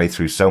headcanoned my way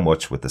through so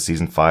much with the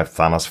season 5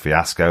 Thanos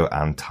fiasco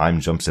and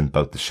time jumps in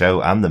both the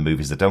show and the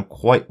movies that don't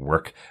quite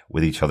work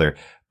with each other.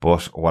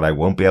 But what I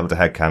won't be able to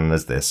headcanon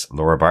is this.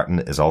 Laura Barton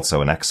is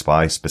also an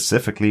ex-spy,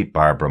 specifically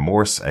Barbara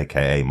Morse,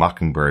 aka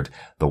Mockingbird,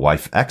 the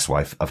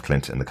ex-wife of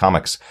Clint in the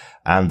comics,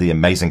 and the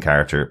amazing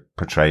character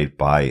portrayed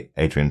by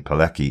Adrian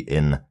Palicki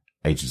in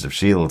Agents of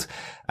S.H.I.E.L.D.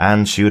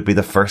 And she would be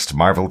the first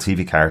Marvel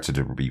TV character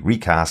to be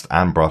recast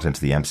and brought into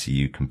the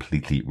MCU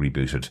completely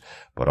rebooted.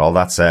 But all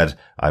that said,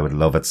 I would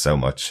love it so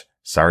much.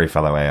 Sorry,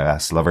 fellow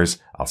AOS lovers.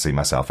 I'll see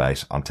myself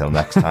out. Until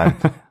next time.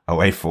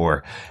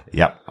 084.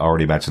 Yep,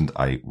 already mentioned.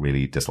 I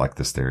really dislike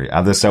this theory.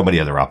 And there's so many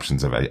other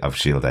options of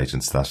S.H.I.E.L.D.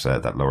 agents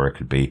that Laura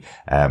could be.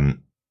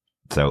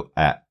 So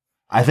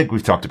I think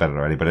we've talked about it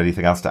already, but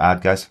anything else to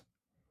add, guys?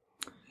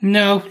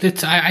 No,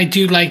 I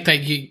do like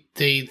that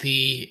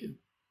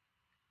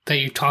that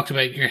you talked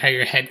about how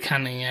your head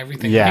canning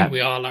everything. Yeah. I think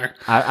we all are.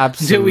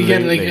 Absolutely. Until we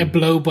get like a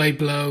blow by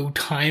blow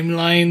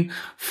timeline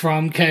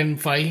from Kevin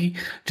Feige,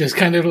 just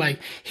kind of like,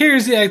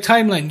 here's the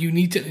timeline. You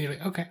need to. And you're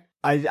like, okay.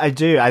 I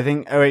do. I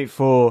think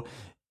 084,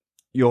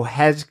 your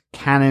head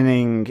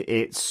cannoning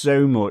it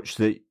so much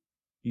that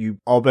you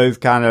are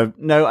both kind of,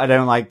 no, I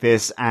don't like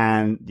this,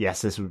 and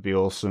yes, this would be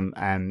awesome.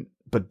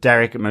 But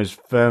Derek most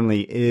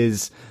firmly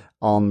is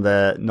on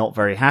the not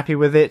very happy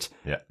with it.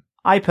 Yeah.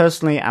 I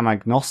personally am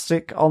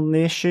agnostic on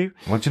the issue.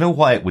 Well, do you know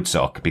why it would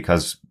suck?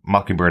 Because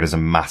Mockingbird is a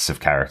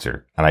massive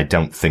character, and I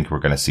don't think we're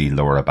going to see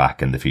Laura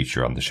back in the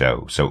future on the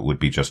show. So it would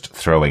be just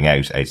throwing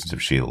out Agents of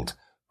S.H.I.E.L.D.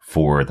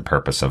 for the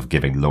purpose of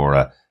giving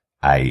Laura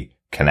a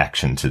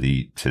connection to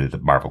the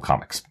Marvel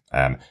comics.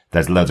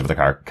 There's loads of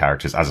other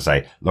characters. As I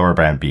say, Laura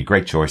Brown be a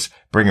great choice.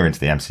 Bring her into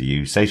the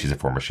MCU, say she's a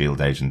former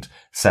S.H.I.E.L.D. agent,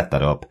 set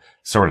that up,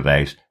 sort it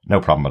out. No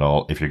problem at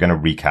all. If you're going to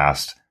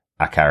recast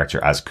a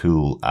character as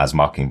cool as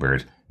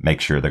Mockingbird,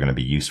 make sure they're going to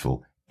be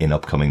useful in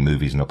upcoming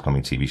movies and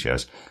upcoming TV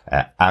shows.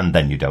 And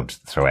then you don't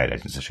throw out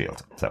Agents of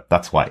S.H.I.E.L.D. So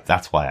that's why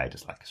I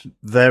dislike it.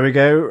 There we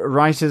go.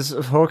 Writers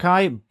of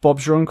Hawkeye,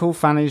 Bob's your uncle,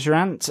 Fanny's your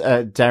aunt.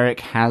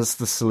 Derek has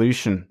the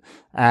solution.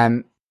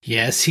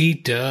 Yes, he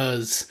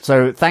does.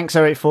 So thanks,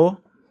 084,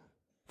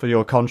 for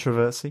your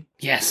controversy.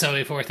 Yes,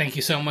 084, thank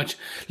you so much.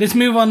 Let's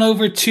move on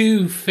over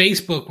to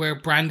Facebook, where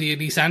Brandy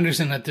Elise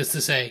Anderson had this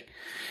to say.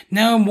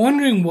 Now, I'm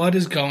wondering what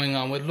is going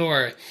on with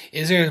Laura.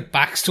 Is there a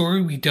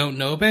backstory we don't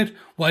know about?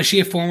 Was she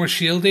a former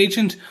S.H.I.E.L.D.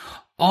 agent?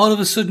 All of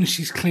a sudden,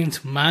 she's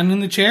Clint's man in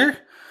the chair?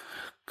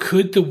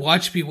 Could the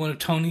watch be one of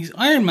Tony's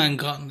Iron Man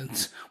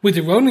gauntlets? With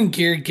the Ronin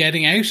gear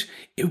getting out,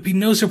 it would be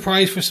no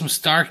surprise for some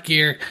Stark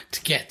gear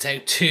to get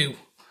out too.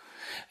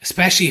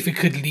 Especially if it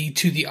could lead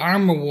to the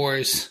Armor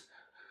Wars.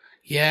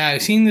 Yeah,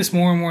 I've seen this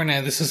more and more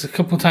now. This is a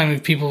couple of times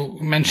with people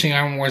mentioning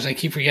Armor Wars. I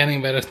keep forgetting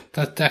about it.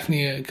 That's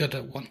definitely a good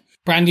one.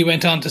 Brandy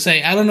went on to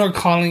say, Eleanor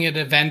calling it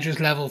Avengers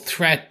level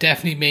threat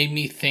definitely made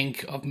me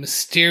think of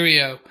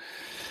Mysterio.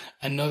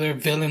 Another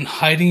villain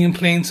hiding in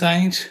plain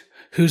sight.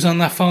 Who's on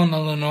that phone,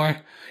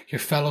 Eleanor? Your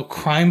fellow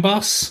crime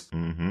boss?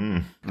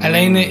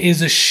 Elena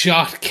is a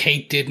shot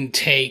Kate didn't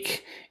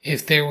take.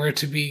 If they were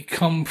to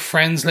become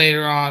friends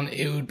later on,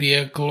 it would be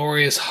a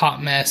glorious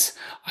hot mess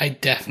I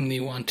definitely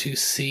want to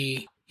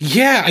see.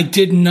 Yeah, I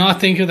did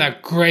not think of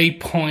that. Great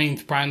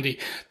point, Brandy.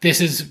 This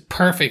is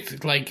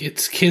perfect. Like,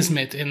 it's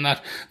kismet in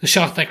that the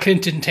shot that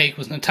Clint didn't take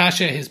was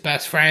Natasha, his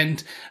best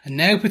friend. And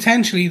now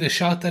potentially the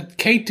shot that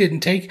Kate didn't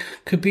take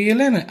could be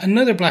Elena.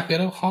 Another Black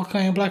Widow,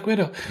 Hawkeye and Black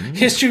Widow.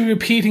 History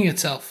repeating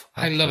itself.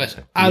 Absolutely. I love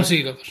it.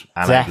 Absolutely love it.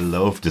 And I'd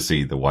love to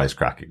see the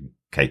wisecracking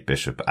Kate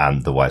Bishop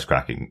and the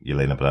wisecracking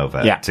Yelena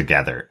Belova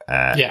together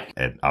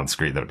on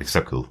screen. That would be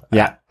so cool.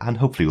 Yeah. And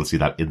hopefully we'll see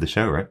that in the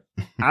show, right?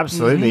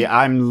 Absolutely.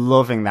 I'm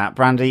loving that,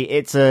 Brandy.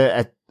 It's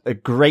a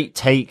great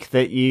take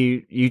that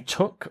you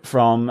took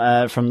from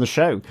the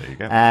show. There you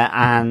go.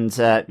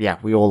 And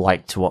we all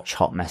like to watch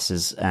hot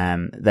messes.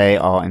 They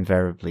are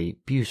invariably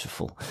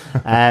beautiful.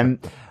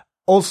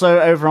 Also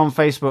over on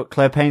Facebook,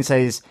 Claire Payne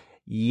says,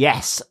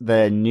 yes,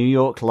 the New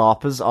York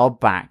LARPers are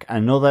back.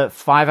 Another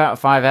 5 out of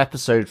 5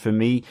 episode for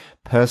me.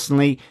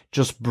 Personally,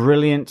 just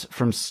brilliant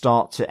from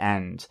start to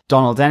end.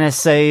 Donald Dennis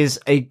says,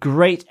 a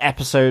great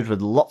episode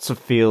with lots of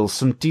feels,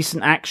 some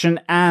decent action,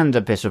 and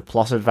a bit of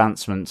plot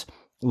advancement.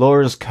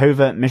 Laura's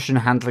covert mission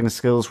handling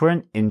skills were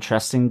an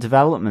interesting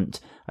development.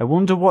 I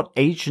wonder what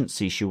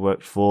agency she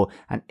worked for,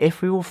 and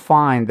if we will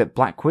find that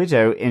Black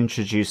Widow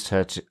introduced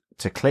her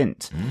to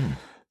Clint.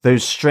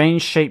 Those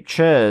strange-shaped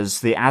chairs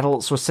the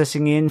adults were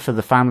sitting in for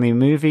the family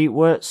movie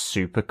were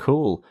super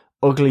cool.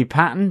 Ugly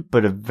pattern,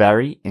 but a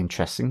very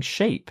interesting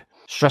shape.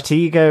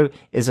 Stratego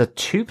is a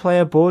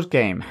 2-player board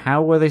game.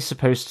 How were they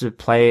supposed to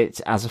play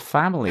it as a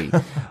family?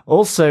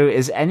 Also,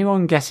 is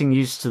anyone getting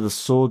used to the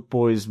Sword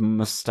Boy's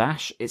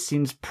mustache? It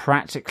seems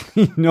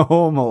practically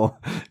normal.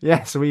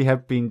 Yes, we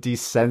have been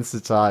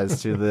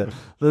desensitized to the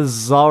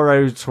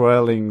Zorro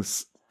twirling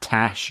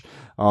tash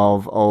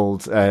of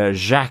old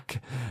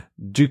Jacques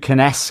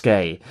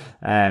Ducanesque,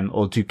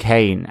 or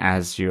Duquesne,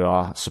 as you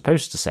are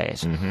supposed to say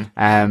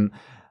it.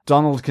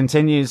 Donald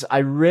continues, I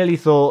really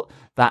thought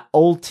that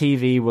old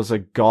TV was a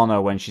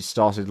goner when she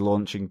started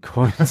launching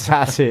coins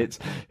at it.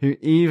 Who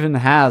even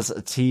has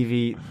a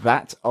TV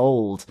that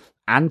old?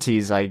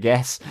 Aunties, I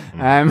guess.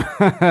 And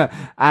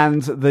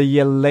the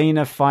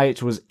Yelena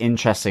fight was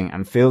interesting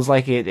and feels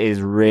like it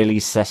is really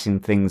setting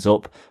things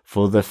up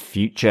for the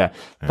future.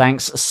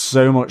 Thanks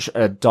so much,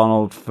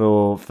 Donald,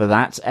 for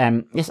that.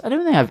 Yes, I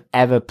don't think I've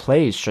ever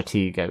played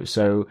Stratego,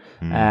 so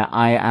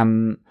I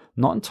am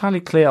not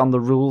entirely clear on the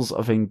rules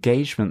of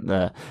engagement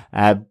there.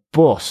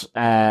 But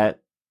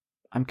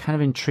I'm kind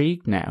of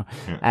intrigued now.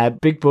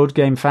 Big board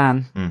game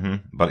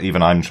fan. But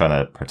even I'm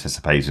trying to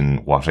participate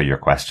in what are your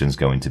questions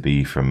going to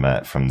be from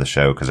the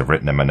show, because I've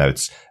written in my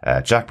notes,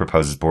 Jack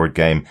proposes board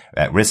game,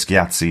 Risk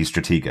Yahtzee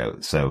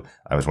Stratego. So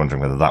I was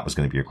wondering whether that was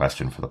going to be your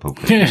question for the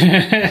poker.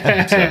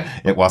 So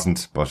it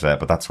wasn't, but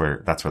that's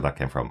where that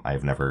came from.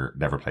 I've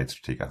never played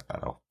Stratego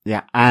at all.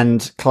 Yeah,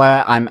 and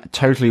Claire, I'm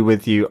totally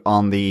with you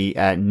on the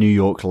New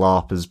York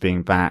LARPers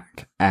being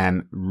back.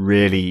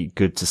 Really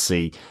good to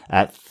see.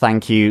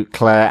 Thank you,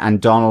 Claire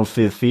and Donald,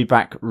 for the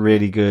feedback.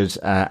 Really good,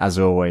 as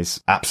always.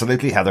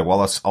 Absolutely. Heather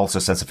Wallace also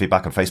sent some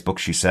feedback on Facebook.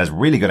 She says,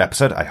 really good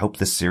episode. I hope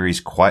this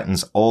series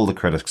quietens all the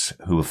critics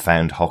who have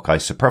found Hawkeye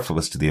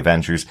superfluous to the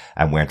Avengers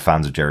and weren't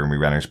fans of Jeremy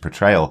Renner's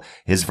portrayal.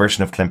 His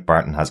version of Clint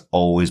Barton has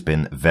always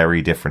been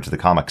very different to the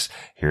comics.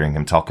 Hearing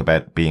him talk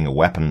about being a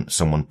weapon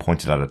someone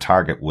pointed at a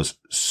target was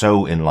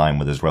so in line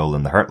with his role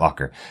in the Hurt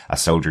Locker, a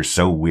soldier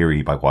so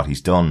weary by what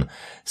he's done.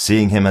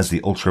 Seeing him as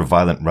the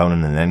ultra-violent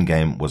Ronin in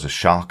Endgame was a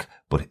shock,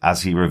 but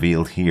as he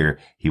revealed here,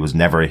 he was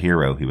never a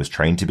hero. He was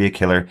trained to be a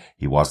killer.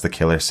 He was the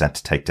killer sent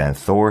to take down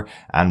Thor,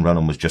 and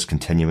Ronan was just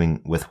continuing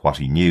with what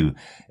he knew.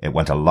 It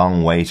went a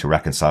long way to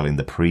reconciling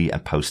the pre-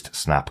 and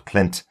post-snap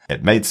Clint.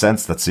 It made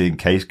sense that seeing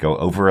Kate go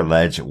over a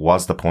ledge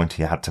was the point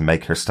he had to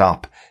make her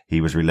stop. He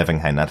was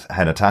reliving how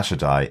Natasha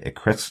died. It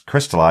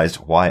crystallized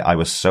why I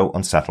was so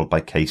unsettled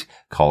by Kate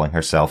calling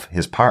herself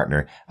his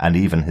partner and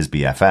even his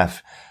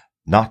BFF.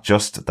 Not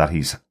just that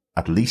he's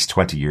at least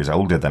 20 years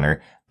older than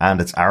her, and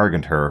it's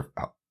arrogant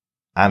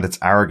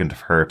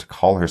of her to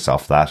call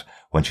herself that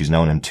when she's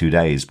known him 2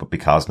 days, but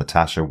because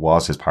Natasha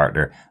was his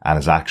partner and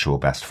his actual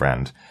best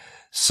friend.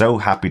 So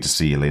happy to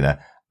see Yelena.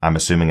 I'm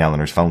assuming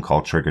Eleanor's phone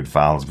call triggered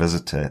Val's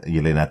visit to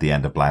Yelena at the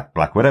end of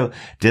Black Widow.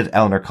 Did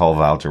Eleanor call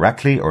Val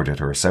directly, or did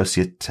her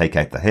associate take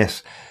out the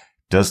hit?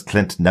 Does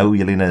Clint know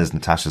Yelena is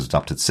Natasha's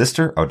adopted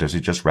sister, or does he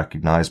just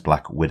recognize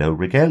Black Widow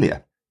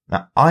regalia?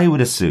 Now, I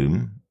would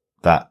assume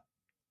that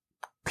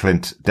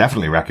Clint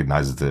definitely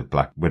recognizes the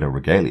Black Widow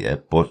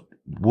regalia, but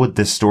would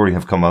this story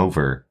have come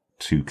over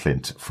to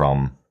Clint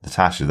from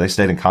Natasha? They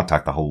stayed in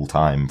contact the whole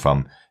time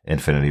from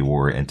Infinity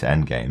War into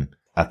Endgame.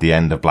 At the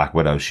end of Black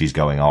Widow, she's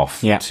going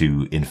off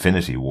to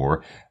Infinity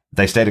War.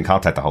 They stayed in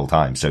contact the whole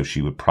time, so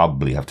she would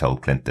probably have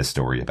told Clint this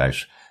story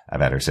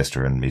about her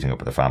sister and meeting up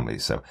with her family.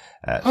 So,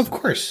 of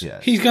course,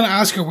 he's going to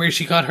ask her where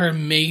she got her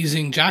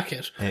amazing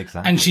jacket.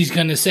 Exactly. And she's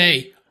going to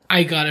say,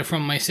 I got it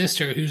from my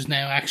sister, who's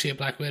now actually a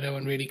Black Widow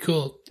and really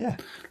cool. Yeah.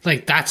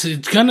 Like,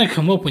 it's gonna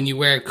come up when you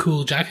wear a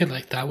cool jacket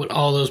like that with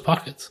all those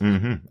pockets.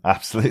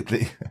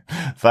 Absolutely.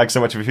 Thanks so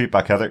much for your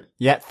feedback, Heather.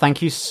 Yeah,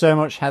 thank you so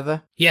much,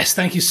 Heather. Yes,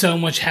 thank you so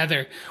much,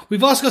 Heather.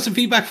 We've also got some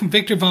feedback from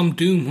Victor Von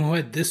Doom, who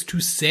had this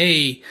to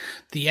say.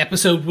 The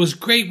episode was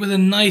great with a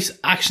nice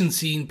action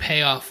scene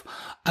payoff.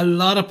 A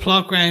lot of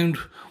plot ground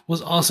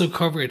was also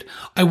covered.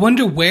 I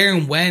wonder where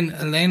and when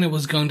Elena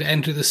was going to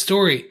enter the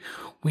story.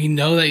 We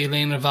know that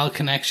Yelena Val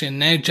connection.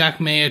 Now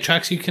Jack May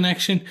attracts you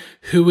connection.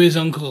 Who is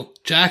Uncle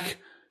Jack?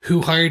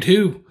 Who hired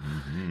who?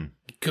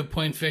 Good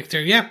point,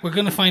 Victor. Yeah, we're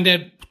going to find out.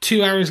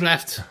 2 hours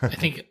left. I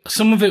think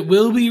some of it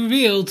will be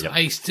revealed. Yep.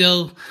 I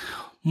still,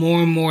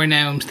 more and more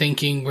now, I'm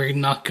thinking we're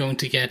not going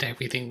to get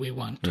everything we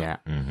want. Yeah.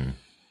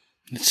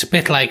 It's a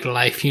bit like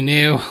life, you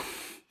know.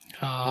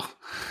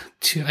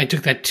 I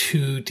took that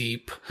too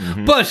deep.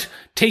 But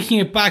taking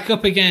it back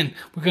up again,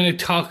 we're going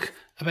to talk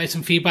about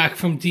some feedback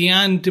from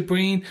Deanne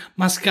Debreen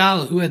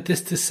Mascal, who had this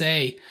to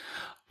say.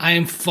 I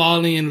am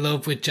falling in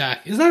love with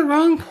Jack. Is that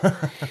wrong?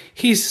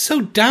 He's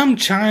so damn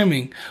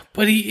charming,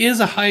 but he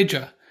is a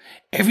Hydra.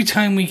 Every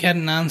time we get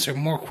an answer,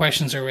 more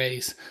questions are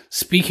raised.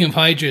 Speaking of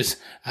Hydras,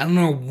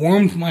 Eleanor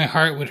warmed my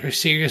heart with her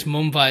serious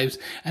mum vibes,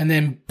 and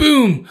then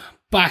boom,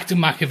 back to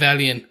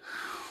Machiavellian.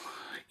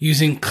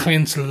 Using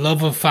Clint's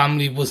love of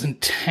family was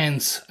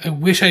intense. I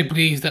wish I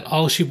believed that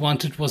all she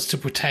wanted was to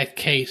protect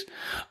Kate.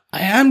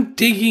 I am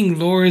digging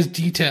Laura's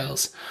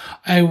details.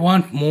 I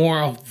want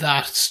more of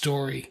that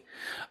story.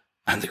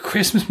 And the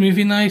Christmas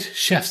movie night,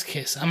 chef's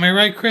kiss. Am I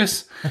right,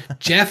 Chris?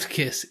 Jeff's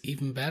kiss,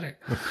 even better.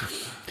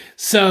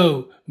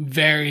 So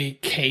very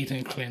Kate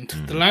and Clint.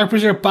 The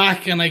LARPers are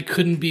back and I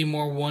couldn't be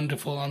more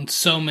wonderful on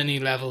so many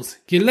levels.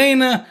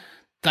 Yelena,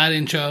 that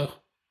intro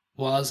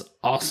was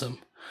awesome.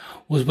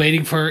 Was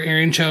waiting for her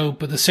intro,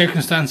 but the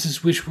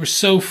circumstances which were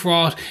so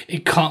fraught,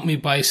 it caught me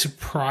by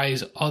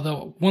surprise.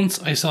 Although once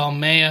I saw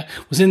Maya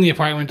was in the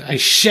apartment, I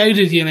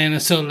shouted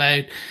Yelena so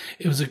loud,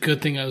 it was a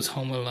good thing I was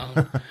home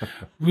alone.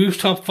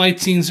 Rooftop fight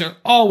scenes are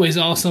always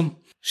awesome.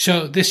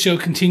 This show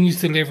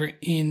continues to deliver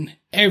in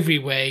every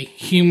way,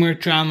 humor,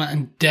 drama,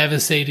 and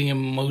devastating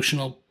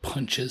emotional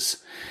punches.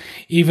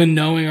 Even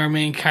knowing our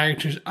main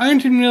characters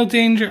aren't in real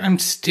danger, I'm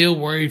still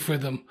worried for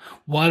them.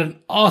 What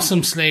an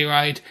awesome sleigh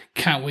ride.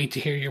 Can't wait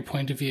to hear your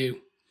point of view.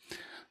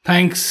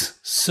 Thanks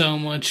so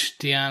much,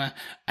 Deanna.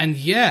 And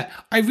yeah,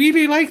 I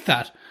really like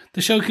that.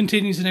 The show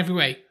continues in every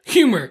way.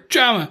 Humor,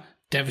 drama,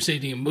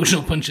 devastating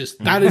emotional punches.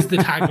 That is the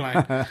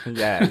tagline.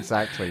 Yeah,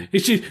 exactly. You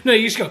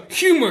just go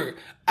humor,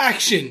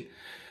 action,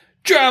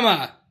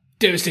 drama,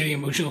 devastating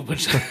emotional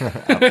punches.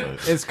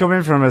 It's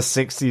coming from a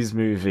 60s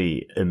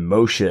movie,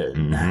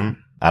 Emotion.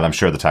 And I'm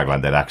sure the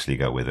tagline they'd actually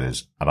go with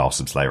is an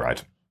awesome sleigh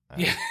ride.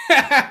 Yeah.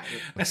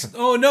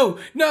 Oh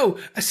no,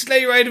 a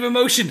sleigh ride of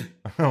emotion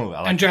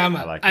and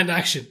drama and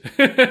action.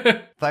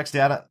 Thanks,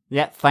 Deanna.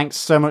 Yeah, thanks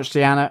so much,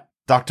 Deanna.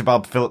 Dr.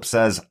 Bob Phillips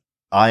says,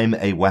 I'm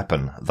a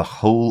weapon. The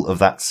whole of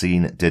that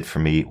scene did for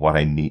me what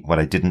I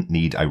didn't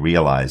need. I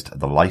realized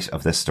the light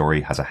of this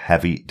story has a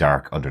heavy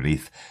dark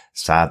underneath.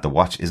 Sad the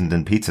watch isn't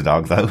in Pizza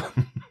Dog though.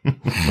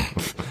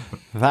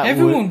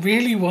 Everyone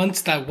really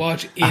wants that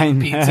watch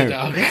in Pizza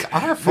Dog. It's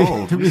our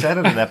fault. We said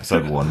it in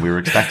episode 1. We were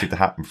expecting it to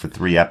happen for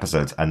 3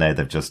 episodes, and now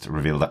they've just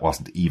revealed that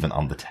wasn't even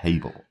on the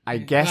table. I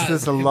guess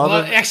there's a lot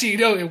of... Actually,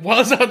 no, it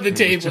was on the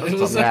table.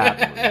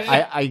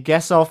 I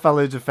guess our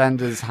fellow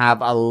defenders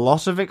have a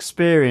lot of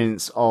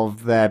experience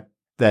of their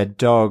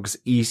dogs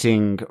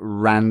eating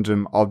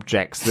random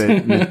objects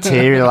that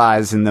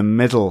materialize in the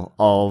middle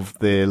of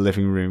the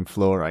living room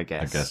floor, I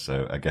guess.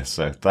 I guess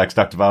so. Thanks,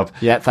 Dr. Bob.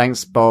 Yeah,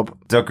 thanks, Bob.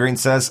 Doug Green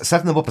says,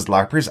 setting them up as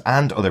LARPers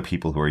and other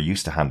people who are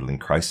used to handling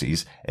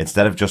crises,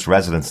 instead of just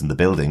residents in the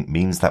building,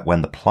 means that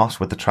when the plot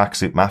with the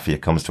tracksuit mafia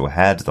comes to a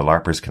head, the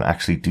LARPers can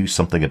actually do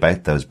something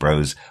about those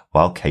bros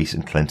while Kate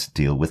and Clint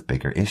deal with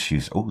bigger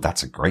issues. Oh,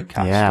 that's a great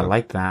catch. Yeah, Doug. I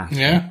like that.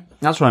 Yeah.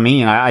 That's what I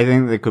mean. I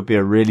think there could be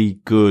a really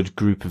good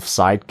group of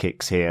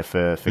sidekicks here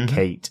for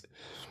Kate.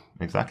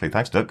 Exactly.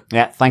 Thanks, Doug.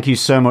 Yeah, thank you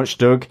so much,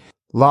 Doug.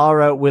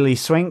 Lara Willie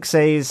Swink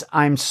says,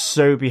 I'm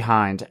so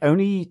behind.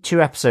 Only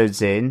 2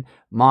 episodes in,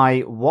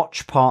 my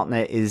watch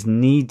partner is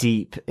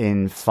knee-deep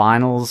in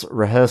finals,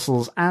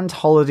 rehearsals, and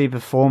holiday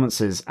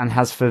performances and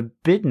has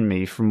forbidden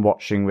me from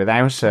watching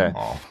without her.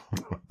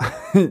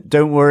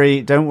 Don't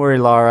worry,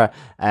 Lara.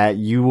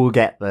 You will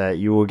get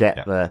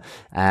there.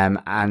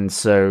 And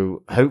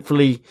so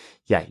hopefully,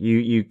 yeah,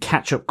 you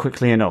catch up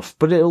quickly enough,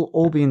 but it'll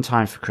all be in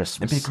time for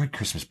Christmas. It'd be a great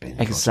Christmas binge.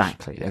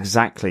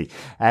 Exactly.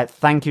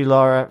 Thank you,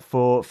 Laura,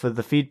 for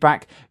the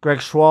feedback.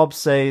 Greg Schwab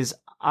says,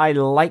 I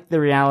like the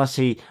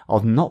reality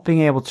of not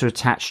being able to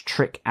attach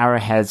trick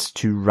arrowheads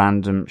to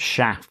random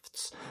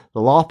shafts.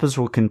 The LARPers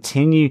will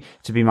continue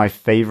to be my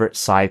favourite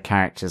side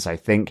characters, I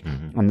think,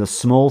 and the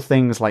small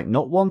things like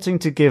not wanting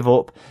to give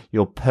up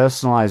your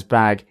personalised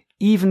bag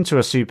even to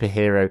a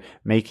superhero,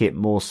 make it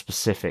more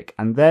specific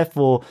and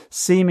therefore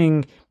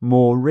seeming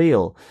more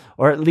real,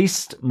 or at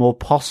least more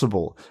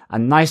possible.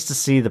 And nice to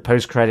see the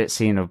post-credit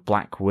scene of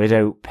Black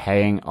Widow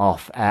paying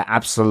off.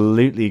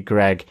 Absolutely,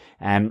 Greg.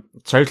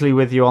 Totally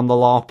with you on the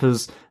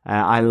LARPers.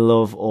 I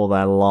love all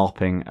their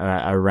LARPing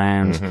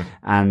around.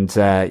 And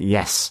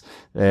yes,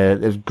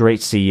 it's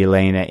great to see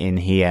Elena in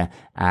here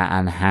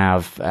and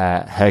have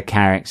her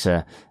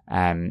character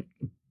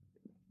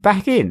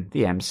back in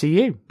the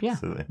MCU. Yeah,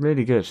 absolutely.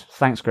 Really good.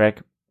 Thanks,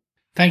 Greg.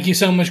 Thank you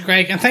so much,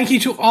 Greg. And thank you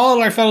to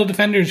all our fellow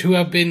defenders who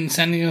have been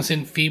sending us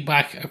in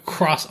feedback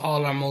across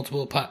all our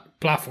multiple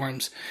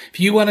platforms. If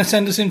you want to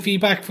send us in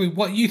feedback for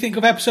what you think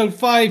of episode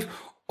 5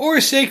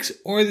 or 6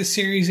 or the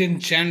series in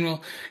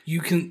general,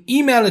 you can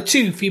email it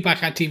to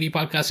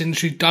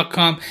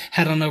feedback@tvpodcastindustry.com.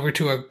 Head on over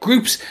to our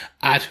groups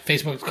at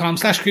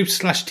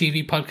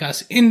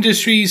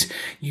facebook.com/groups/tvpodcastindustries.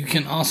 You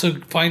can also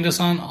find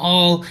us on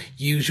all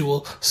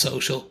usual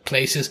social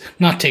places.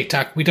 Not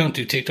TikTok. We don't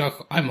do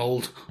TikTok. I'm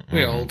old.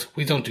 We're old.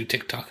 We don't do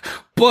TikTok.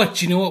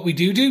 But you know what we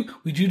do?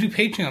 We do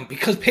Patreon,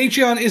 because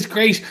Patreon is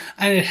great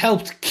and it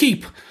helped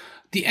keep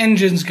the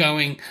engine's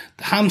going,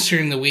 the hamster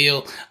in the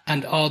wheel,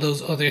 and all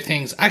those other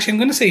things. Actually, I'm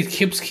going to say it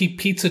helps keep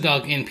Pizza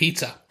Dog in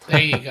pizza. There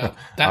you go.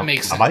 That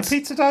makes sense. Am I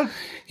Pizza Dog?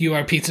 You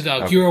are Pizza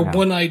Dog. Okay, you're a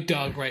one-eyed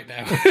dog right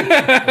now.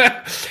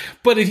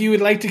 But if you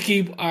would like to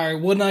keep our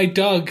one-eyed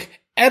dog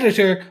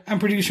editor and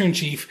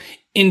producer-in-chief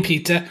in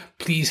pizza,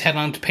 please head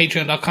on to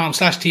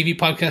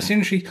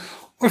patreon.com/tvpodcastindustry.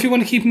 Or if you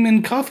want to keep him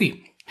in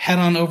coffee, head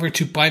on over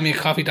to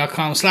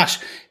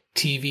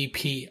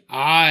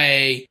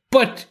buymeacoffee.com/tvpi.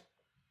 But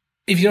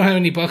if you don't have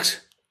any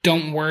bucks,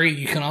 don't worry.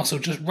 You can also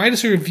just write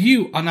us a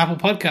review on Apple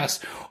Podcasts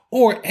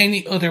or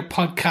any other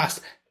podcast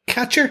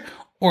catcher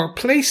or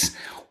place.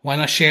 Why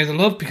not share the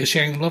love? Because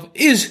sharing the love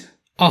is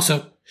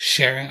also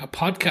sharing a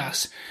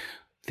podcast.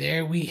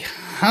 there we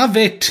have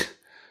it.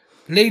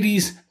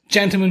 Ladies,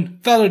 gentlemen,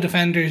 fellow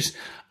defenders,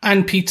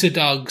 and pizza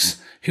dogs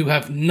who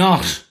have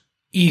not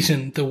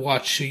eaten the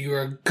watch, so you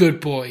are good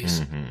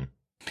boys. Mm-hmm.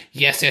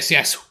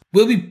 Yes.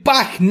 We'll be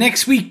back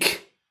next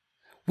week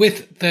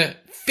with the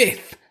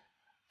 5th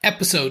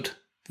episode,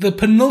 the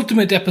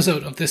penultimate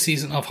episode of this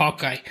season of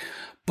Hawkeye.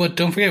 But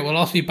don't forget, we'll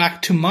also be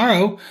back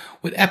tomorrow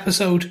with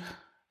episode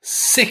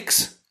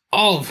 6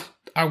 of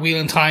our Wheel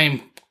in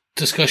Time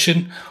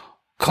discussion,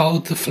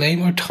 called The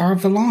Flame or Tar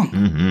of the Lawn.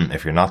 Mm-hmm.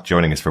 If you're not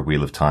joining us for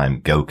Wheel of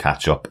Time, go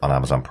catch up on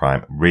Amazon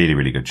Prime. Really,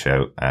 really good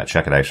show.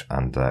 Check it out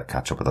and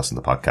catch up with us in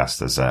the podcast.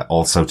 There's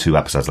also 2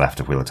 episodes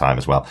left of Wheel of Time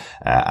as well.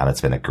 And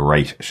it's been a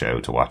great show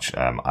to watch.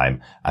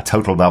 I'm a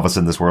total novice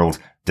in this world.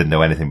 Didn't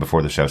know anything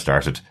before the show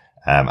started.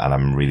 And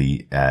I'm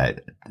really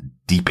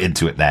deep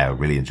into it now.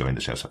 Really enjoying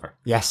the show so far.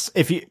 Yes,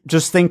 if you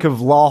just think of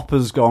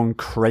LARPers gone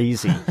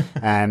crazy,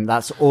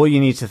 that's all you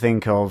need to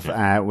think of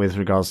with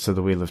regards to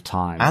the Wheel of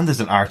Time. And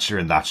there's an archer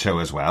in that show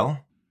as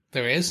well.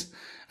 There is.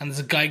 And there's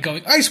a guy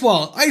going, ice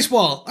wall, ice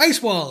wall,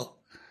 ice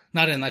wall.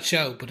 Not in that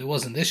show, but it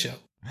was in this show.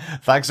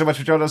 Thanks so much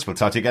for joining us. We'll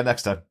talk to you again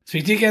next time.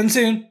 Speak to you again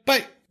soon.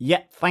 Bye.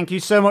 Yeah, thank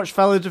you so much,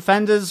 fellow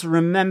defenders.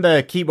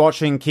 Remember, keep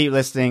watching, keep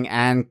listening,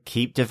 and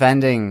keep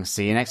defending.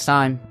 See you next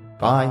time.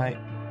 Bye.